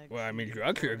drugs. Well, I mean,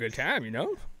 drugs are a good time, you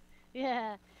know?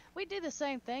 Yeah, we do the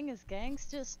same thing as gangs,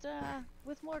 just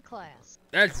with more class.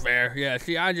 That's fair. Yeah,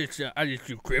 see, I just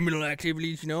do criminal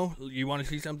activities, you know? You want to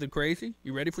see something crazy?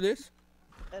 You ready for this?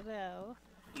 No.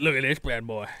 Look at this bad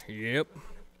boy. Yep.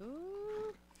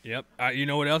 Ooh. Yep. You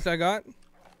know what else I got?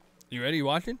 You ready? You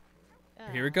watching?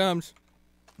 Here it comes.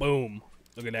 Boom.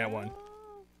 Look at that one.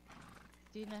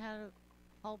 Do you know how to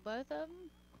hold both of them?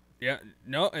 Yeah.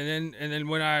 No. And then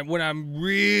when I'm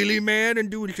really mad and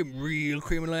doing some real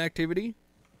criminal activity,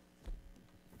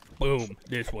 boom.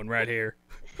 This one right here.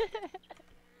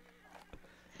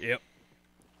 Yep.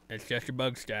 That's just your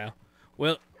bug style.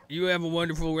 Well, you have a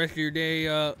wonderful rest of your day,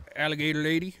 alligator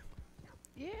lady.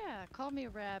 Yeah, call me a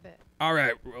rabbit. All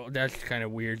right. Well, that's kind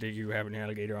of weird that you have an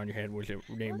alligator on your head with it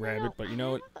named Rabbit, but you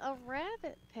know what? A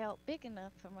rabbit pelt big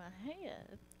enough for my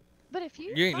head. But if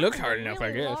you ain't find looked a hard enough, I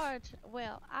really guess. large,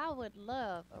 well, I would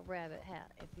love a rabbit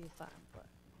hat if you find one.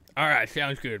 All right,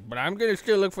 sounds good. But I'm gonna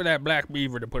still look for that black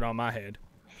beaver to put on my head.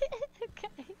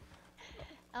 Okay.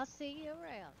 I'll see you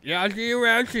around. Yeah, I'll see you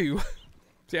around too.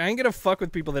 See, I ain't gonna fuck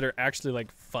with people that are actually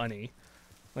like funny,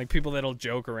 like people that'll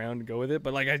joke around and go with it.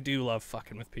 But like, I do love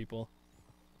fucking with people.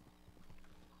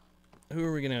 Who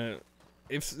are we gonna?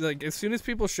 If like as soon as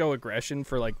people show aggression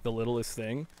for like the littlest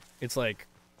thing, it's like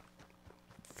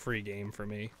free game for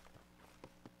me.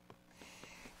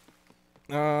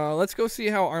 Let's go see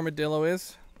how Armadillo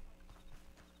is.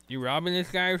 You robbing this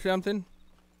guy or something?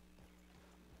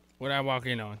 What'd I walk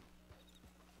in on?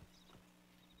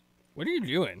 What are you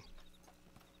doing?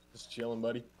 Just chilling,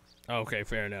 buddy. Okay,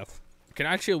 fair enough. Can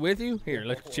I chill with you? Here,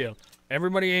 let's chill.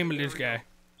 Everybody aim at this guy.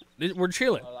 We're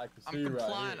chilling. I like to see you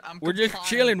right here. We're just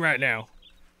chilling right now.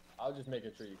 I'll just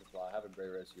making sure you can fly. Have a great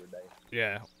rest of your day.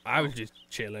 Yeah, I was just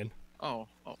chilling. Oh.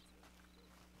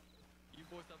 You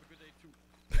boys have a good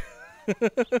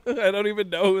day too. I don't even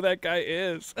know who that guy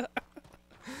is.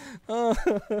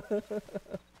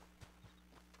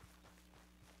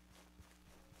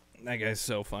 That guy's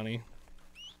so funny.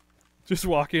 Just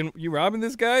walk in. You robbing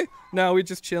this guy? No, we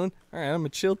just chilling. All right, I'm gonna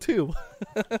chill too.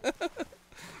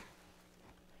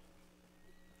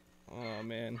 Oh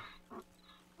man.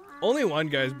 Only one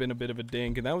guy's been a bit of a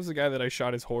dink, and that was the guy that I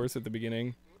shot his horse at the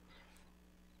beginning.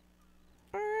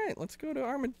 All right, let's go to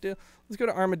Armadillo. Let's go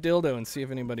to Armadillo and see if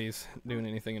anybody's doing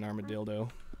anything in Armadillo.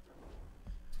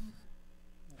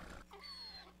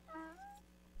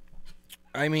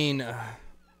 I mean,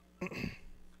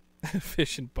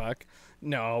 fish and buck.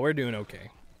 No, we're doing okay.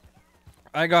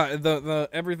 I got the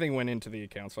everything went into the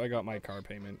account, so I got my car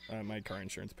payment, my car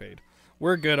insurance paid.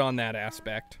 We're good on that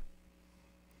aspect.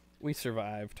 We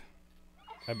survived,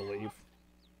 I believe.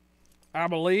 I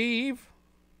believe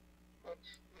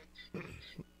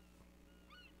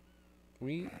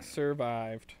we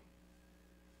survived.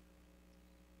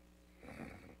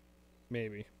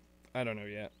 Maybe. I don't know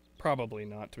yet. Probably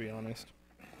not, to be honest.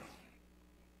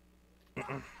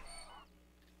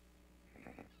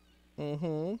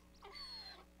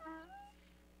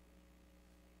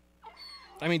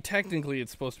 I mean, technically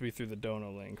it's supposed to be through the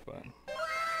Dono link, but...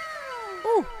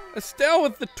 Oh, Estelle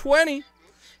with the 20!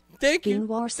 Thank you!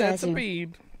 That's a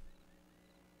bead.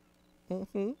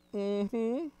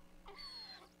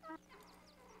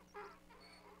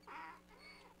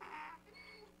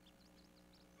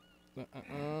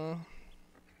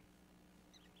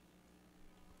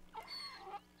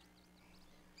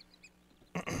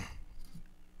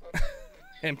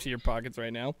 Empty your pockets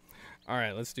right now.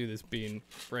 Alright, let's do this bean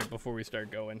right before we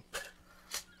start going.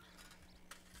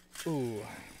 Ooh.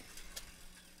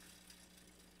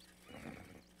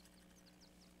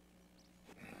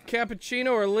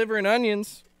 cappuccino or liver and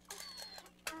onions?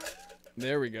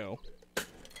 There we go.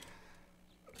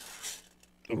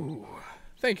 Ooh.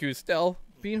 Thank you, Estelle.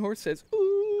 Bean Horse says,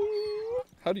 ooh.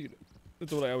 How do you...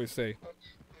 That's what I always say.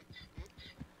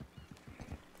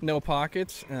 No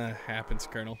pockets? Happens,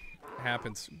 Colonel.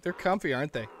 Happens. They're comfy,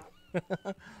 aren't they?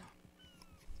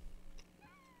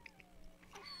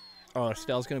 Oh,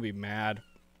 Estelle's gonna be mad.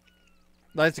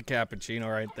 That's a cappuccino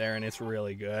right there, and it's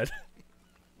really good.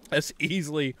 That's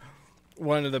easily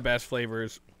one of the best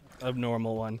flavors of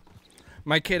normal one.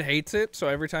 My kid hates it, so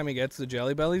every time he gets the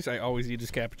Jelly Bellies, I always eat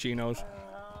his cappuccinos.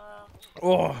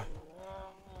 Oh,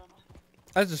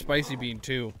 that's a spicy bean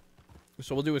too.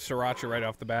 So we'll do a sriracha right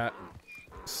off the bat.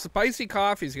 Spicy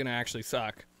coffee is gonna actually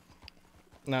suck.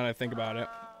 Now that I think about it.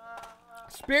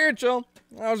 Spiritual,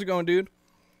 how's it going, dude?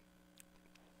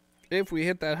 If we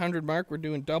hit that 100 mark, we're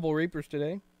doing double Reapers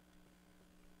today.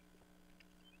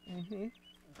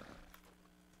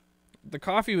 The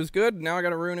coffee was good. Now I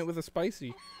gotta ruin it with a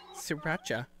spicy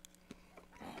sriracha.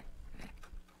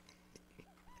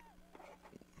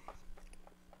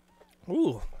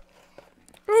 Ooh.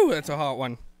 Ooh, that's a hot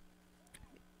one.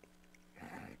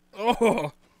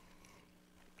 Oh.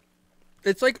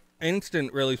 It's like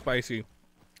instant really spicy.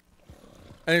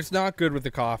 And it's not good with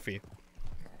the coffee.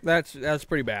 That's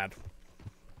pretty bad.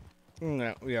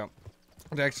 No, yeah.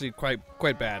 It's actually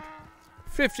quite bad.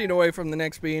 15 away from the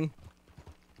next bean.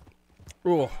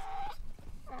 Ooh.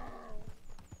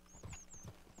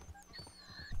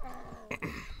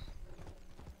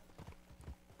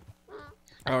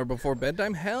 Hour before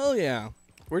bedtime? Hell yeah.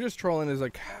 We're just trolling as a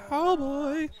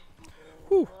cowboy.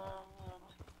 Whew.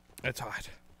 That's hot.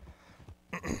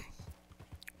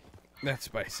 That's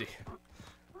spicy.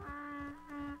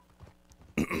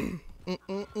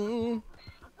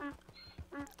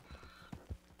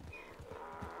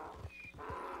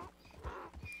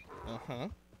 Uh-huh.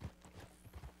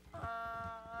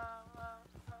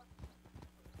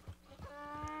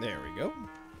 There we go.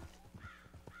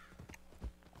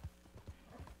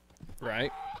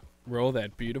 Right. Roll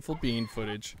that beautiful bean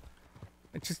footage.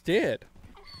 I just did.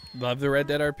 Love the Red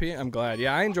Dead RP? I'm glad.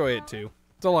 Yeah, I enjoy it too.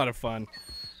 It's a lot of fun.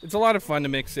 It's a lot of fun to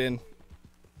mix in.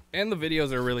 And the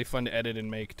videos are really fun to edit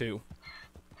and make too.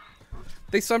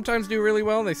 They sometimes do really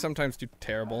well, they sometimes do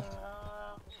terrible.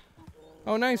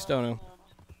 Oh, nice, Dono.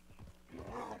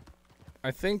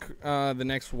 I think the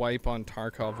next wipe on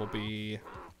Tarkov will be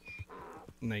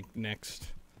like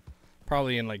next,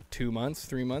 probably in like 2 months,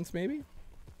 3 months maybe.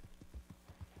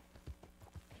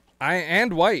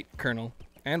 And white, Colonel,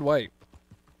 and white.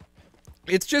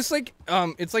 It's just like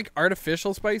it's like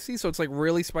artificial spicy, so it's like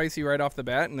really spicy right off the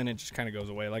bat, and then it just kind of goes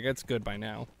away. Like it's good by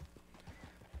now.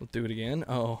 We'll do it again.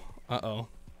 Oh, uh-oh.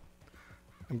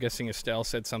 I'm guessing Estelle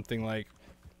said something like,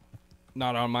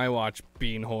 "Not on my watch,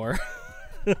 bean whore."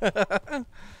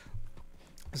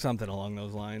 Something along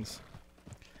those lines.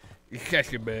 You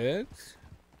catch your birds.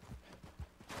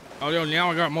 Oh, yo,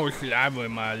 now I got more saliva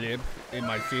in my lip, in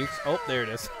my cheeks. Oh, there it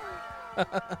is.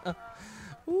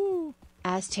 Ooh.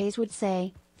 As Taze would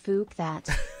say, "Fook that."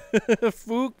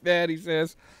 Fook that, he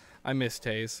says. I miss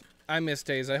Taze. I miss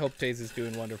Taze. I hope Taze is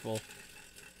doing wonderful.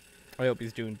 I hope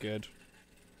he's doing good.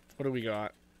 What do we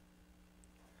got?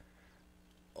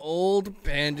 Old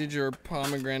bandage or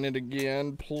pomegranate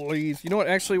again, please. You know what?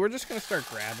 Actually, we're just going to start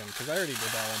grabbing because I already did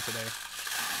that one today.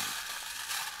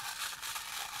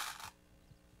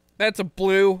 That's a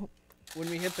blue.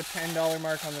 When we hit the $10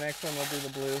 mark on the next one, we'll do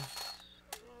the blue.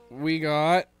 We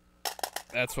got...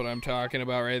 That's what I'm talking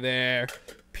about right there.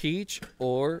 Peach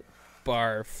or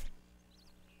barf.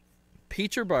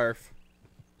 Peach or barf.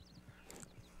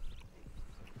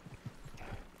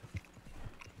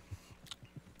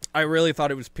 I really thought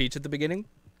it was peach at the beginning,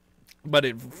 but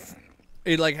it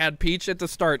like had peach at the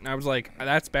start, and I was like,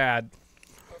 that's bad.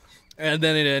 And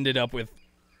then it ended up with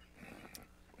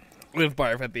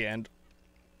barf at the end.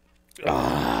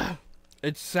 Ugh,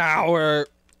 it's sour.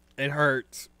 It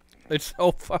hurts. It's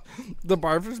so fun. The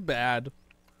barf is bad.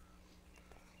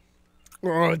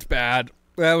 Oh, it's bad.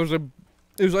 It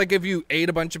was like if you ate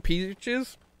a bunch of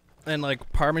peaches and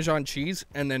like Parmesan cheese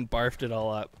and then barfed it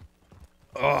all up.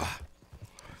 Ugh.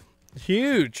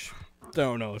 Huge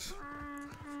donos.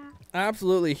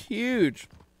 Absolutely huge.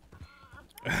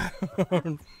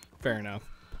 Fair enough.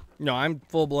 No, I'm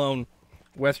full-blown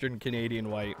Western Canadian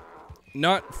white.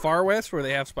 Not far west where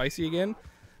they have spicy again,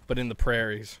 but in the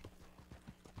prairies.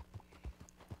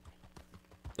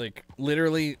 Like,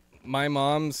 literally, my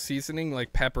mom's seasoning,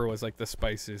 like, pepper was, like, the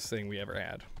spiciest thing we ever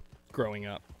had growing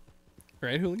up.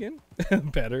 Right, Hooligan?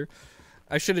 Better.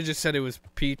 I should have just said it was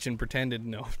peach and pretended.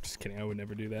 No, just kidding. I would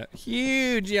never do that.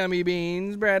 Huge yummy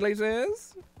beans, Bradley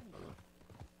says.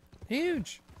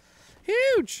 Huge.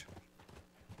 Huge.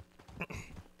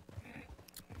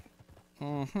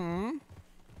 Mm-hmm.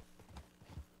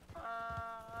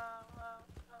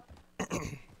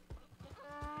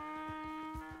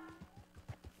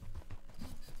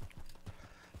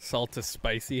 Salt to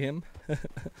spicy him.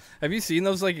 Have you seen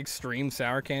those like extreme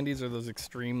sour candies or those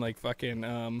extreme like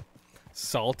fucking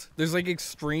salt? There's like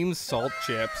extreme salt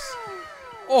chips.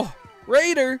 Oh,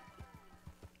 Raider.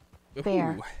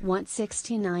 Bear, Ooh. want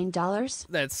 $69?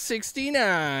 That's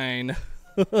 69.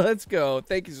 Let's go.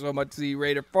 Thank you so much, Z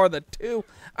Raider, for the 2.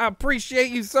 I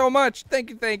appreciate you so much.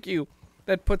 Thank you, thank you.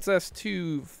 That puts us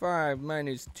to 5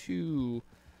 minus 2.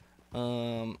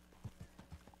 Or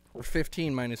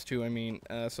 15 minus 2, I mean.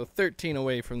 So 13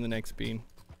 away from the next bean.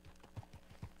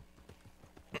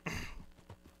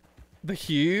 The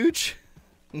huge?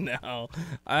 No,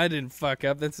 I didn't fuck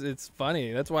up. It's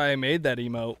funny. That's why I made that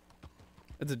emote.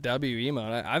 It's a W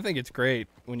emote. I think it's great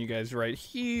when you guys write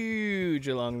huge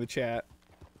along the chat.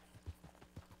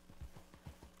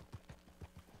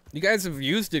 You guys have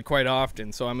used it quite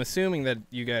often, so I'm assuming that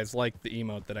you guys like the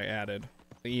emote that I added.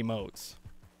 The emotes.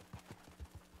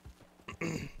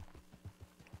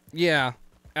 Yeah,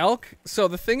 elk. So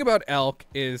the thing about elk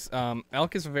is a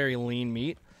very lean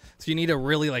meat. So you need a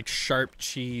really like sharp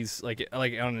cheese, like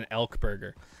on an elk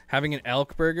burger. Having an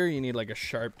elk burger, you need like a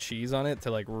sharp cheese on it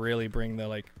to like really bring the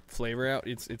like flavor out.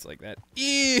 It's like that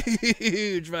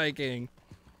huge Viking.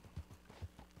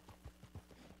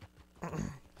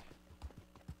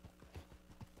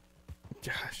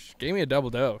 Gosh, gave me a double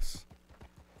dose.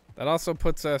 That also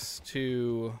puts us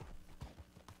to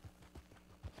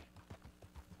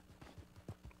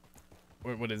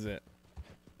what is it?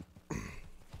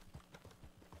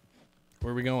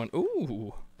 Where are we going?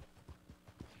 Ooh.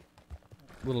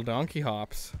 Little donkey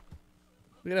hops.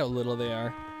 Look at how little they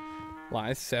are.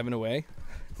 Lies 7 away.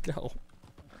 No.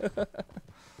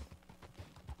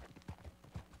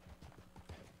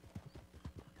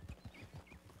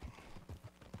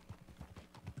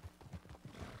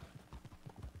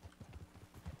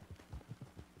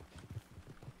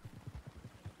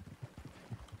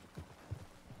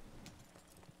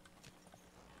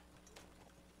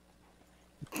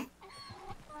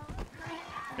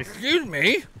 Excuse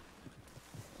me?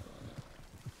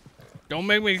 Don't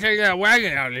make me take that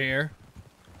wagon out of here.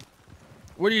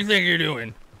 What do you think you're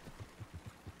doing?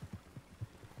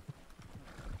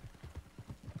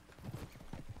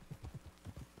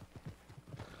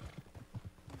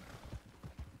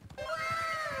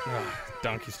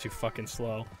 Donkey's too fucking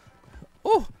slow.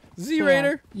 Oh,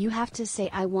 Z-Raider. You have to say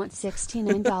I want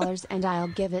 $69 and I'll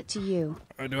give it to you.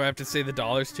 Or do I have to say the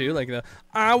dollars too? Like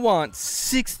I want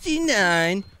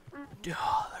 $69.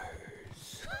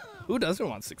 Who doesn't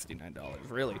want $69,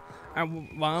 really? I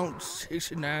want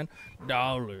 $69.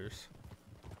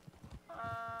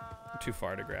 Too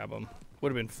far to grab them.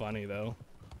 Would have been funny, though.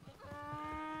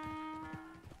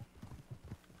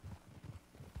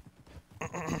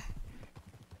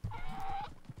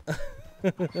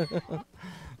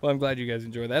 Well, I'm glad you guys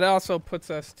enjoyed that. It also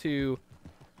puts us to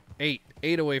 8.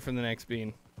 8 away from the next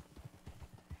bean.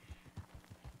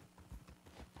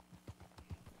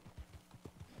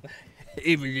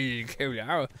 Even if you carry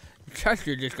out,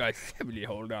 Chester just got $70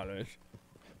 whole. Where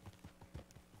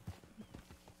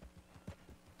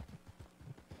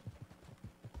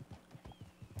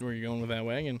are you going with that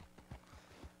wagon?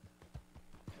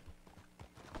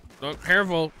 Look,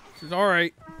 careful. It's all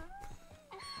right.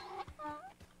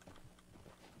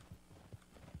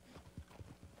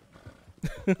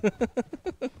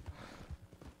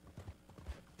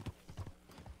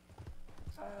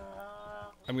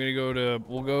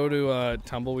 We'll go to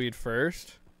Tumbleweed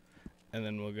first, and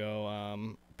then we'll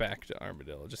go back to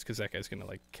Armadillo, just because that guy's gonna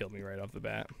like kill me right off the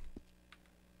bat.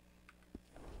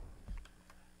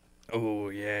 Oh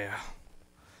yeah.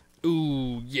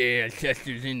 Ooh, yeah,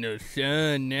 Chester's in the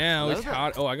sun now. It's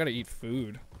hot. Oh, I gotta eat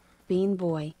food. Bean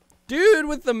Boy. Dude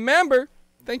with the member.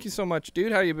 Thank you so much,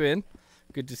 dude. How you been?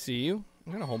 Good to see you.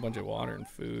 I got a whole bunch of water and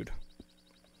food.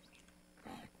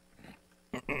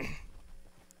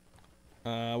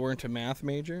 We're into math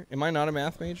major. Am I not a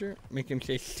math major? Make him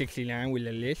say 69 with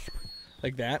a lisp.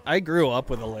 Like that. I grew up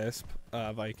with a lisp,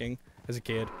 Viking, as a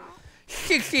kid.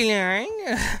 69!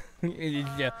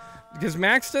 Yeah. Because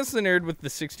Max does the nerd with the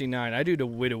 69. I do the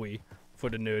widowy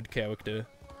for the nerd character.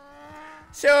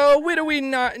 So, widowy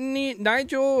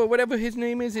Nigel, or whatever his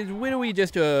name is widowy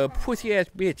just a pussy-ass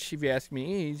bitch, if you ask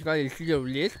me. He's got his little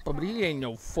lisp, but he ain't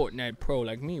no Fortnite pro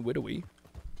like me, widowy.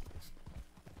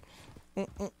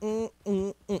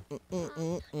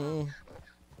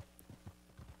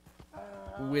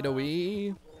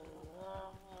 Widowy.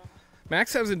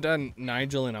 Max hasn't done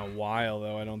Nigel in a while,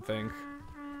 though, I don't think.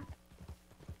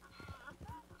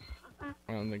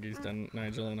 I don't think he's done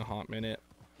Nigel in a hot minute.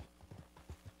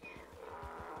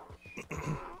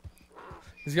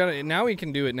 He's got it now. He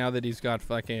can do it now that he's got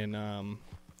fucking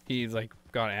he's like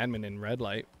got admin in red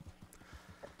light.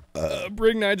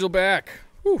 Bring Nigel back.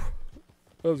 Whew.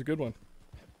 That was a good one.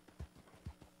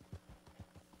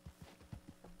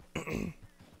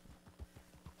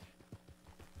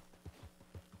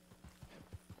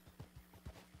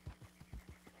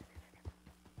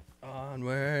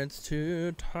 Onwards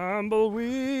to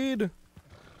Tumbleweed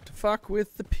to fuck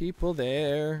with the people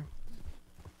there.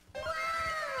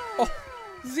 Oh,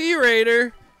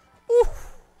 Z-Raider.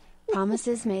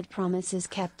 Promises made, promises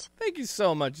kept. Thank you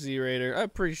so much, Z-Raider. I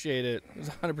appreciate it. It was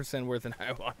 100% worth it.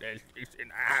 I want that.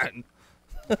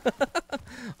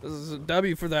 This is a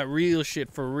W for that real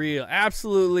shit for real.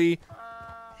 Absolutely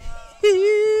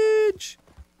huge.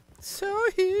 So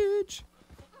huge.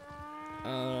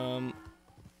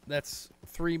 That's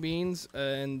 3 beans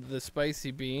and the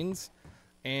spicy beans.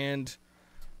 And,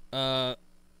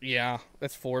 yeah,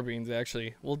 that's 4 beans,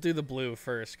 actually. We'll do the blue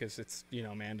first because it's, you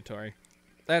know, mandatory.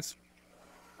 That's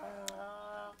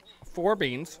 4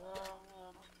 beans.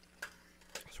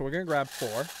 So we're going to grab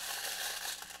 4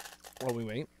 while we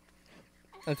wait.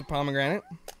 That's a pomegranate.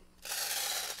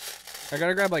 I got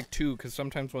to grab like 2 because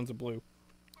sometimes one's a blue.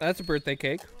 That's a birthday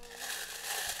cake.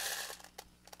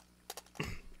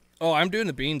 Oh, I'm doing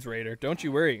the beans, Raider. Don't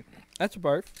you worry. That's a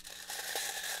barf.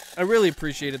 I really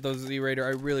appreciate it, though, Z-Raider. I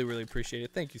really, really appreciate it.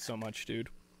 Thank you so much, dude.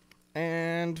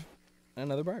 And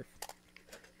another barf.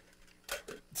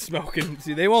 Smoking.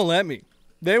 See, they won't let me.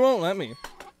 They won't let me.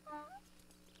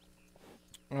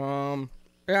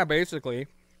 Yeah, basically.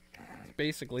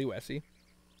 Basically, Wessie.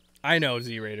 I know,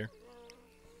 Z-Raider.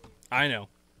 I know.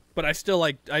 But I still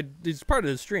like, it's part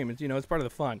of the stream. It's, you know, it's part of the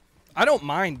fun. I don't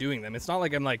mind doing them. It's not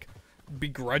like I'm, like,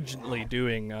 begrudgingly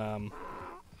doing, you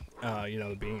know,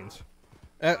 the beans.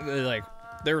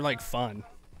 They're like fun.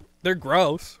 They're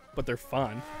gross, but they're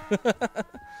fun.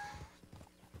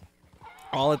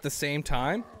 All at the same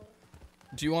time?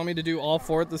 Do you want me to do all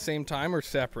 4 at the same time or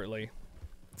separately?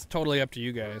 It's totally up to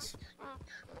you guys.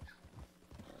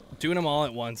 Doing them all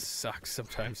at once sucks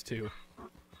sometimes too.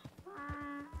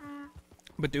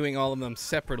 But doing all of them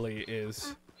separately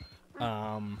is,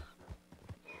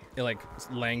 it like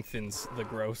lengthens the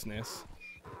grossness.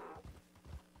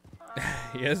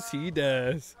 Yes, he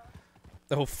does.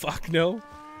 Oh, fuck no.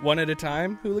 1 at a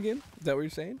time, hooligan? Is that what you're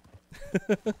saying?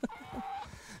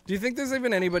 Do you think there's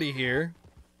even anybody here?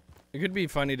 It could be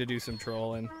funny to do some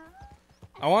trolling.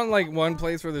 I want like one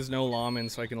place where there's no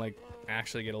lawmen so I can like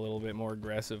actually get a little bit more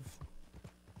aggressive.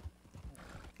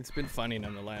 It's been funny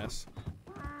nonetheless.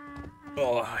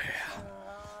 Oh, yeah.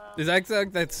 Is that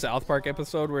like that South Park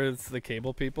episode where it's the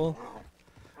cable people?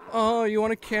 Oh, you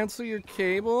want to cancel your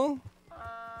cable?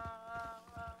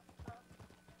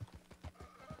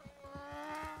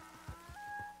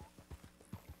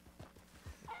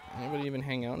 Anybody even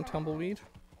hang out in Tumbleweed?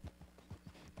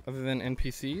 Other than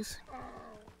NPCs?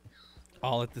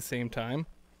 All at the same time?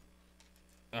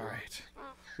 Alright.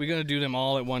 We're gonna do them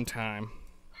all at one time.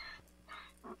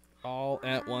 All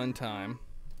at one time.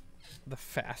 The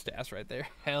fast ass right there.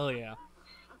 Hell yeah.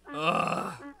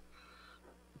 Ugh.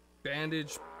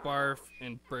 Bandage, barf,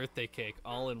 and birthday cake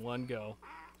all in one go.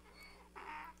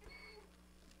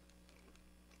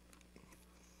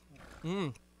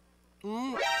 Mmm.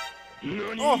 Mmm.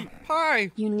 Oh, hi!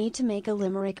 You need to make a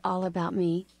limerick all about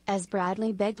me, as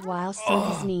Bradley begged whilst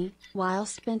on his knee,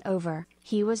 whilst bent over,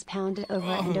 he was pounded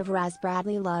over and over as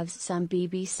Bradley loves some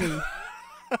BBC.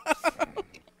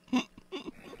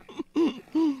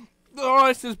 Oh,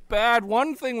 this is bad.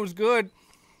 One thing was good.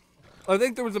 I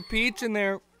think there was a peach in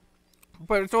there,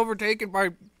 but it's overtaken by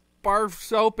barf,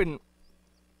 soap, and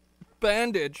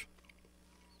bandage.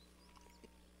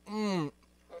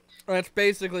 That's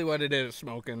basically what it is,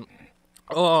 smoking.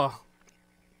 Oh,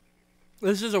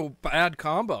 this is a bad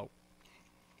combo.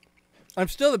 I'm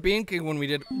still the Bean King when we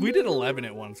did 11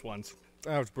 at once.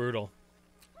 That was brutal.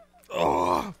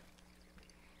 Oh,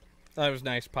 that was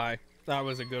nice, Pie. That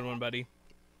was a good one, buddy.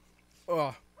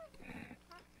 Oh.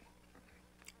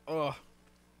 Oh.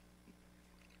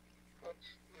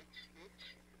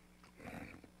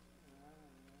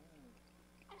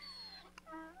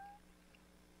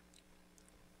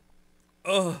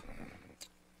 Oh.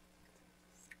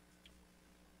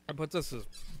 I put this as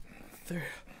there.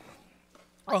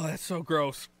 Oh, that's so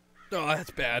gross. Oh, that's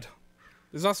bad.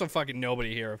 There's also fucking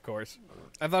nobody here, of course.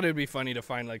 I thought it would be funny to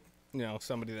find, like, you know,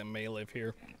 somebody that may live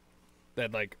here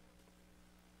that, like,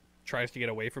 tries to get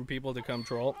away from people to come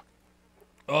troll.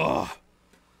 Oh.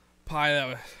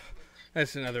 pie.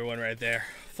 That's another one right there.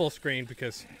 Full screen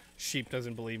because sheep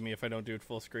doesn't believe me if I don't do it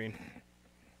full screen.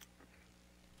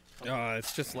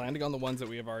 It's just landing on the ones that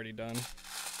we have already done.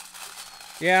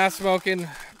 Yeah, smoking.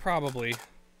 Probably.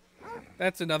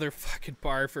 That's another fucking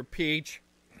bar for Peach.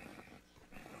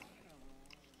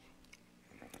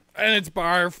 And it's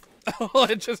barf. Oh,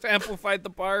 it just amplified the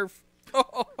barf.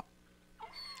 Oh.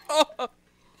 Oh.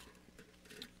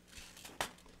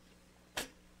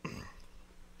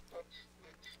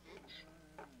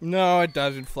 No, it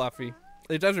doesn't, Fluffy.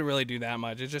 It doesn't really do that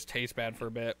much. It just tastes bad for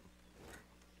a bit.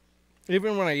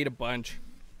 Even when I eat a bunch.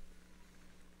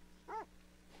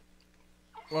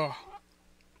 Oh.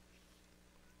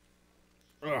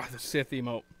 Oh, the Sith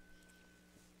emote.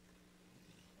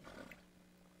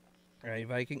 Alright,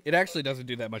 Viking. It actually doesn't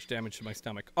do that much damage to my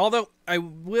stomach. Although, I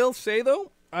will say,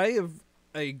 though, I have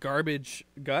a garbage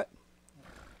gut.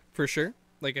 For sure.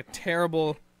 Like a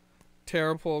terrible,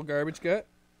 terrible garbage gut.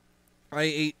 I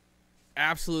ate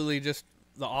absolutely just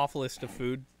the awfulest of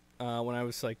food when I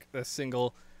was like a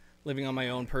single living on my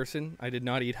own person. I did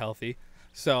not eat healthy.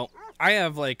 So I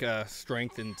have like a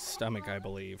strengthened stomach, I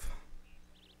believe.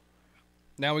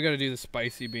 Now we got to do the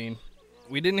spicy bean.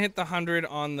 We didn't hit the 100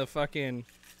 on the fucking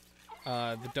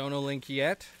the dono link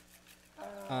yet.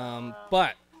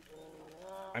 But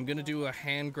I'm going to do a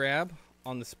hand grab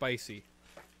on the spicy.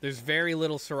 There's very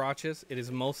little srirachas. It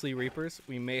is mostly reapers.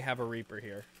 We may have a reaper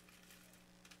here.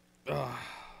 Ugh,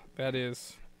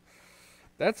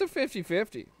 that's a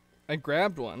 50-50. I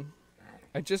grabbed one.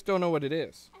 I just don't know what it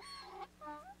is.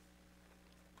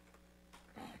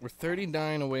 We're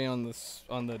 39 away on this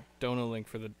on the dono link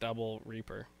for the double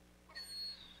reaper.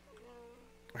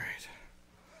 All right.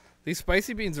 These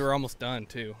spicy beans are almost done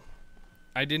too.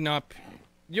 I did not.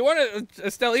 You want to,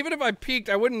 Estelle? Even if I peeked,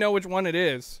 I wouldn't know which one it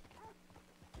is.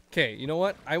 Okay, you know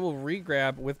what? I will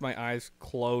re-grab with my eyes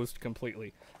closed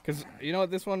completely. Because you know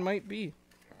what this one might be?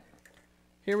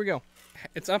 Here we go.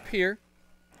 It's up here.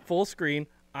 Full screen.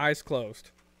 Eyes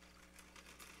closed.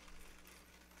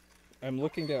 I'm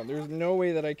looking down. There's no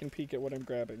way that I can peek at what I'm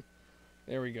grabbing.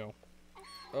 There we go.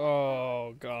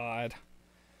 Oh, God.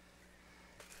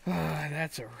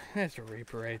 That's a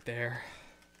reaper right there.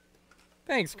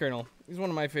 Thanks, Colonel. He's one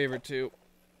of my favorite, too.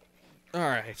 All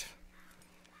right.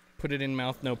 Put it in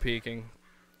mouth, no peeking.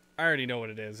 I already know what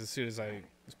it is as soon as I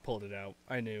just pulled it out.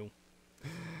 I knew.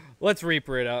 Let's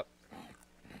reaper it up.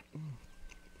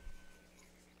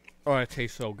 Oh, it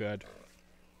tastes so good.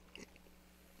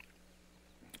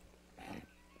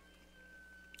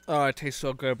 Oh, it tastes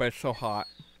so good, but it's so hot.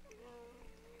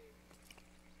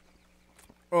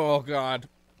 Oh, God.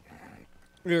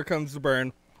 Here comes the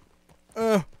burn.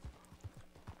 Uh-oh.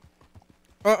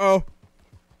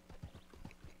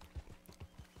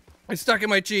 It's stuck in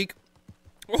my cheek.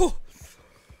 Oh.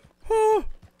 Oh.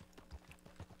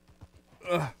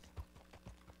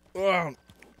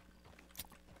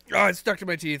 Oh, it's stuck to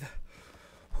my teeth.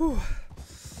 Whew.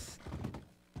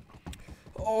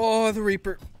 Oh, the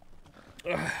Reaper.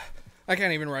 I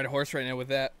can't even ride a horse right now with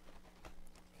that.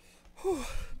 Whew.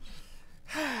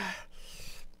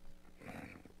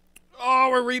 Oh,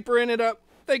 we're Reapering it up.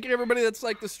 Thank you to everybody that's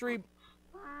liked the stream.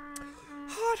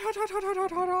 Hot, hot, hot, hot, hot,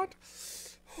 hot, hot, hot.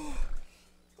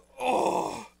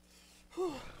 Oh.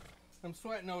 I'm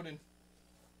sweating, Odin.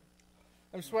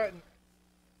 I'm sweating.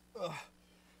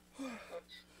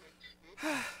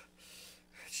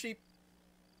 Sheep.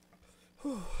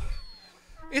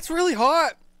 It's really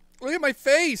hot. Look at my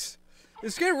face.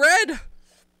 It's getting red.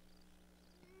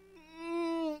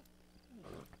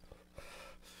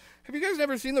 Have you guys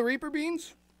never seen the Reaper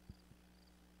beans?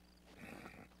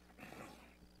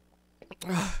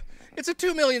 It's a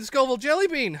 2 million Scoville jelly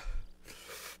bean.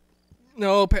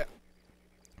 No,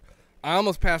 I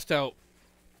almost passed out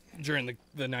during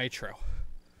the nitro.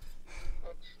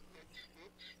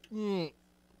 The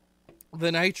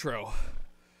nitro.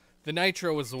 The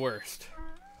nitro was the worst.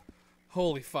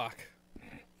 Holy fuck.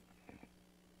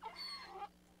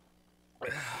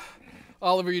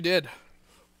 Oliver, you did.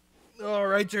 All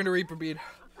right, turn to Reaper bean.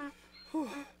 Whew.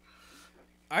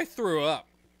 I threw up.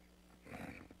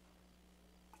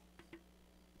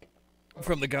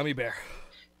 From the gummy bear.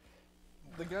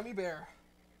 The gummy bear.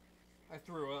 I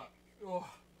threw up. Oh.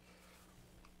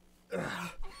 The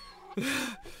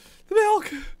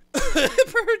milk.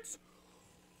 It burns.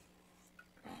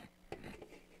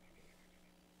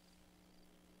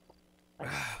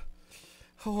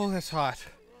 Oh, that's hot.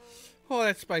 Oh,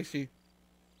 that's spicy.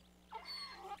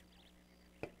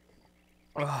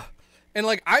 And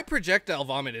like I projectile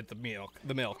vomited the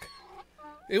milk.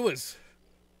 It was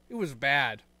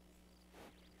bad.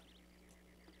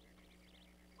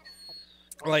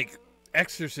 Like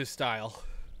Exorcist style.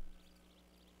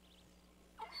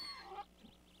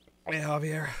 Hey,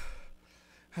 Javier.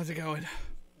 How's it going?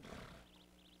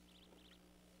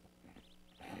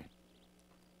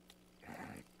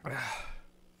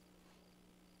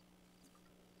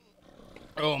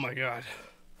 Oh my god.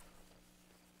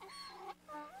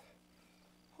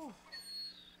 Oh,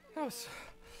 that was,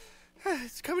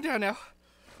 it's coming down now,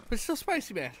 but it's still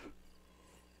spicy, man.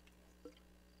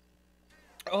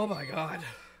 Oh my god.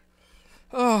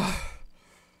 Oh.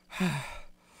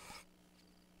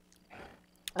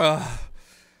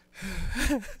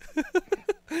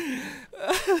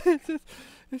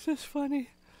 It's just funny.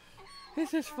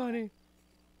 It's just funny.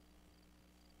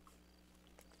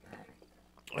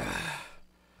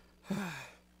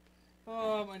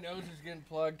 Oh, my nose is getting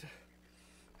plugged.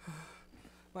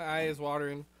 My eye is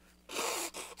watering.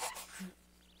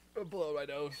 I'm blowing my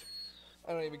nose.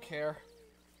 I don't even care.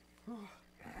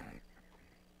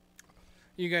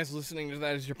 You guys listening to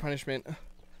that is your punishment.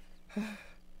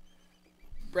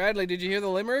 Bradley, did you hear the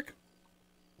limerick?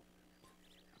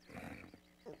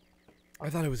 I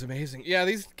thought it was amazing. Yeah,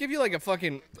 these give you like a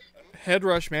fucking head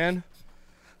rush, man.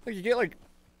 Like you get like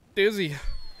dizzy.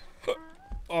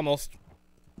 Almost.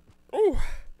 Oh,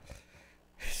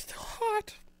 it's still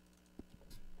hot.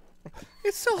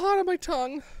 It's still hot on my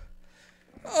tongue.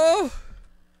 Oh.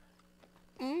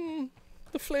 The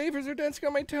flavors are dancing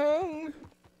on my tongue.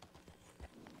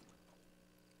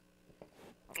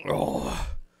 Oh.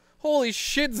 Holy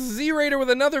shit, Z-Raider with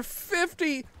another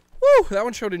 50. Woo, that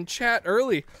one showed in chat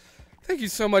early. Thank you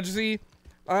so much, Z.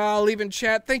 I'll leave in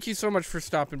chat. Thank you so much for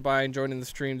stopping by and joining the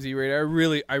stream, Z-Raider.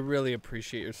 I really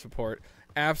appreciate your support.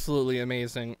 Absolutely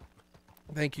amazing.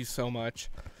 Thank you so much.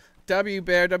 W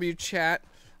Bear, W chat.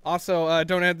 Also,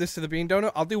 don't add this to the bean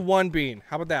donut. I'll do one bean.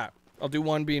 How about that? I'll do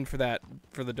one bean for that,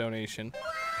 for the donation.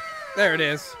 There it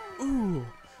is. Ooh.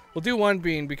 We'll do one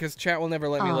bean because chat will never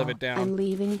let me live it down. I'm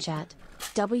leaving chat.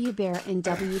 W Bear and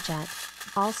W chat.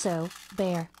 Also,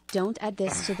 Bear, don't add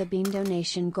this to the bean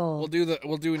donation goal.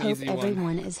 We'll do an easy one. Hope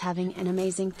everyone is having an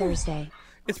amazing Thursday.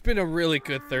 It's been a really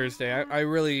good Thursday. I'm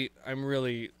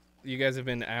really, you guys have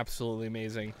been absolutely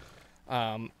amazing,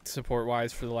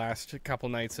 support-wise for the last couple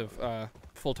nights of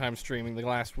full-time streaming, the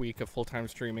last week of full-time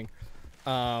streaming.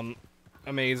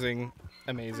 Amazing.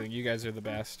 You guys are the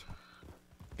best.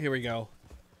 Here we go.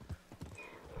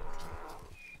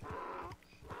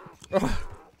 Oh,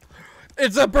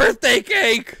 it's a birthday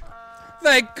cake!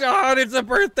 Thank God it's a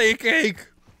birthday cake!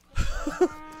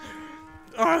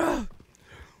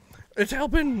 It's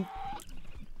helping.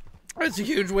 It's a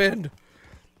huge win.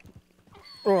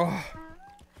 Oh.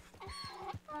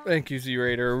 Thank you,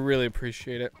 Z-Raider. I really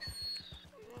appreciate it.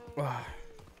 Oh.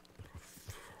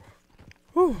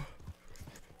 Whew.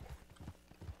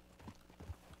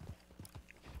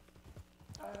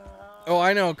 Oh,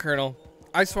 I know, Colonel.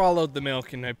 I swallowed the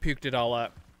milk and I puked it all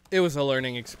up. It was a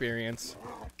learning experience.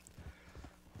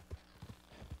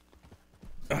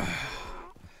 But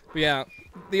yeah,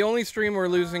 the only stream we're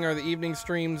losing are the evening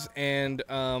streams and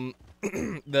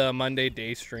the Monday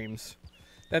day streams.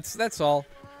 That's all.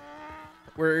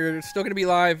 We're still going to be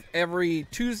live every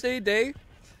Tuesday day,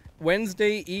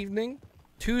 Wednesday evening,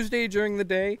 Tuesday during the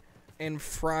day, and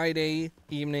Friday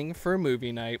evening for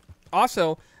movie night.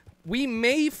 Also, we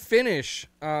may finish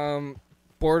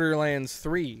Borderlands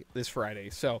 3 this Friday,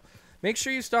 so make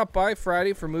sure you stop by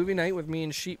Friday for movie night with me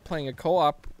and Sheep playing a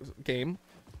co-op game.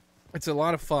 It's a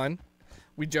lot of fun.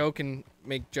 We joke and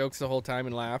make jokes the whole time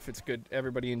and laugh. It's good.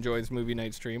 Everybody enjoys movie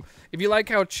night stream. If you like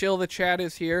how chill the chat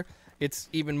is here, it's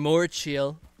even more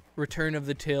chill. Return of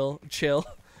the chill.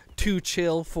 Too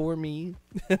chill for me.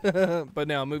 But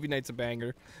no, movie night's a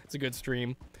banger. It's a good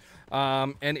stream.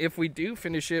 And if we do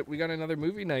finish it, we got another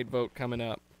movie night vote coming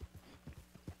up.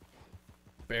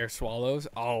 Bear swallows,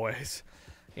 always.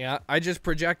 Yeah, I just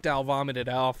projectile vomited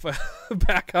off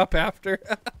back up after.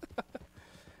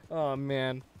 Oh,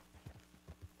 man.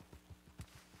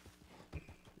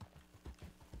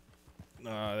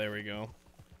 Oh, there we go.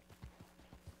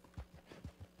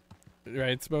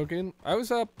 Right, Smokin'? I was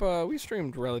up, we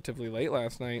streamed relatively late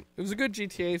last night. It was a good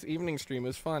GTA evening stream. It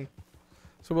was fun.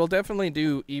 So we'll definitely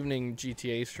do evening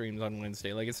GTA streams on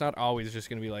Wednesday. Like, it's not always just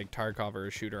going to be like Tarkov or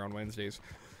a shooter on Wednesdays.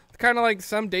 Kind of like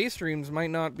some day streams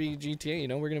might not be GTA, you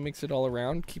know? We're going to mix it all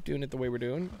around. Keep doing it the way we're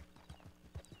doing.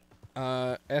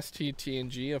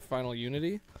 STTNG of Final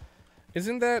Unity.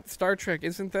 Isn't that Star Trek?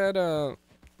 Isn't that,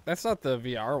 that's not the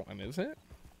VR one, is it?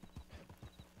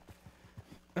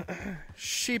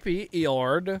 Sheepy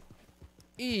Eord.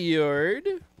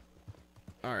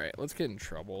 Alright, let's get in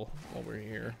trouble while we're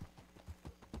here.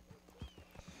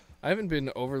 I haven't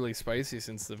been overly spicy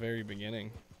since the very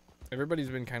beginning. Everybody's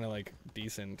been kind of like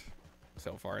decent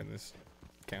so far in this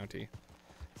county.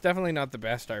 It's definitely not the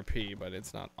best RP, but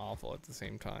it's not awful at the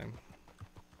same time.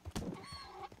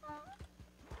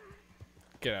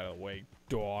 Get out of the way,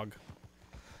 dog.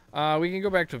 We can go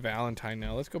back to Valentine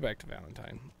now. Let's go back to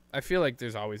Valentine. I feel like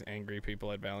there's always angry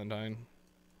people at Valentine.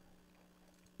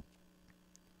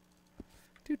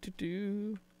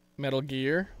 Metal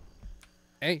Gear.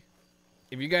 Hey,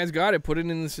 if you guys got it, put it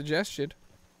in the suggestion.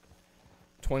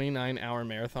 29-hour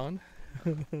marathon.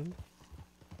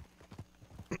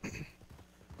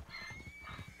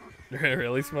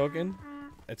 Really smoking?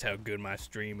 That's how good my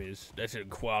stream is. That's a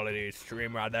quality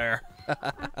stream right there.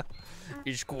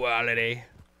 It's quality.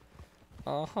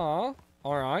 Uh-huh.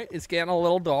 Alright, it's getting a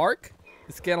little dark.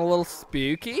 It's getting a little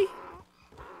spooky.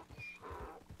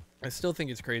 I still think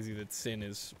it's crazy that Sin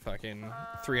is fucking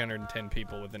 310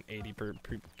 people with an 80 per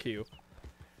queue.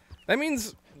 That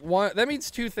means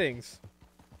two things.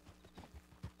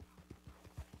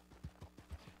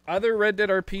 Other Red Dead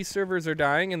RP servers are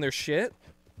dying and they're shit.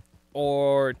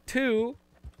 Or two,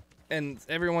 and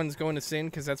everyone's going to Sin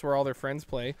because that's where all their friends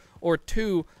play. Or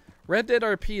two, Red Dead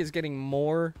RP is getting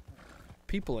more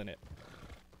people in it.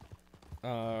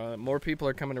 More people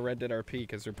are coming to Red Dead RP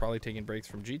because they're probably taking breaks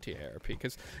from GTA RP.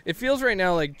 Because it feels right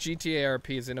now like GTA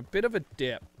RP is in a bit of a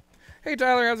dip. Hey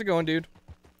Tyler, how's it going, dude?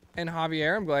 And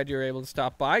Javier, I'm glad you were able to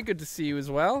stop by. Good to see you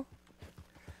as well.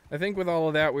 I think with all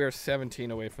of that, we are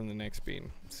 17 away from the next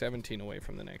bean. 17 away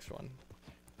from the next one.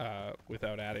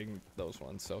 Without adding those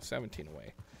ones. So 17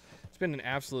 away. It's been an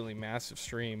absolutely massive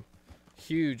stream.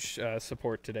 Huge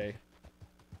support today.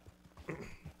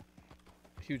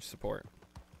 Huge support.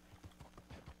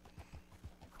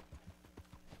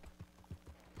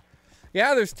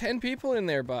 Yeah, there's 10 people in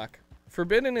there, Buck.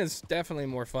 Forbidden is definitely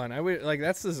more fun. I would like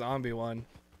that's the zombie one.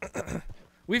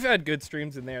 We've had good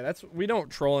streams in there. We don't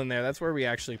troll in there. That's where we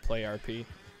actually play RP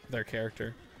with our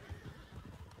character.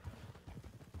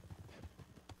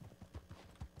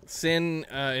 Sin,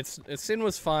 Sin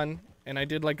was fun, and I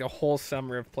did like a whole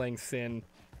summer of playing Sin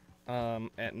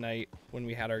at night when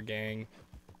we had our gang.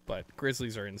 But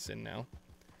Grizzlies are in Sin now.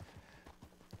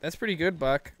 That's pretty good,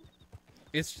 Buck.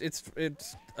 It's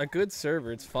a good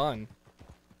server. It's fun.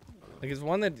 Like it's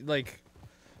one that like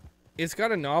it's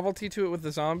got a novelty to it with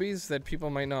the zombies that people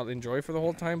might not enjoy for the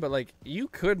whole time, but like you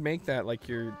could make that like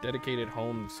your dedicated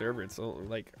home server. It's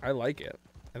like I like it.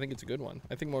 I think it's a good one.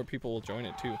 I think more people will join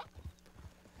it too.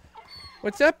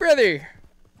 What's up, brother?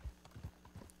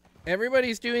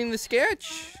 Everybody's doing the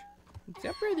sketch. What's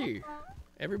up, brother?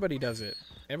 Everybody does it.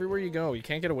 Everywhere you go, you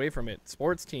can't get away from it.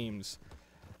 Sports teams.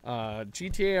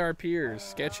 GTA RPers.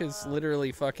 Sketch has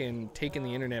literally fucking taken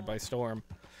the internet by storm.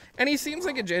 And he seems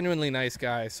like a genuinely nice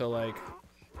guy, so like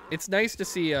it's nice to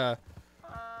see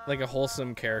like a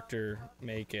wholesome character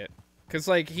make it. Cause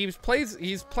like he's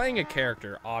playing a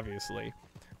character, obviously.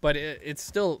 But it's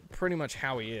still pretty much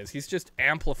how he is. He's just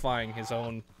amplifying his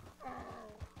own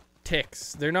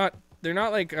tics. They're not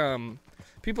like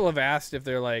people have asked if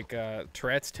they're like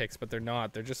Tourette's tics, but they're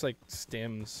not. They're just like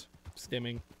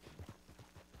stimming.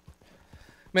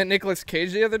 Met Nicolas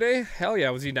Cage the other day. Hell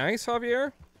yeah, was he nice,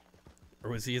 Javier?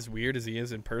 Or was he as weird as he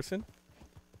is in person?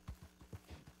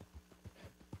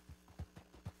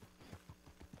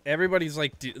 Everybody's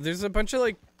like, there's a bunch of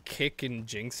like Kick and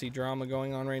Jinxie drama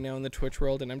going on right now in the Twitch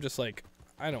world, and I'm just like,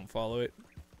 I don't follow it.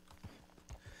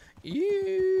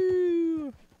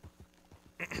 Ew.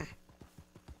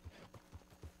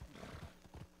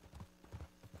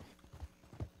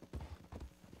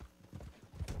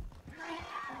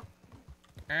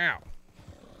 Ow.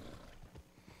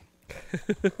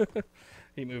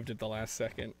 He moved at the last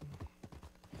second.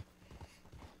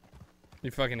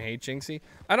 You fucking hate Jinxie?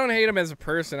 I don't hate him as a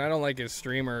person. I don't like his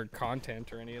streamer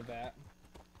content or any of that.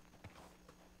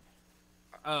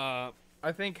 I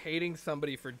think hating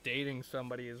somebody for dating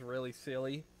somebody is really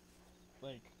silly.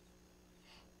 Like,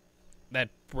 that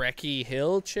Brecky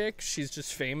Hill chick, she's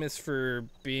just famous for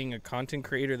being a content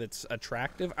creator that's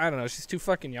attractive. I don't know. She's too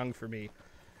fucking young for me.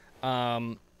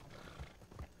 But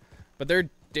they're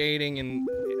dating, and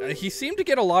he seemed to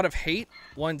get a lot of hate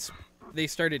once they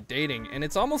started dating, and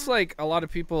it's almost like a lot of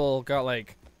people got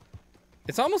like,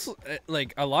 it's almost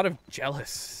like a lot of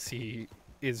jealousy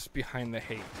is behind the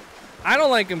hate. I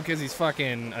don't like him because he's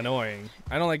fucking annoying.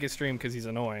 I don't like his stream because he's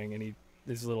annoying, and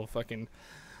this little fucking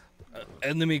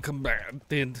enemy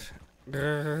combatant.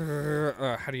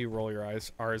 How do you roll your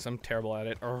eyes? R's. I'm terrible at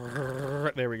it.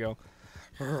 There we go.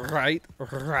 Right.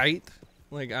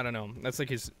 Like, I don't know. That's like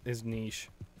his niche.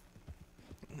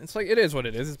 It's like, it is what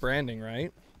it is. It's branding,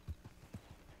 right?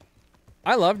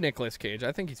 I love Nicolas Cage.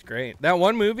 I think he's great. That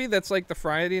one movie that's like the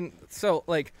Friday... So,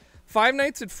 like, Five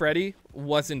Nights at Freddy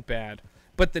wasn't bad,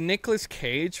 but the Nicolas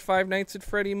Cage Five Nights at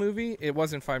Freddy movie, it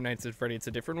wasn't Five Nights at Freddy, it's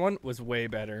a different one, was way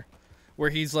better. Where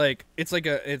he's like,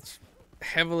 it's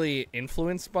heavily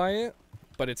influenced by it,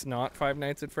 but it's not Five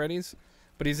Nights at Freddy's.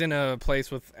 But he's in a place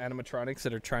with animatronics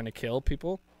that are trying to kill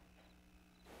people.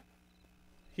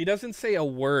 He doesn't say a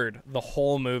word the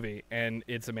whole movie, and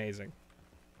it's amazing.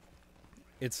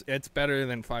 It's better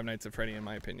than Five Nights at Freddy, in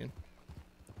my opinion.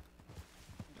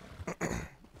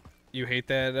 You hate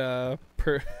that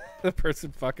the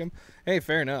person fuck him? Hey,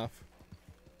 fair enough.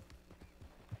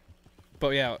 But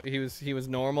yeah, he was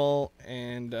normal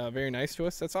and very nice to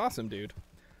us. That's awesome, dude.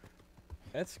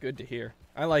 That's good to hear.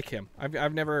 I like him.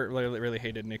 I've never really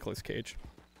hated Nicolas Cage.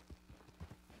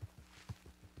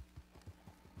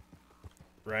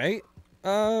 Right?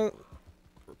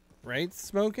 Right,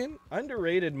 Smokin'?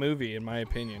 Underrated movie, in my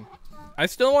opinion. I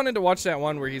still wanted to watch that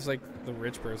one where he's like the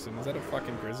rich person. Is that a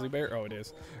fucking grizzly bear? Oh, it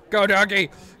is. Go, donkey!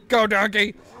 Go,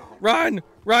 donkey! Run!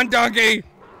 Run, donkey!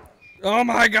 Oh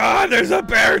my god, there's a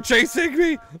bear chasing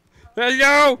me!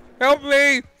 Hello! Help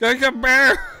me! There's a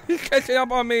bear! He's catching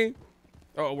up on me!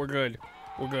 Oh, we're good.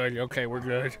 We're good. Okay, we're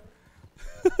good.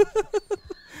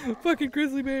 Fucking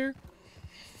grizzly bear.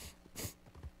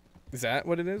 Is that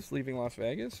what it is? Leaving Las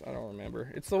Vegas? I don't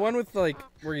remember. It's the one with like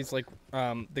where he's like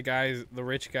the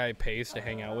rich guy pays to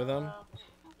hang out with him.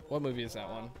 What movie is that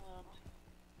one?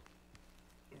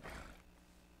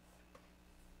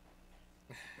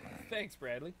 Thanks,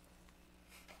 Bradley.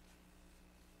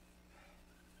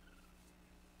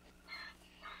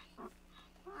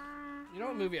 You know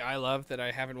what movie I love that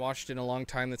I haven't watched in a long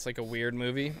time that's like a weird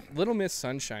movie? Little Miss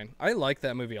Sunshine. I liked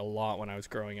that movie a lot when I was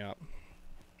growing up.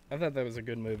 I thought that was a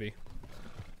good movie.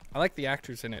 I like the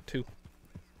actors in it too.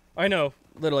 I know,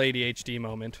 little ADHD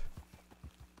moment.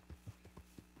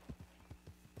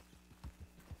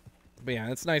 But yeah,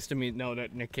 it's nice to know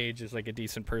that Nick Cage is like a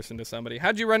decent person to somebody.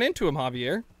 How'd you run into him,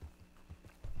 Javier?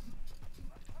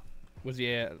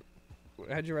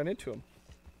 How'd you run into him?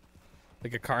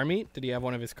 Like a car meet? Did he have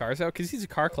one of his cars out? Because he's a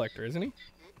car collector, isn't he?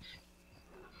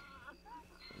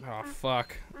 Oh,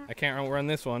 fuck. I can't outrun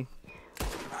this one.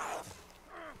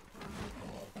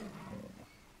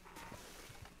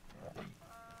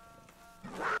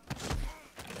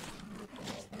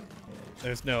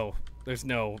 There's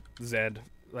no Zed,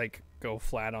 like, go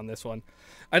flat on this one.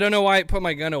 I don't know why it put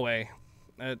my gun away.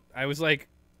 I was like,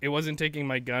 it wasn't taking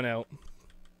my gun out.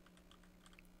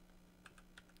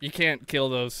 You can't kill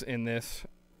those in this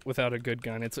without a good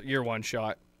gun. You're one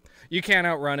shot. You can't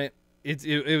outrun it.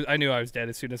 I knew I was dead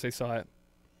as soon as I saw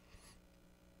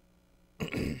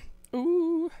it.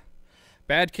 Ooh.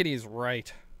 Bad Kitty's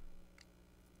right.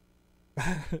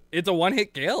 It's a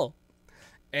one-hit kill.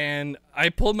 And I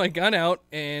pulled my gun out,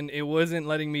 and it wasn't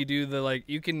letting me do the, like,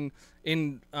 you can,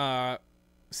 in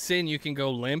Sin, you can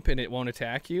go limp and it won't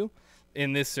attack you.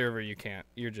 In this server, you can't.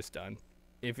 You're just done.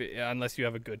 Unless you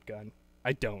have a good gun.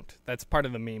 I don't. That's part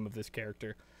of the meme of this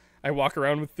character. I walk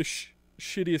around with the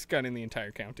shittiest gun in the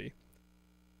entire county.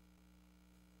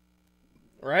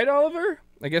 Right, Oliver?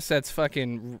 I guess that's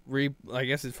fucking I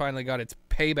guess it finally got its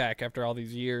payback after all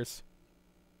these years.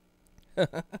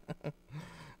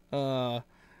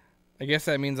 I guess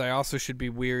that means I also should be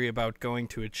weary about going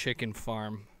to a chicken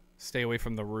farm. Stay away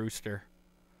from the rooster.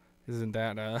 Isn't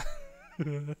that,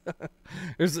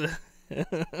 There's a...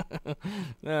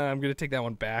 I'm gonna take that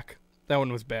one back. That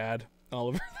one was bad,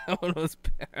 Oliver. That one was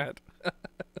bad.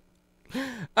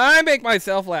 I make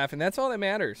myself laugh, and that's all that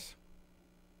matters.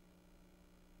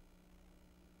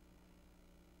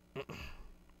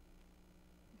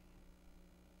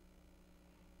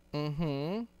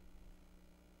 Mm-hmm.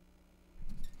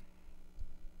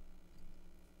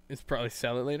 It's probably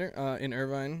sell it later. In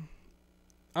Irvine.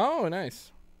 Oh,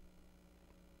 nice.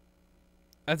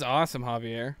 That's awesome,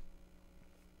 Javier.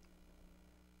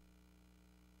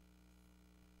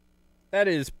 That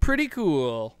is pretty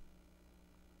cool.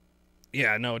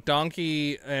 Yeah, no,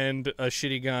 donkey and a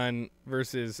shitty gun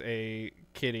versus a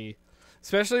kitty.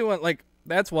 Especially when, like,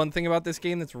 that's one thing about this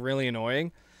game that's really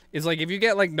annoying. Is, like, if you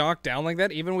get, like, knocked down like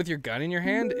that, even with your gun in your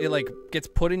hand, it, like, gets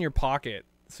put in your pocket.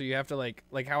 So you have to, like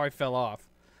how I fell off.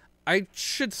 I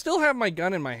should still have my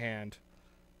gun in my hand.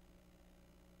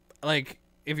 Like,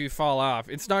 if you fall off,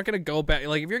 it's not going to go back.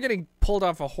 Like, if you're getting pulled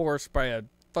off a horse by a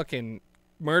fucking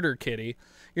murder kitty,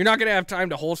 you're not going to have time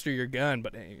to holster your gun,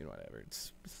 but hey, whatever.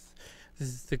 This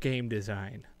is the game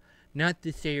design, not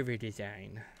the server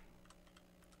design.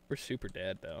 We're super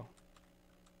dead, though.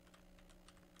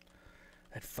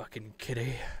 That fucking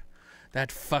kitty. That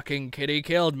fucking kitty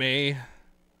killed me.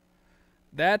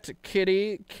 That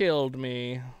kitty killed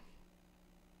me.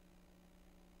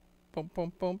 Boom,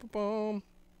 boom, boom, boom, boom.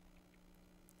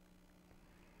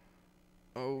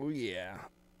 Oh, yeah.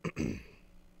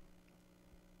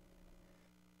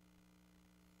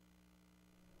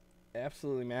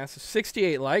 Absolutely massive.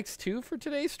 68 likes, too, for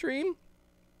today's stream.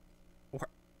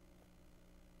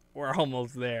 We're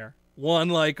almost there. 1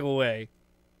 like away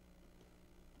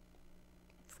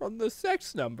from the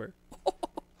sex number.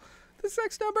 The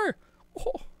sex number.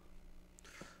 Oh.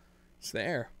 It's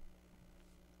there.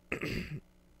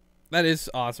 That is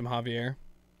awesome, Javier.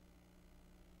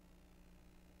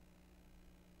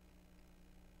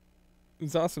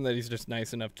 It's awesome that he's just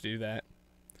nice enough to do that.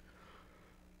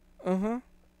 Uh-huh.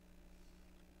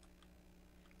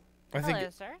 I think Hello,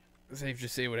 sir. it's safe to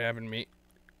say what happened to me.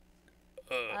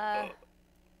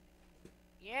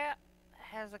 Yeah,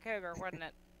 has a cougar, wasn't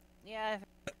it? Yeah,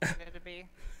 I think it to be.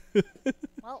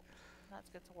 Well, let's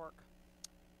get to work.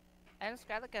 I'm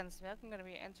Scarlet Gunsmith. I'm going to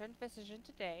be entering the decision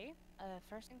today.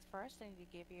 First things first, I need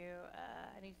to give you,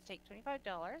 I need to take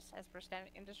 $25 as per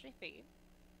standard industry fee.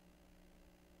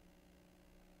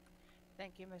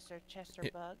 Thank you, Mr. Chester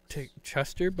Bugs. Take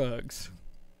Chester Bugs.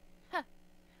 Huh.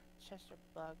 Chester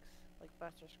Bugs. Like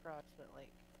Buster Scruggs, but like,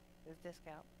 there's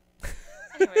discount.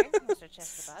 Anyway, Mr.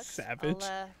 Chester Bugs. Savage.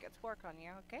 I'll get to work on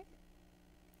you, okay?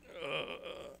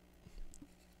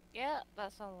 Yeah,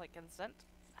 that sounds like consent.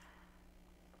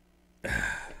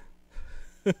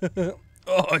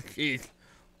 Oh, jeez.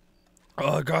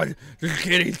 Oh, God. There's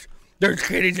kitties. There's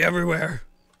kitties everywhere.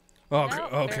 Oh, No,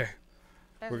 okay.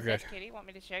 There's We're a good. dead kitty. Want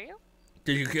me to show you?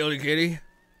 Did you kill the kitty?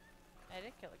 I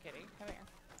did kill a kitty. Come here.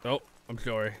 Oh, I'm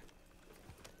sorry.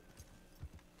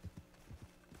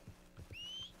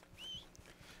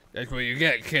 That's what you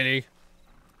get, kitty.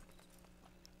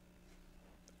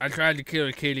 I tried to kill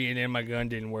a kitty and then my gun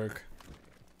didn't work.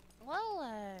 Well,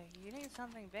 you need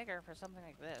something bigger for something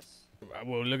like this.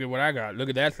 Well, look at what I got. Look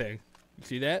at that thing. You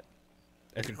see that?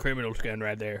 That's a criminal's gun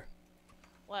right there.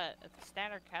 What? A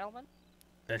standard cattleman?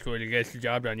 That's what gets the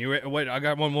job done. You wait, I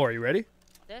got one more. You ready?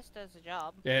 This does the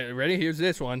job. Yeah, ready? Here's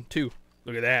this one, too.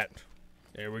 Look at that.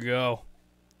 There we go.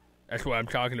 That's what I'm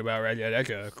talking about right there. That's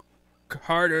a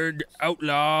hardened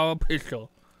outlaw pistol.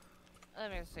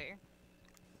 Let me see.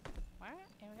 Alright,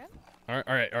 here we go.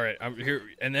 All right. I'm here,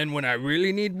 and then when I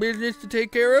really need business to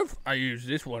take care of, I use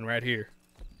this one right here.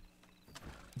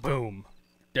 Boom.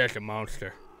 That's a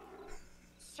monster.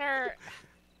 Sir.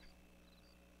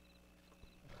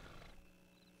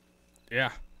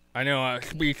 Yeah, I know.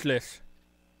 Speechless.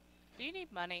 Do you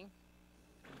need money?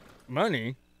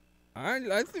 Money? I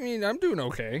mean, I'm doing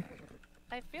okay.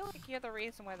 I feel like you're the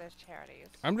reason why there's charities.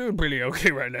 I'm doing pretty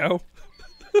okay right now.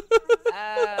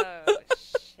 Oh,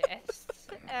 shit.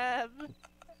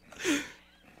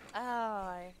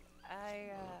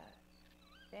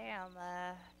 Damn,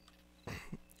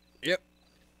 Yep.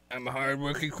 I'm a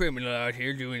hard-working criminal out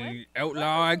here doing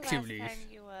outlaw when was the activities. last time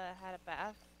you, had a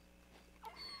bath?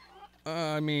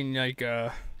 I mean, like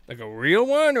a real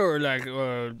one, or like,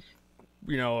 you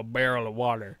know, a barrel of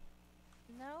water.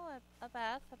 No, a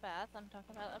bath. I'm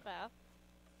talking about a bath.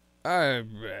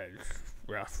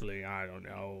 Roughly, I don't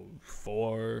know,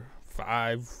 4,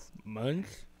 5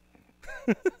 months.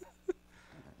 Okay,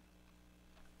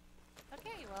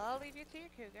 well, I'll leave you to your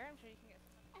cougar. I'm sure you can get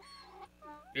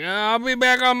some. Yeah, I'll be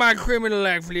back on my criminal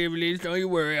activities. Don't you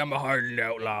worry, I'm a hardened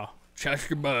outlaw.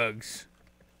 Chester Bugs.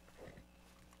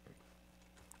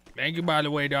 Thank you, by the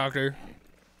way, Doctor.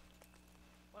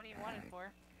 What do you want it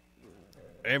for?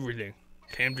 Everything.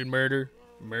 Attempted murder,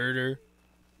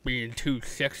 being too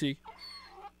sexy,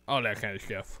 all that kind of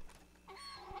stuff.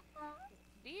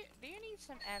 Do you need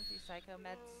some anti-psycho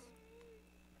meds?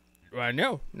 Right,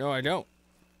 no, I don't.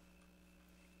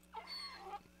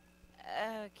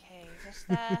 Okay, just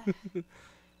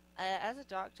as a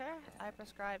doctor, I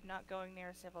prescribe not going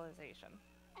near civilization.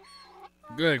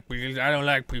 Good, because I don't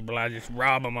like people. I just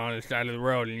rob them on the side of the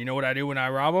road. And you know what I do when I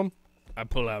rob them? I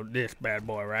pull out this bad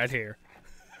boy right here.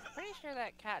 Pretty sure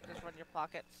that cat just went your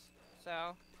pockets,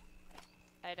 so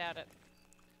I doubt it.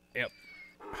 Yep.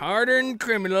 Hardened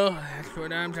criminal. That's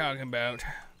what I'm talking about.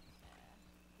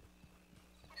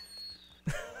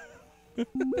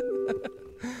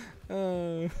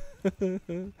 Oh,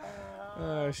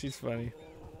 she's funny.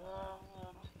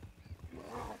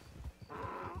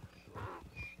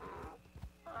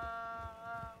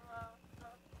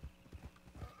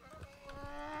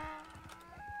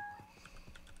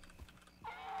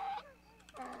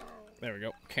 There we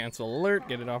go. Cancel alert.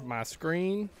 Get it off my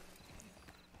screen.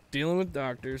 Dealing with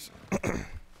doctors. He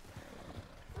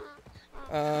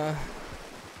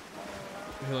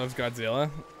loves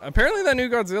Godzilla. Apparently that new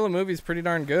Godzilla movie is pretty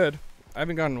darn good. I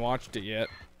haven't gone and watched it yet.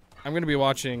 I'm going to be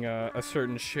watching a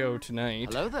certain show tonight.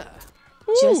 Hello there.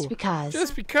 Ooh, Just because.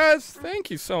 Just because.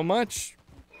 Thank you so much.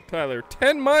 Tyler,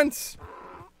 10 months.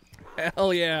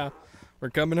 Hell yeah. We're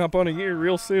coming up on a year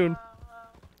real soon.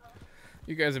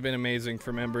 You guys have been amazing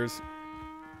for members.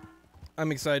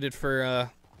 I'm excited for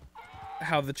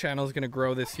how the channel is going to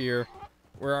grow this year.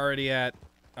 We're already at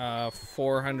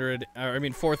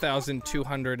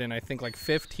 4,200 and I think like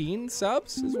 15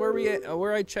 subs is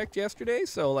where I checked yesterday.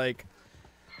 So like,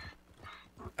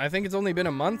 I think it's only been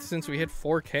a month since we hit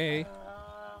 4K.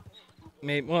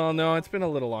 Maybe, well, no, it's been a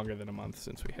little longer than a month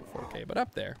since we hit 4K, but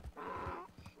up there.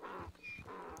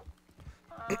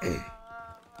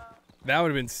 That would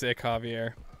have been sick,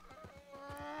 Javier.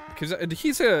 Because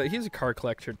he's a car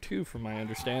collector too, from my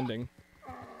understanding.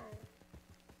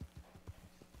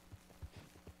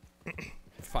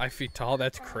 5 feet tall,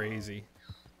 that's crazy.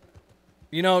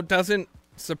 You know, doesn't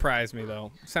surprise me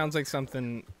though. Sounds like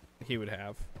something he would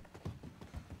have.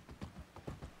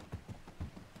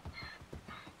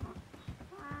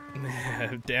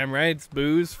 Damn right, it's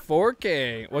Booze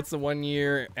 4K. What's the 1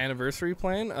 year anniversary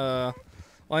plan?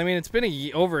 Well, I mean, it's been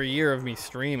over a year of me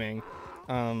streaming.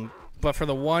 But for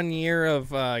the 1 year of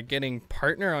getting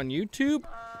partner on YouTube,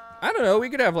 I don't know, we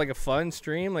could have like a fun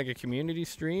stream, like a community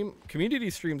stream. Community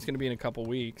stream's gonna be in a couple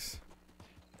weeks.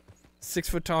 6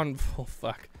 foot tall, oh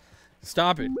fuck.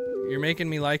 Stop it. You're making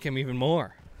me like him even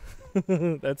more.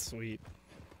 That's sweet.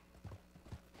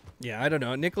 Yeah, I don't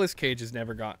know. Nicolas Cage has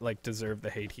never deserved the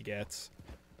hate he gets.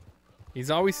 He's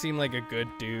always seemed like a good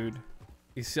dude.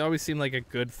 He's always seemed like a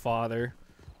good father.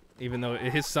 Even though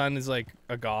his son is like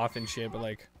a goth and shit, but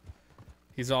like,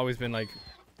 he's always been like,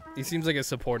 he seems like a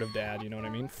supportive dad, you know what I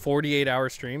mean? 48-hour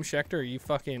stream, Schecter, are you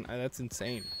fucking, that's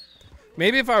insane.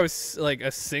 Maybe if I was like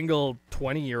a single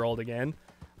 20-year-old again.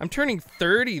 I'm turning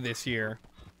 30 this year.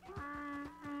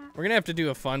 We're gonna have to do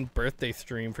a fun birthday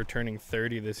stream for turning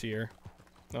 30 this year.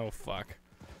 Oh, fuck.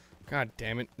 God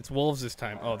damn it. It's wolves this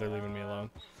time. Oh, they're leaving me alone.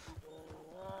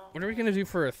 What are we gonna do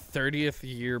for a 30th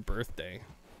year birthday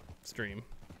stream?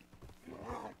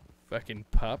 Fucking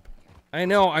pup. I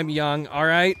know I'm young,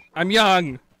 alright? I'm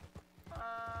young!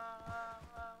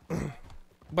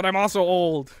 But I'm also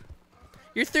old.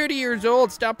 You're 30 years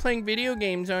old. Stop playing video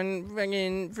games on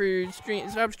fucking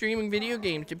stop streaming video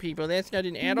games to people. That's not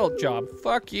an adult job.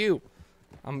 Fuck you.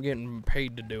 I'm getting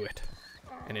paid to do it.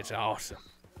 And it's awesome.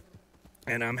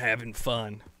 And I'm having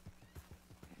fun.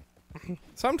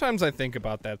 Sometimes I think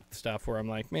about that stuff where I'm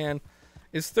like, man,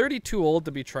 is 30 too old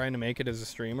to be trying to make it as a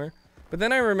streamer? But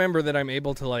then I remember that I'm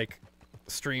able to like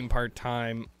stream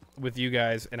part-time with you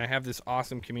guys and I have this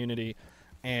awesome community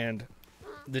and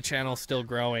the channel's still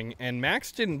growing. And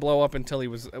Max didn't blow up until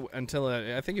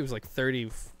I think he was like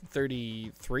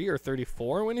 33 or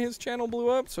 34 when his channel blew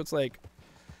up. So it's like,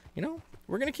 you know,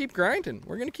 we're going to keep grinding.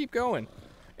 We're going to keep going.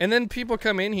 And then people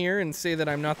come in here and say that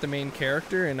I'm not the main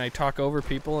character and I talk over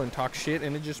people and talk shit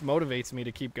and it just motivates me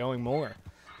to keep going more.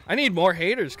 I need more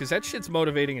haters because that shit's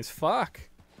motivating as fuck.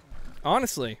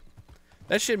 Honestly.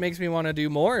 That shit makes me want to do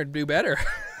more and do better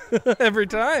every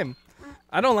time.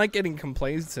 I don't like getting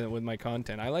complacent with my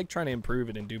content. I like trying to improve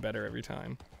it and do better every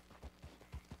time.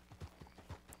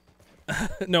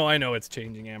 No, I know it's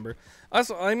changing, Amber.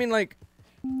 Also, I mean, like,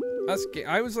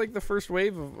 I was like the first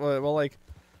wave of, well, like,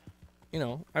 you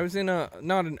know, I was in not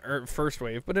an first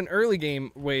wave, but an early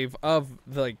game wave of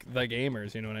the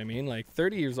gamers, you know what I mean? Like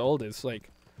 30 years old is like,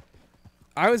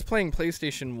 I was playing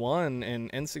PlayStation 1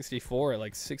 and N64 at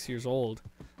like 6 years old.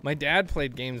 My dad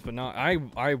played games, but not,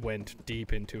 I went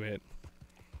deep into it.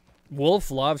 Wolf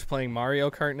loves playing Mario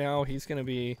Kart now. He's gonna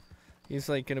be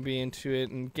into it,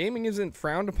 and gaming isn't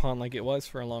frowned upon like it was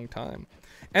for a long time.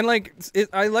 And like,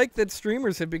 I like that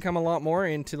streamers have become a lot more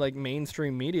into like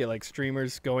mainstream media, like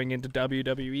streamers going into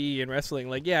WWE and wrestling.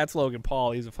 Like, yeah, it's Logan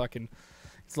Paul. It's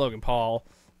Logan Paul.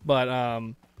 But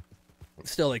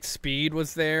still, like, Speed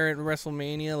was there at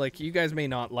WrestleMania. Like, you guys may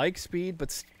not like Speed, but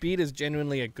Speed is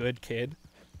genuinely a good kid.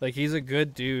 Like, he's a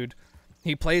good dude.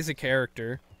 He plays a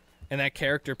character, and that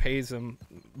character pays him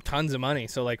tons of money.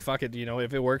 So, like, fuck it, you know,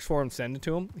 if it works for him, send it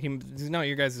to him. He's not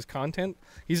your guys' content.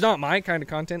 He's not my kind of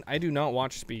content. I do not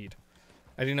watch Speed.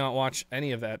 I do not watch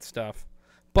any of that stuff.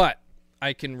 But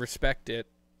I can respect it.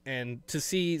 And to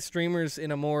see streamers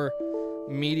in a more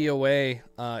media way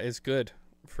is good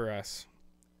for us.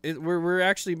 We're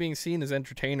actually being seen as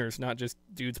entertainers, not just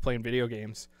dudes playing video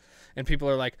games. And people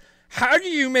are like, how do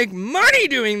you make money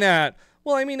doing that?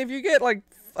 Well, I mean, if you get like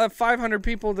 500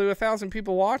 people to 1,000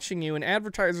 people watching you and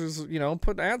advertisers, you know,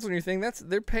 put ads on your thing,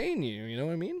 they're paying you. You know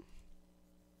what I mean?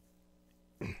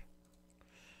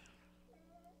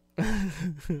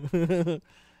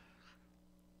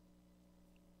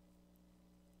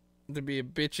 To be a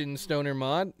bitchin' stoner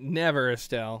mod? Never,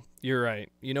 Estelle. You're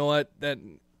right. You know what? That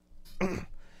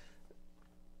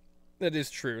That is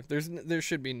true. There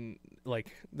should be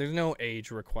there's no age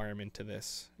requirement to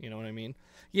this. You know what I mean?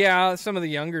 Yeah, some of the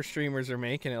younger streamers are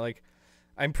making it. Like,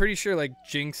 I'm pretty sure like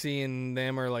Jinxie and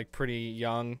them are like pretty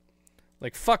young.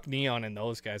 Like, fuck Neon and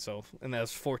those guys though, and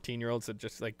those 14-year-olds that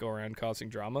just like go around causing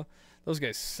drama. Those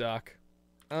guys suck.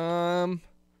 Let's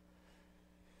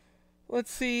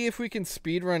see if we can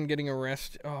speedrun getting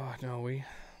arrested. Oh no,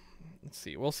 let's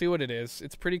see. We'll see what it is.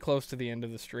 It's pretty close to the end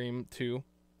of the stream too.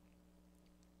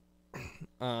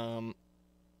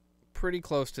 Pretty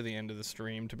close to the end of the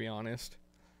stream, to be honest.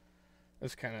 It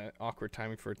was kind of awkward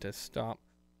timing for it to stop.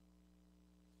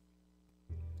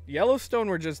 Yellowstone,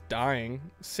 we're just dying.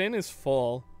 Sin is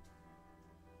full.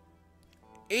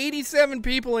 87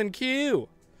 people in queue.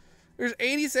 There's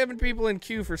 87 people in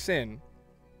queue for Sin.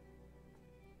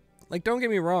 Like, don't get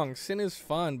me wrong, Sin is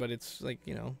fun, but it's like,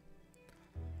 you know.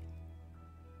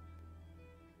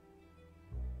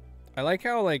 I like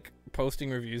how like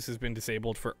posting reviews has been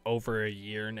disabled for over a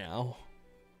year now.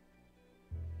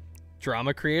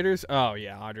 Drama creators? Oh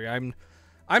yeah, Audrey, I'm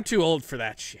too old for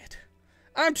that shit.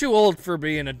 I'm too old for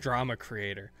being a drama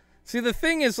creator. See, the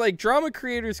thing is, like, drama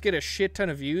creators get a shit ton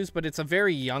of views, but it's a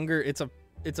very younger, it's a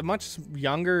much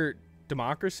younger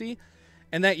democracy,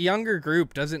 and that younger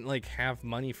group doesn't like have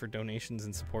money for donations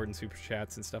and support and super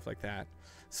chats and stuff like that.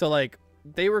 So like,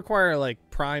 they require like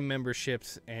Prime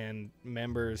memberships and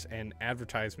members and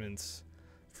advertisements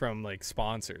from like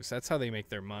sponsors. That's how they make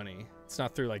their money. It's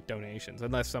not through like donations,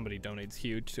 unless somebody donates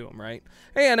huge to them, right?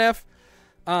 Hey NF,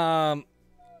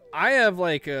 I have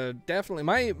like definitely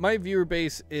my viewer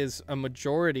base is a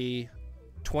majority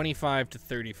 25 to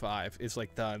 35 is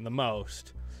like the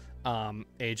most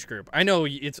age group. I know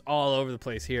it's all over the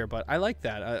place here, but I like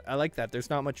that. I like that. There's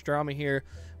not much drama here.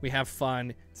 We have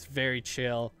fun. It's very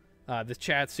chill. The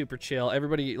chat's super chill.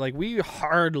 Everybody, like, we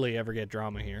hardly ever get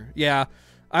drama here. Yeah,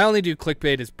 I only do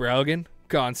clickbait as Brogan.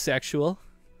 Gone sexual.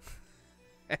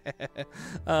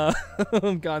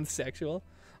 Gone sexual.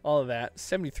 All of that.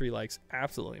 73 likes.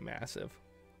 Absolutely massive.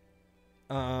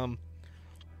 Yeah,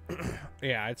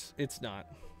 it's not.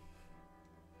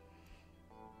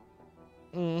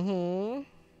 Mm-hmm.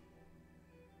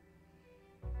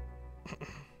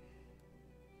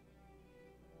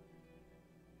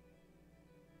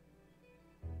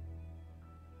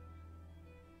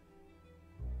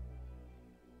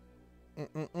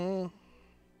 Mm-mm-mm.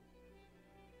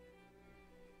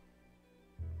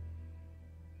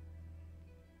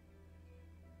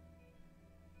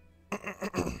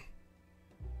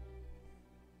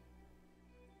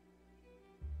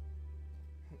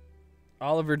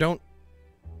 Oliver, don't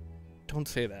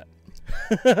say that.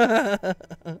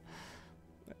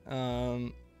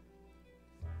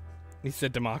 He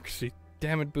said democracy.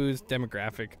 Damn it, booze.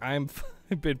 Demographic. I've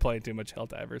been playing too much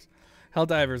Helldivers.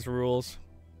 Helldivers rules.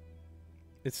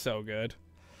 It's so good.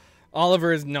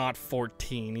 Oliver is not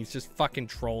 14. He's just fucking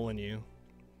trolling you.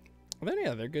 Are there any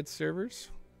other good servers?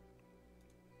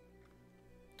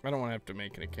 I don't want to have to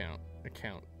make an account.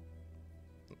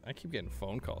 I keep getting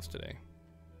phone calls today.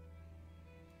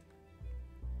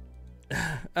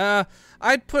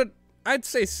 I'd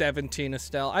say 17,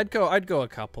 Estelle. I'd go a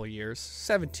couple years.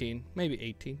 17, maybe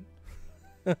 18.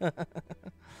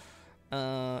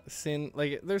 Sin,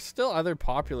 like, there's still other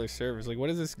popular servers. Like, what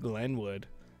is this Glenwood?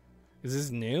 Is this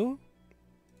new?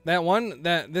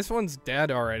 This one's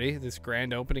dead already. This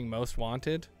grand opening most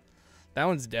wanted. That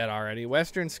one's dead already.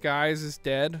 Western Skies is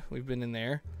dead. We've been in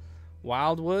there.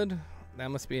 Wildwood, that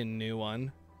must be a new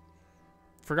one.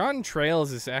 Forgotten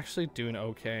Trails is actually doing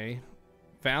okay.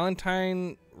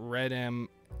 Valentine Red M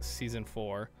Season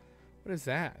 4. What is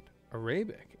that?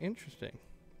 Arabic. Interesting.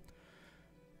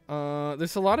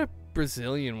 There's a lot of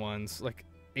Brazilian ones, like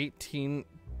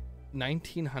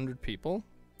 1900 people.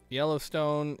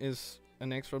 Yellowstone is the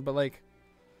next one, but like,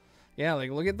 yeah,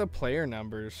 like look at the player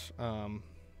numbers. I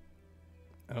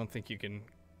don't think you can.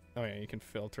 Oh yeah, you can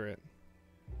filter it.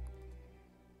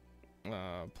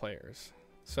 Players.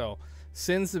 So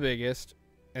Sin's the biggest,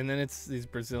 and then it's these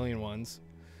Brazilian ones.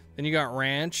 Then you got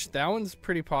Ranch. That one's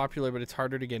pretty popular, but it's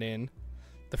harder to get in.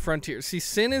 The Frontier. See,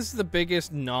 Sin is the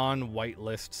biggest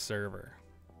non-whitelist server.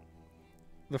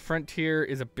 The Frontier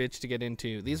is a bitch to get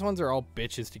into. These ones are all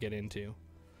bitches to get into.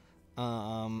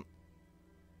 Wild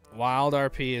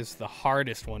RP is the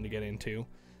hardest one to get into.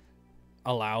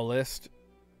 Allow list.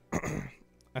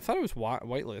 I thought it was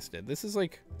whitelisted. This is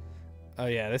like, oh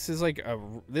yeah, this is like a.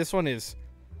 This one is.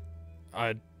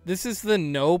 This is the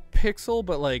no pixel,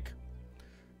 but like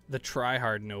the try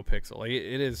hard no pixel. Like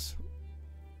it is.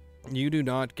 You do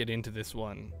not get into this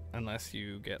one unless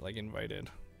you get like invited.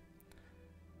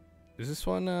 Is this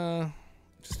one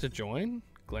just to join?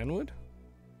 Glenwood?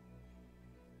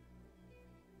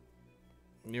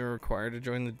 You're required to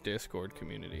join the Discord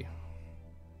community.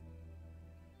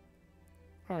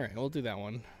 Alright, we'll do that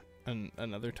one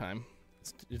another time.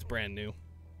 It's brand new.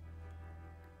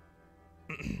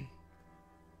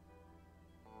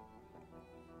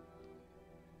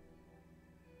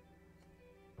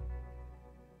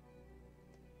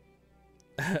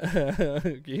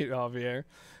 Cute, Javier.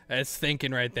 That's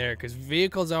thinking right there, because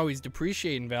vehicles always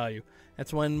depreciate in value.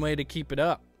 That's one way to keep it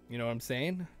up. You know what I'm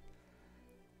saying?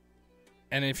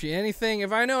 And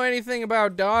if I know anything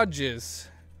about Dodges,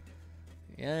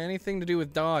 yeah, anything to do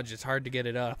with Dodge, it's hard to get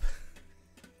it up.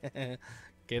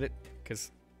 Get it?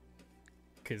 Because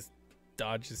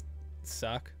Dodges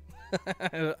suck.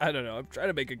 I don't know. I'm trying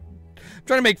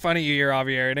to make fun of you here,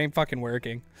 Javier. It ain't fucking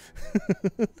working.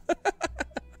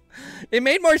 It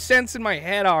made more sense in my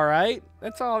head, all right?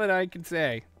 That's all that I can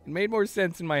say. It made more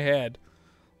sense in my head.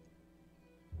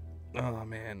 Oh,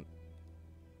 man.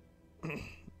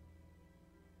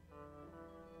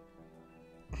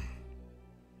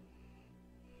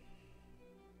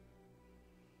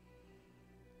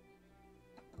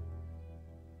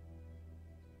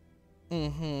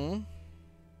 Mm-hmm.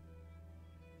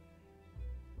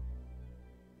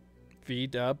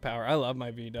 V-dub power. I love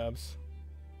my V-dubs.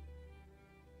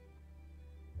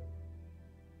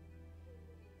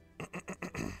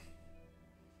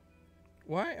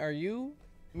 Why are you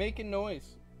making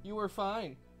noise? You are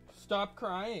fine. Stop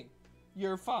crying.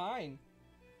 You're fine.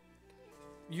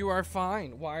 You are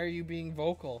fine. Why are you being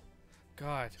vocal?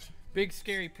 God. Big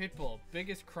scary pit bull.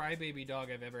 Biggest crybaby dog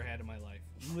I've ever had in my life.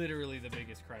 Literally the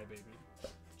biggest crybaby.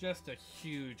 Just a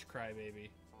huge crybaby.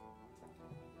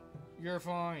 You're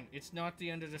fine. It's not the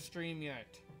end of the stream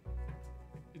yet.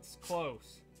 It's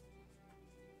close.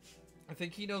 I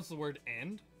think he knows the word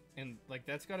end. And, like,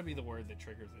 that's got to be the word that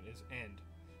triggers it, is end.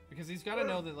 Because he's got to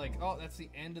know that, like, oh, that's the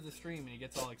end of the stream, and he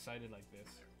gets all excited like this.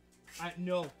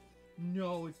 No.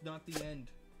 No, it's not the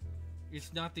end.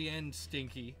 It's not the end,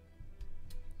 Stinky.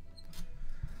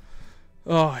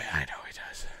 Oh, yeah, I know he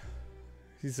does.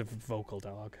 He's a vocal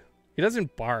dog. He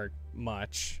doesn't bark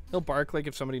much. He'll bark, like,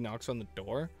 if somebody knocks on the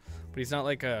door. But he's not,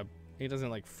 like, he doesn't,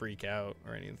 like, freak out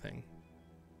or anything.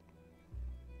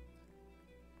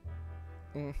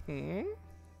 Mm-hmm.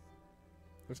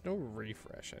 There's no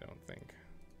refresh, I don't think.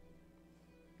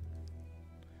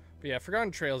 But yeah,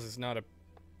 Forgotten Trails is not a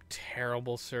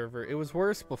terrible server. It was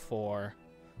worse before,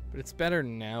 but it's better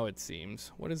now, it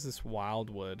seems. What is this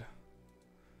Wildwood?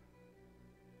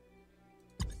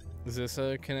 Is this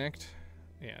a Connect?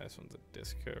 Yeah, this one's a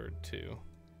Discord too.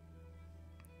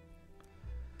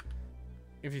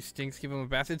 If he stinks, give him a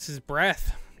bath. It's his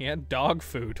breath. He had dog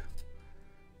food.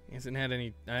 He hasn't had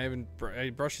any. I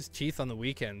brush his teeth on the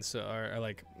weekends, so, or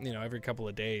like, you know, every couple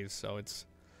of days, so it's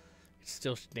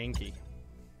still stinky.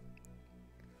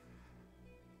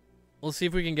 We'll see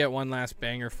if we can get one last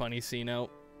banger funny scene out.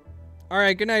 All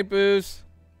right, good night, Booze.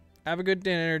 Have a good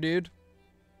dinner, dude.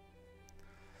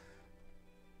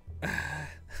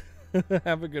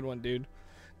 Have a good one, dude.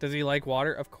 Does he like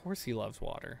water? Of course he loves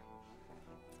water.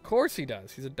 Of course he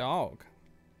does. He's a dog.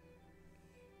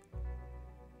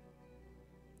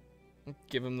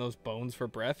 Give him those bones for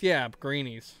breath. Yeah,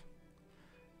 greenies.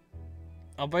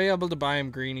 I'll be able to buy him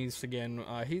greenies again.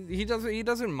 He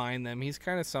doesn't mind them. He's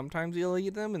kind of, sometimes he'll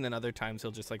eat them, and then other times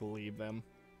he'll just like leave them.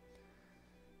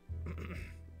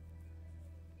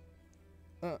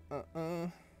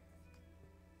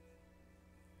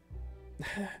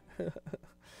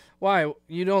 Why?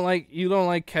 You don't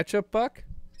like ketchup, Buck?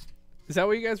 Is that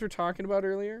what you guys were talking about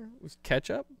earlier? Was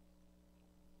ketchup?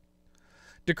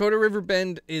 Dakota River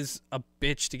Bend is a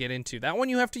bitch to get into. That one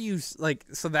you have to use, like,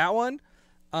 so that one,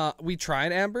 we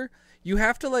tried, Amber. You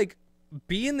have to, like,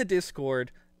 be in the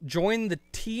Discord, join the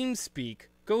TeamSpeak,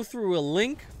 go through a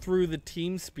link through the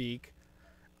TeamSpeak,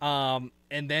 and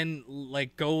then,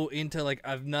 like, go into, like,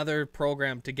 another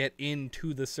program to get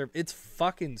into the server. It's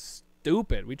fucking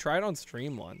stupid. We tried on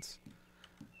stream once.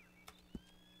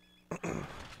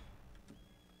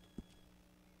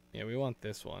 Yeah, we want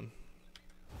this one.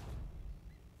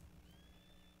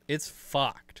 It's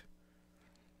fucked.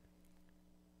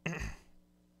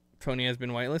 Tony has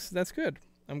been whitelisted. That's good.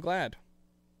 I'm glad.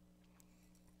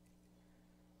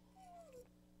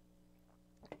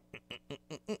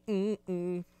 How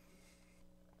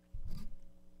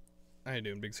you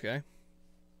doing, Big Sky?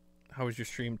 How was your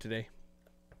stream today?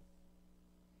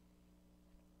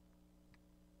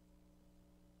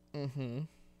 Mm-hmm.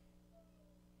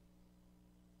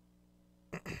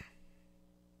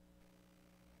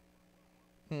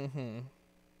 Mm-hmm.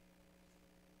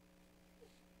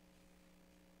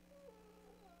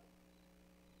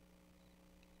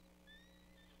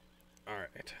 All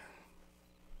right.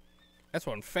 That's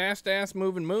one fast-ass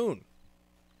moving moon.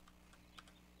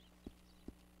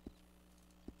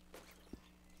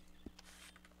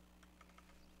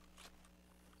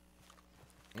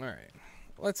 Alright.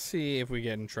 Let's see if we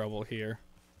get in trouble here.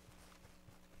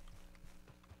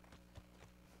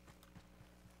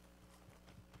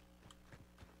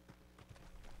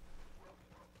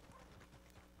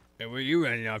 Hey, where you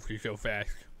running off to so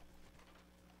fast?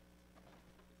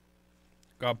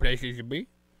 Got places to be?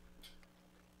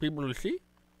 People to see?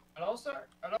 Hello, sir.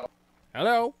 Hello.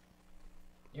 Hello?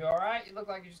 You alright? You look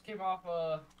like you just came off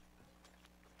a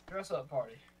dress-up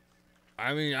party.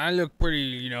 I mean, I look pretty,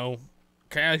 you know,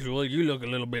 casual. You look a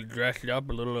little bit dressed up,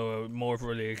 a little more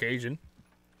for the occasion.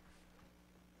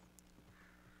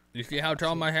 You see how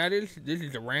tall my hat is? This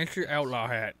is a Rancher Outlaw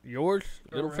hat. Yours?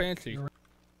 A little fancy.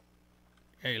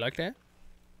 Hey, you like that?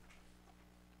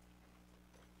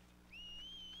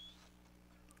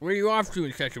 Where are you off to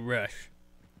in such a rush?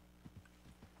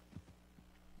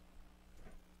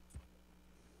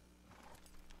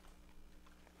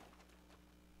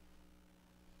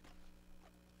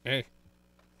 Hey.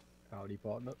 Howdy,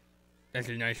 partner. That's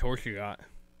a nice horse you got.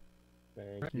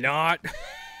 Thank Not.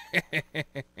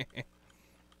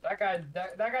 That guy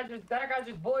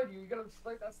just bullied you. You gonna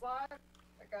let that slide?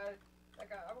 That guy,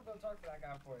 I'm gonna go talk to that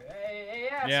guy for you. Hey,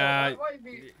 yeah. Yeah, So why you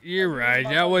be, you're right.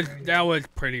 That was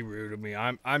pretty rude of me.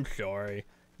 I'm sorry.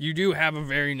 You do have a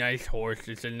very nice horse.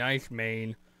 It's a nice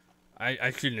mane. I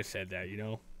shouldn't have said that, you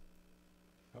know.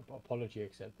 Apology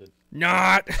accepted.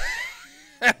 Not.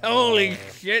 Holy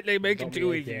shit! They make it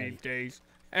too easy these days.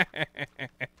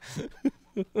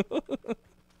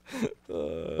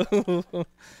 Oh,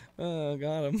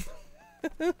 got him.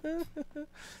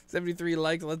 73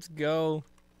 likes. Let's go.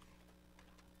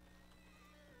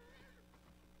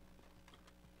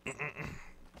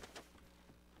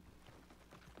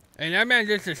 And that man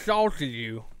just assaulted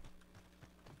you.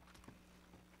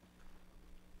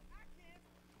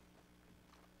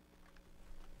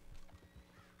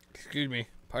 Excuse me.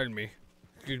 Pardon me.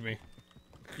 Excuse me.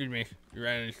 Excuse me. You're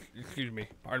right. Excuse me.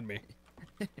 Pardon me.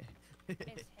 It's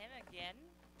him again.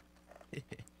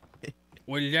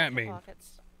 What does that mean?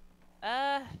 Pockets.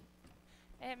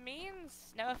 It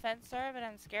means, no offense, sir, but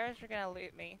I'm scared you're gonna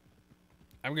loot me.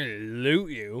 I'm gonna loot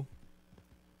you.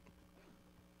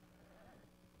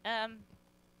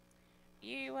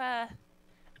 You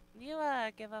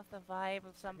give off the vibe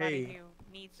of somebody who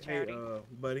needs charity. Hey,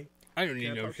 buddy. I don't need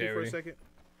Can I no talk to you for charity. a second?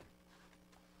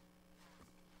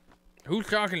 Who's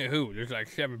talking to who? There's like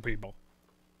 7 people.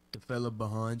 The fella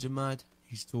behind you, mate.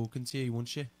 He's talking to you. He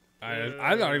wants you.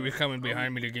 I thought he was coming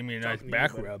behind me to give me a nice talking to you,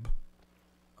 back buddy. rub.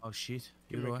 Oh shit.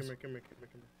 Come You're here, right. come here, come here, come here,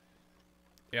 come here.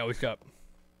 Yeah, what's up?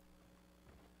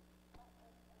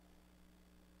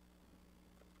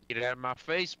 Get out of my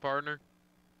face, partner.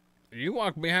 You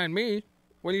walk behind me.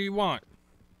 What do you want?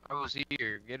 I was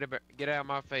here. Get out of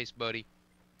my face, buddy.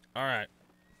 All right.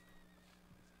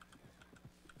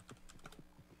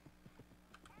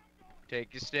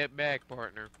 Take a step back,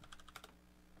 partner.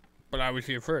 But I was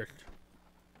here first.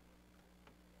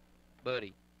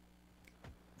 Buddy.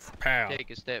 Pal.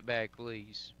 Take a step back,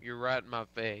 please. You're right in my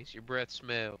face. Your breath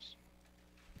smells.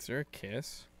 Is there a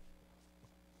kiss?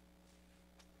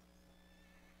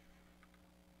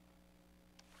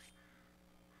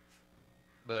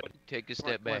 Buddy, take a Come on,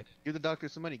 step come on. back. Give the doctor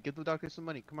some money. Give the doctor some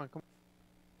money. Come on, come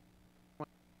on.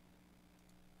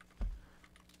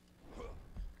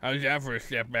 How's that for a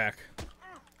step back?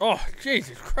 Oh,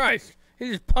 Jesus Christ. He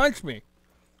just punched me.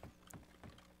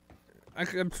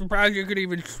 I'm surprised you could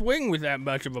even swing with that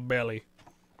much of a belly.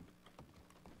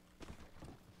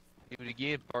 Do it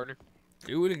again, partner.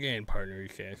 Do it again, partner, he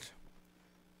says.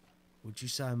 What'd you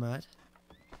say, mate?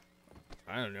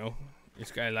 I don't know.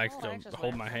 This guy likes Oh, I to just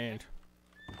hold learned my something. hand.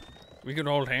 We can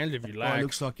hold hands if you Oh, like. it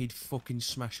looks like he'd fucking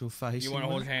smash your face. You want to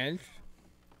hold hands?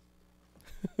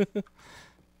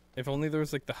 If only there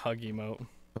was like the hug emote.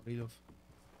 Probably love.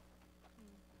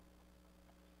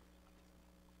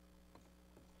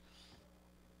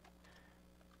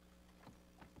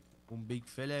 One big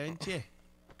fella, ain't you?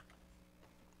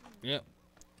 Yep.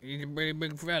 He's a pretty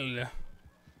big fella. I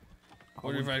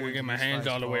What if wouldn't I could point get in my his hands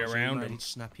face all the way if I was you, around mate, him? he'd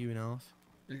snap you in half.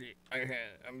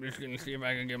 I'm just gonna see if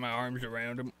I can get my arms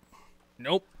around him.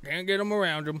 Nope, can't get him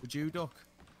around him. Would you, Doc?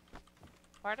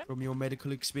 Pardon? From your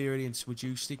medical experience, would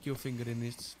you stick your finger in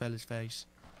this fella's face?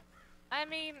 I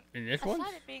mean, In this aside one?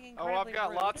 it being Oh, I've incredibly got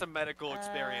rude, lots of medical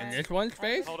experience. In this one's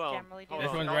face? Hold on. generally do Hold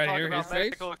This on. one's Don't right talk here, about his face?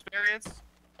 medical experience.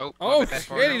 Oh, Oh my bad, shit,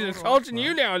 partner. he's assaulting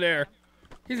you down there.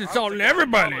 He's I was assaulting a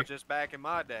everybody. Just back in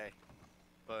my day,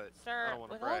 but I Sir, don't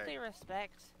want to with all brag. due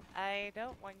respect, I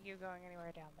don't want you going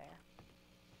anywhere down there.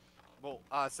 Well,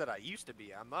 I said I used to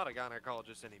be. I'm not a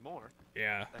gynecologist anymore.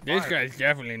 Yeah, They this fired guy's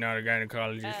definitely not a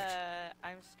gynecologist.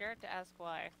 I'm scared to ask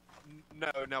why.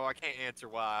 No, I can't answer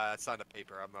why I signed a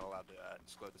paper. I'm not allowed to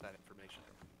disclose that information.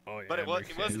 Oh yeah, But it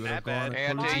makes wasn't sense. that bad. Hey,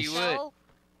 I tell you what. Marshall?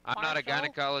 I'm not a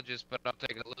Marshall? gynecologist, but I'll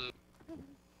take a look.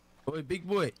 Oi, big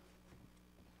boy.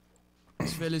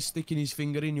 This fella's sticking his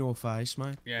finger in your face,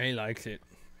 mate. Yeah, he likes it.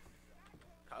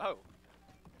 Oh.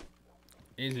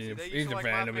 He's See, a, they used he's to a like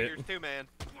fan my of it. fingers too, man.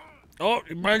 Oh,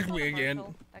 it bites Hold me on, again.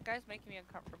 Marshall. That guy's making me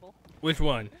uncomfortable. Which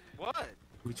one? What?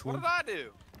 Which What one? did I do?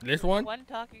 This one? One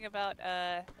talking about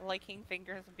liking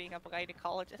fingers and being a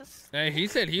gynecologist. Hey, he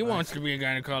said he wants to be a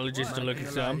gynecologist to look at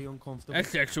Making the lady some. uncomfortable. That's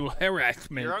sexual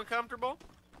harassment. You're uncomfortable?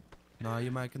 No,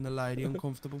 you're making the lady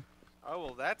uncomfortable. Oh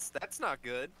well, that's not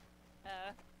good.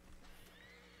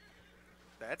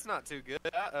 That's not too good.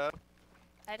 Uh-oh.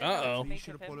 I don't know what to You make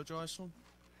should of him. apologise, son.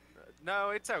 No,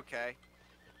 it's okay.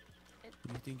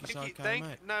 You think it's Thank you, okay,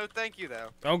 mate? no, thank you though.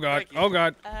 Oh god, Thank you. oh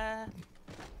god.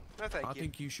 No, thank I you.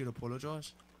 think you should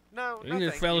apologise. No, He no,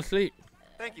 just thank fell you. asleep.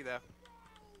 Thank you though.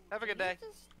 Have a good day.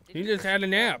 He just had a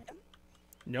nap.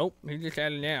 Nope, he just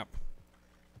had a nap.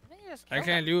 I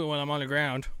can't do it while I'm on the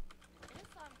ground.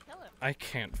 I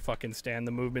can't fucking stand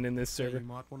the movement in this server. You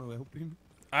might want to help him.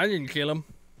 I didn't kill him.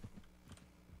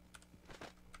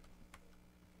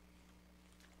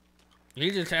 He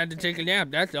just had to take a nap,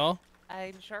 that's all.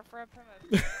 I'm short for a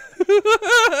promotion.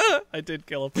 I did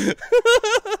kill him.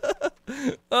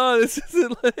 Oh, this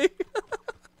isn't like...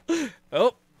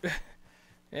 Oh.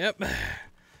 Yep.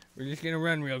 We're just gonna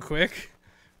run real quick.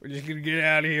 We're just gonna get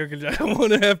out of here because I don't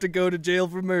want to have to go to jail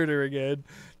for murder again.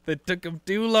 That took him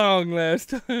too long last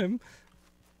time.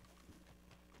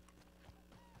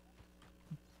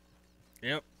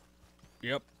 Yep.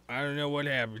 Yep. I don't know what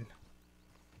happened.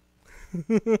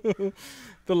 The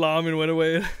lawman went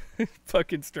away and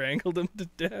fucking strangled him to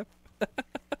death.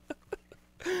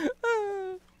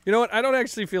 You know what? I don't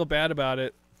actually feel bad about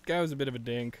it. Guy was a bit of a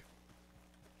dink.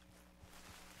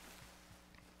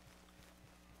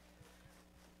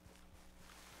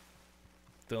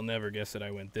 They'll never guess that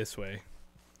I went this way.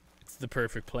 It's the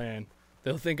perfect plan.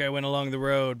 They'll think I went along the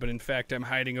road, but in fact I'm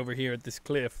hiding over here at this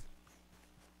cliff.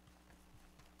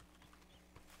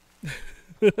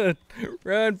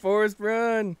 Run, Forrest,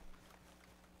 run!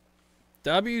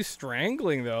 W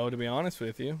strangling, though, to be honest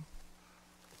with you.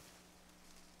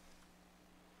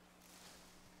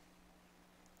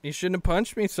 He shouldn't have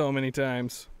punched me so many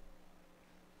times.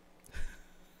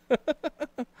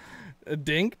 A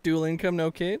dink, dual income,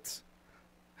 no kids?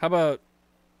 How about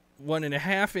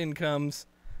 1.5 incomes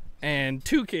and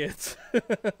 2 kids?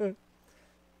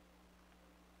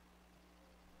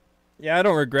 Yeah, I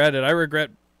don't regret it. I regret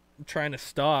trying to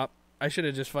stop. I should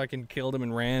have just fucking killed him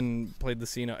and ran and played the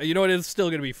scene. You know what? It's still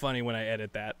going to be funny when I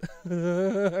edit that. I'm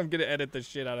going to edit the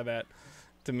shit out of that.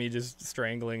 To me just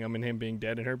strangling him and him being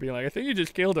dead and her being like, I think you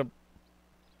just killed him.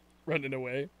 Running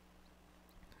away.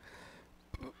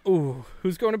 Ooh,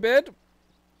 who's going to bed?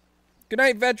 Good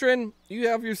night, veteran. You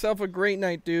have yourself a great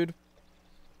night, dude.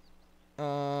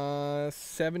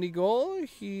 70 goal.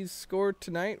 He's scored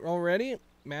tonight already.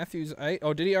 Matthews,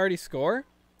 oh, did he already score?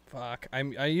 Fuck.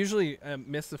 I usually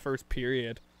miss the first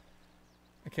period.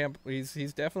 I can't.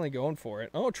 He's definitely going for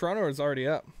it. Oh, Toronto is already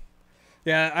up.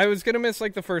 Yeah, I was gonna miss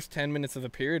like the first 10 minutes of the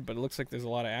period, but it looks like there's a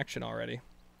lot of action already.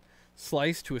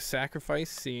 Slice to a sacrifice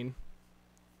scene.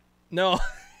 No,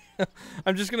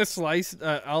 I'm just gonna slice.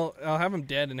 I'll have him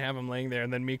dead and have him laying there,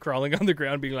 and then me crawling on the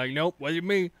ground, being like, "Nope, wasn't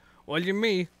me, wasn't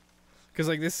me," because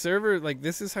like this server, like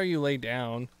this is how you lay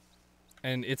down,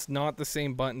 and it's not the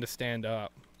same button to stand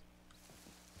up.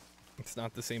 It's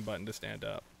not the same button to stand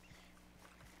up,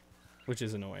 which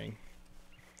is annoying.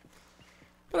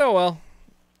 But oh well.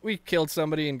 We killed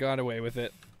somebody and got away with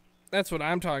it. That's what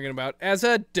I'm talking about as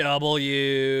a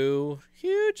W.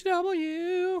 Huge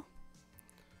W.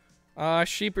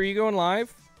 Sheep, are you going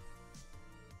live?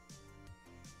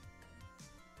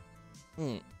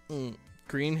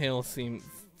 Green Hill theme.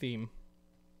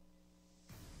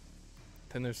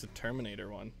 Then there's the Terminator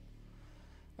one.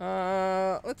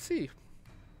 Let's see.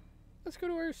 Let's go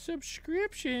to our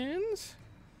subscriptions.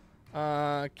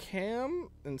 Cam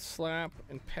and Slap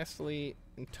and Pesley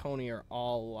and Tony are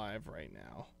all live right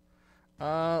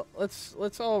now.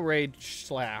 Let's all raid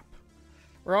Slap.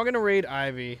 We're all gonna raid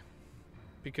Ivy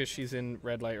because she's in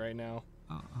red light right now.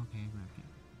 Oh, okay.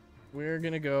 We're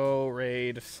gonna go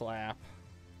raid Slap.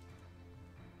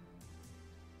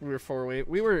 We were 4 away.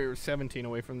 We were 17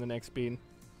 away from the next bean.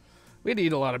 We had to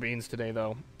eat a lot of beans today,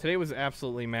 though. Today was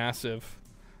absolutely massive.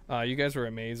 You guys were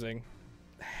amazing.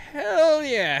 Hell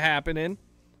yeah, happening.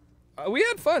 We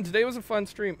had fun. Today was a fun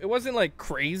stream. It wasn't like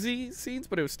crazy scenes,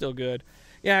 but it was still good.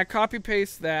 Yeah, copy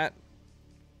paste that.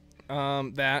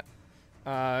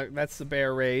 That's the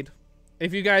bear raid.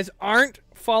 If you guys aren't,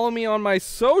 follow me on my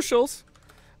socials.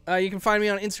 You can find me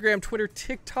on Instagram, Twitter,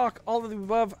 TikTok, all of the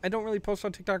above. I don't really post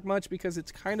on TikTok much because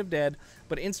it's kind of dead.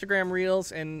 But Instagram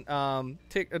Reels and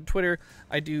Twitter,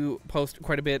 I do post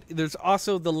quite a bit. There's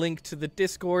also the link to the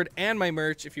Discord and my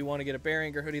merch if you want to get a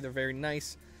BearAnger hoodie. They're very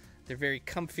nice. They're very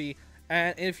comfy.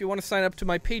 And if you want to sign up to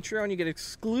my Patreon, you get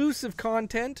exclusive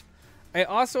content. I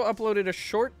also uploaded a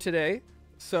short today.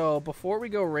 So before we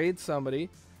go raid somebody,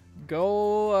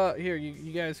 go here.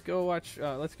 You guys go watch.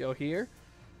 Let's go here.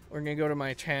 We're going to go to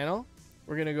my channel.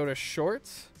 We're going to go to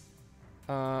shorts.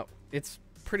 It's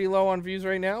pretty low on views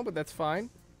right now, but that's fine.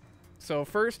 So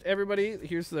first, everybody,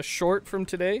 here's the short from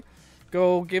today.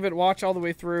 Go give it, watch all the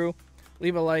way through.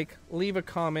 Leave a like, leave a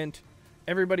comment.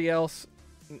 Everybody else,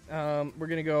 we're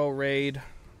going to go raid.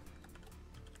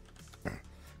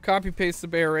 Copy paste the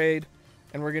bear raid.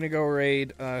 And we're going to go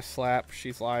raid Slap.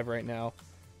 She's live right now.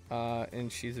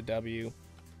 And she's a W.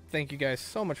 Thank you guys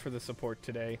so much for the support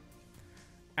today.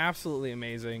 Absolutely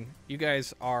amazing. You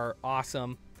guys are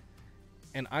awesome.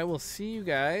 And I will see you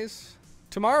guys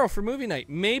tomorrow for movie night.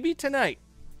 Maybe tonight.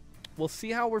 We'll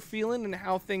see how we're feeling and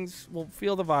how things will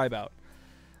feel the vibe out.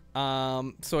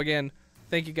 So again,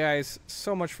 thank you guys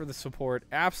so much for the support.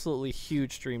 Absolutely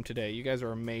huge stream today. You guys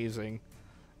are amazing.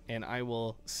 And I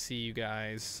will see you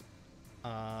guys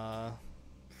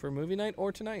for movie night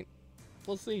or tonight.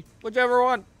 We'll see. Whichever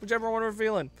one we're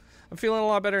feeling. I'm feeling a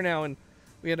lot better now, and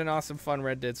we had an awesome, fun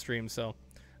Red Dead stream, so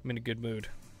I'm in a good mood.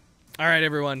 All right,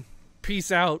 everyone.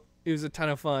 Peace out. It was a ton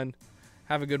of fun.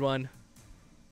 Have a good one.